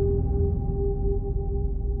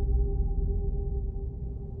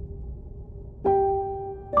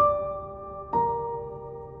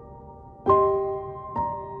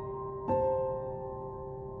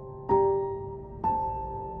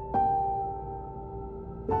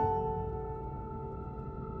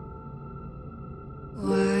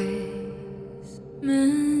 Wise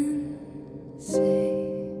men say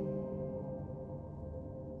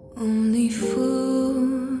only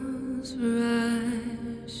fools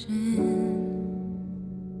rush in,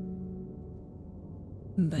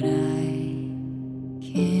 but I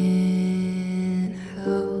can't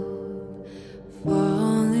help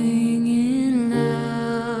falling in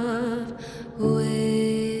love with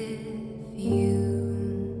you.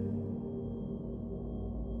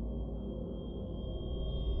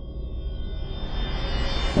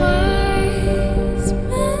 Wise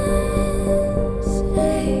men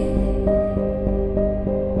say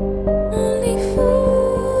only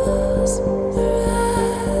fools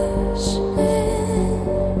rush in,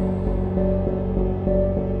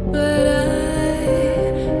 but I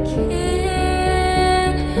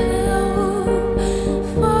can't help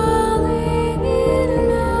falling in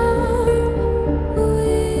love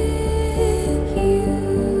with you.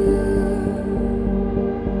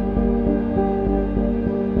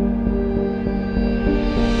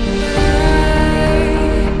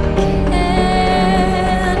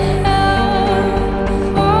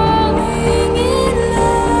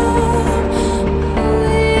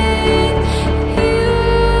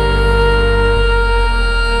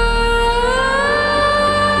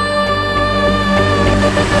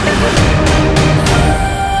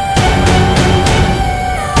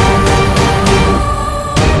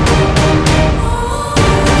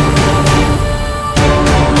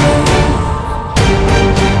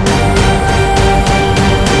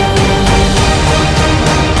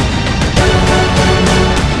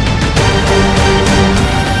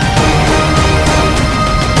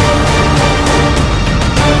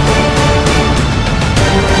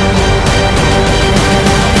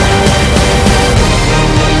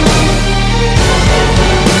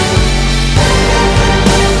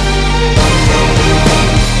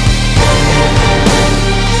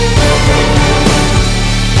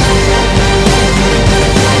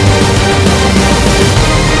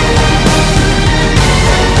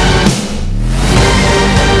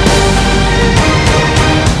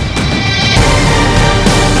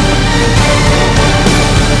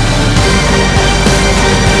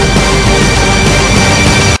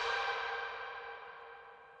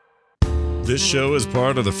 This show is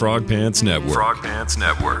part of the Frog Pants Network. Frog Pants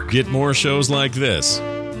Network. Get more shows like this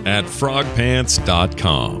at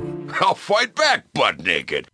frogpants.com. I'll fight back butt naked.